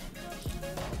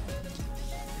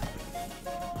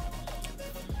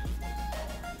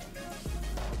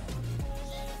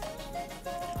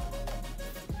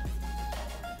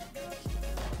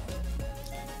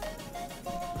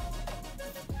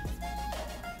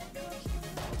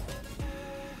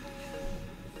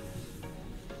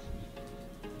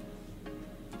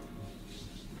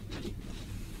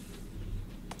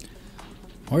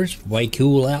 Where's Way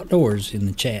Cool Outdoors in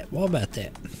the chat? What about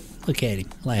that? Look at him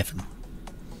laughing.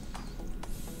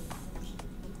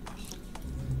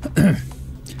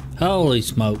 Holy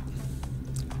smoke.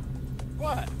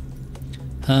 What?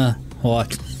 Huh?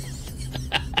 What?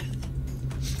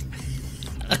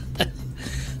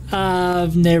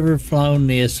 I've never flown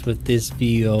this with this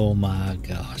view. Oh my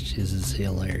gosh, this is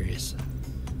hilarious.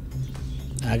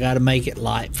 I gotta make it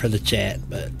light for the chat,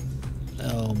 but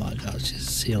oh my gosh, this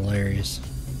is hilarious.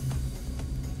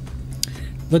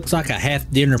 Looks like a half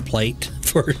dinner plate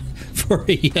for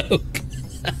a yoke.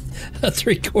 A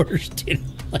 3/4 dinner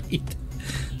plate.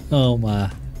 Oh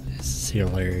my, this is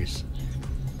hilarious.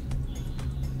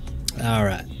 All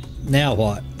right, now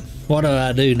what? What do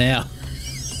I do now?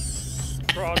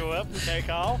 Throttle up and take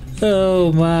off.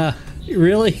 Oh my,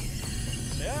 really?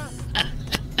 Yeah.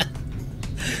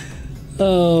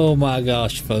 Oh my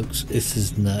gosh, folks, this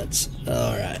is nuts.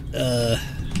 All right,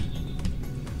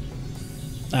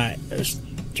 let's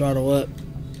throttle up,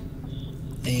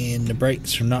 and the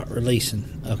brakes are not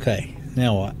releasing. Okay,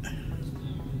 now what?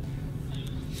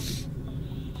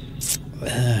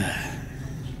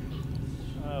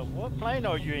 What plane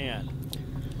are you in?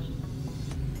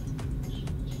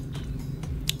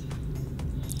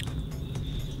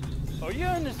 Are you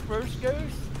in the Spruce Goose?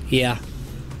 Yeah.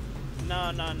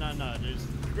 No. There's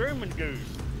Groom and Goose.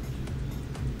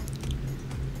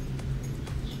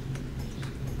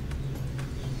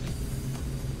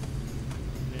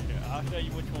 Yeah, I'll show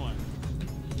you which one.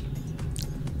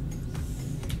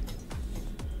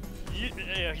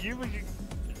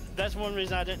 That's one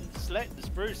reason I didn't select the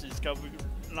Spruce is because we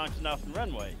launched off the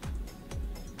runway.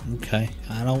 Okay,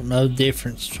 I don't know the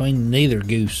difference between neither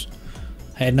goose.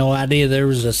 Had no idea there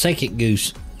was a second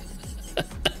goose.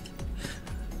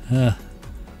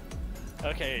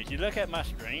 Okay, if you look at my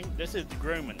screen, this is the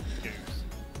grooming goose.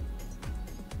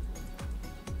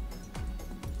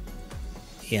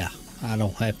 Yeah, I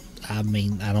don't have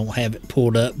it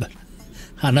pulled up, but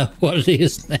I know what it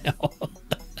is now.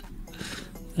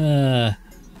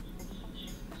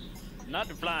 Not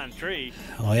the flying tree.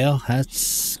 Well,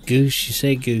 that's goose. You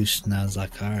say goose, and I was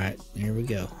like, all right, here we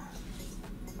go.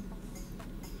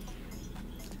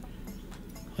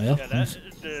 Well, Yeah, that's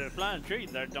the flying tree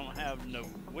there don't have no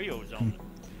wheels on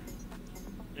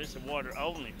it. It's a water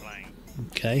only plane.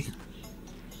 okay.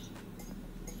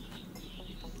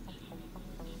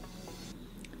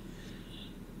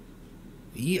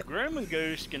 Yeah, Grooming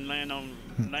goose can land on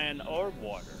land or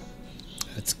water.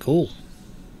 that's cool.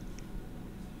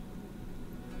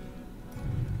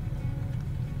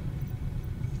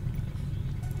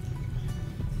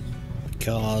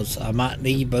 Because I might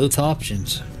need both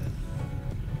options.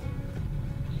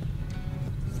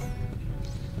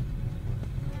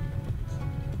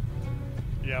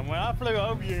 Yeah, when I flew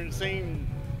over you and seen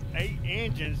 8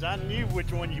 engines, I knew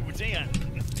which one you was in.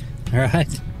 All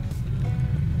right.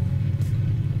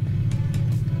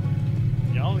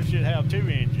 You only should have 2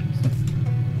 engines.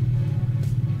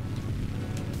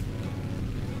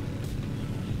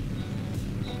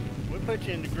 We'll put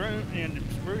you in the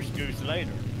Spruce Goose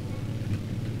later.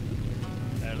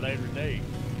 At a later date.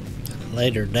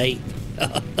 Later date.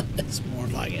 That's more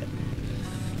like it.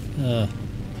 And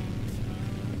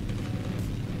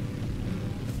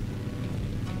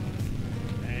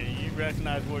you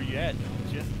recognize where you at,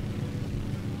 don't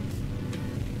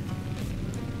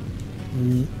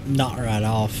you? Not right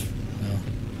off.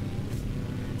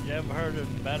 No. You ever heard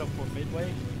of the Battle for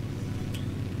Midway?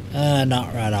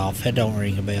 Not right off. That don't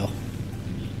ring a bell.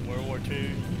 World War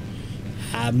II?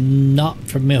 I'm not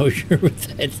familiar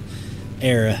with that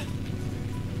era.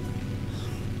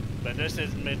 But this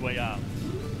is Midway Island.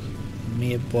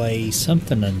 Midway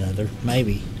something or another,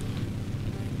 maybe.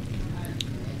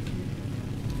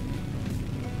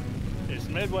 It's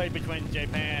midway between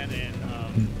Japan and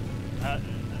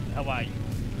Hawaii.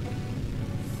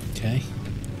 Okay.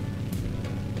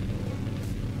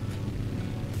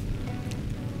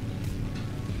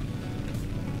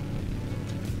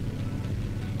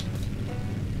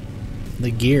 The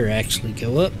gear actually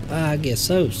go up? I guess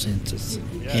so, since it's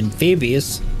Yes.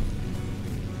 amphibious.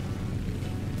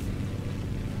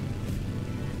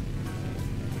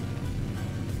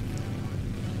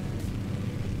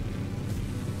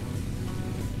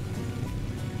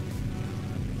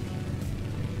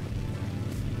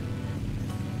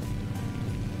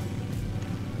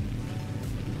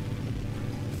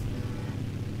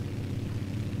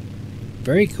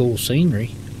 Very cool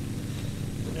scenery.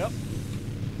 Yep.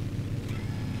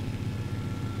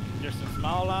 Just a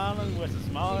small island with a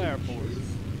small airport.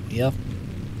 Yep.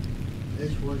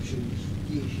 That's what your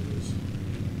dishes.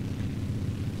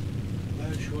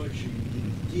 That's what your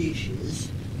dishes.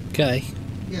 Okay.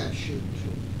 Yeah, shit.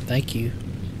 Thank you.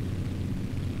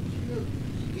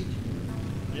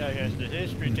 Yeah, yes, the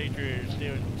history teacher is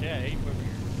still in the chat. He will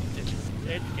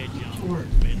educate you on Sure.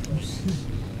 Midway.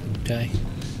 Okay.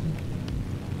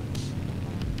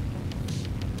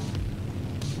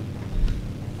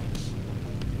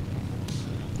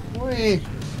 Wait.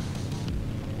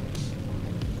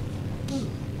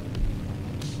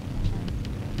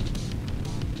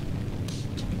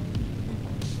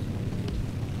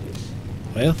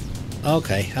 Well,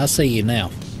 okay, I see you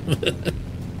now.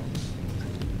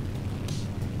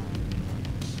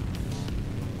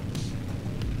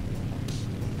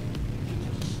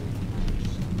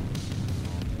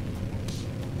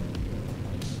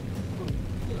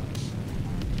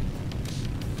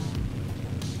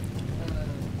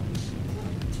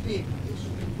 Take this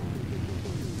way.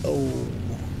 Oh,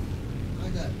 I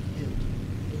got him.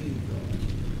 Where you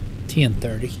going?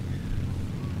 10:30.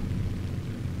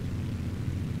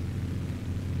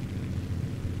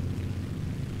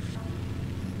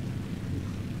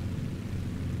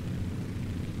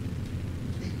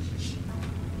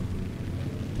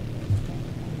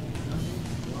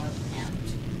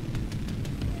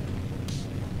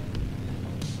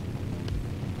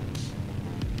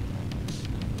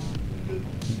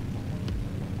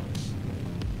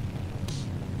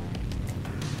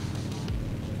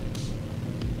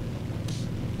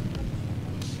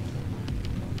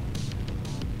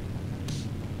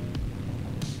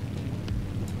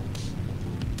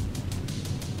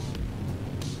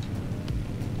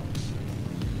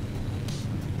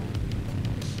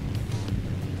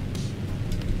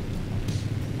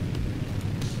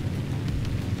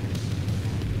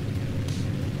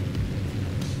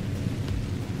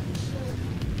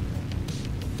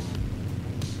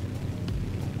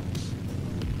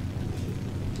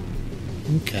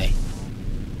 Okay.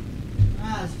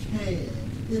 Nice head.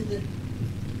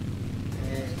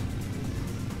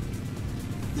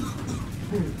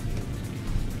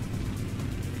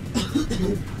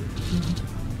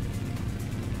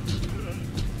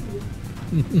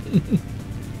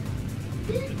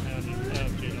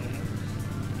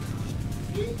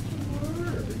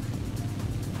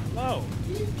 Whoa,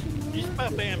 he's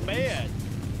supposed to be in bed.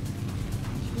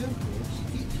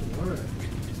 He's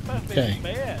supposed to be Okay. in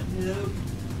bed.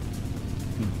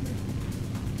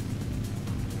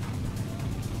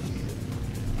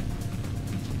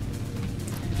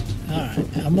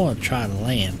 Alright, I'm gonna try to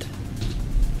land.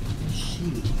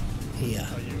 She. Yeah.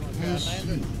 Oh, you want to Yes, try she.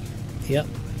 landing? Yep.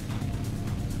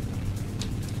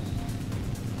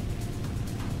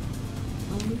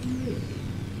 Oh, really?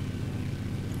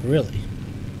 Really?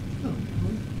 Oh,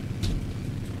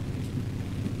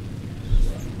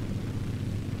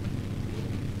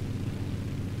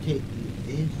 take you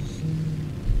dancing.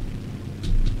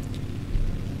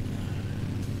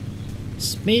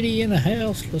 Smitty in the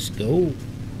house. Let's go.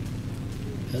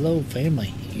 Hello,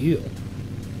 family. Yeah.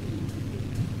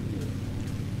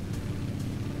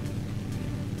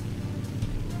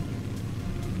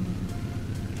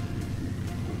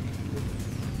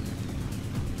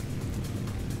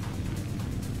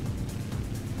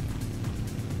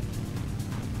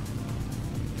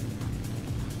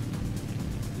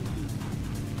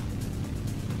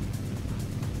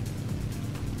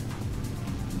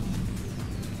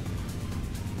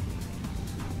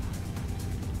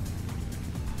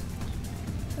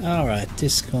 Alright,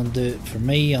 this is going to do it for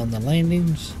me on the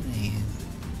landings, and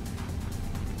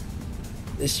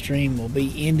this stream will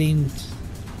be ending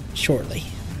shortly.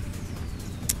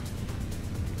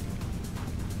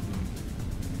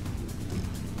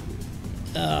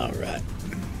 Alright.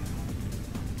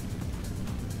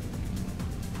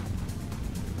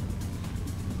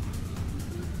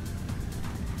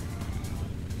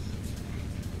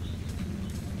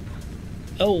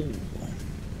 Oh.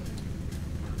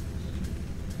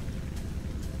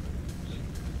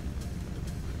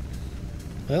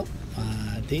 Well,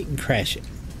 I didn't crash it.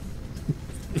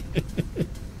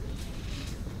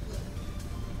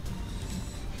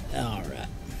 All right.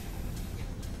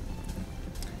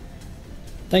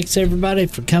 Thanks everybody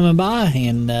for coming by,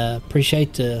 and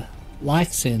appreciate the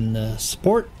likes and the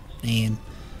support. And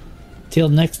till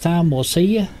next time, we'll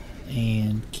see you,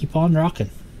 and keep on rocking.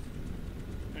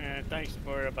 And thanks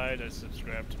for everybody that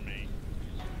subscribed to me.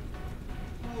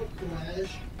 Oh,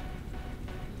 Flash.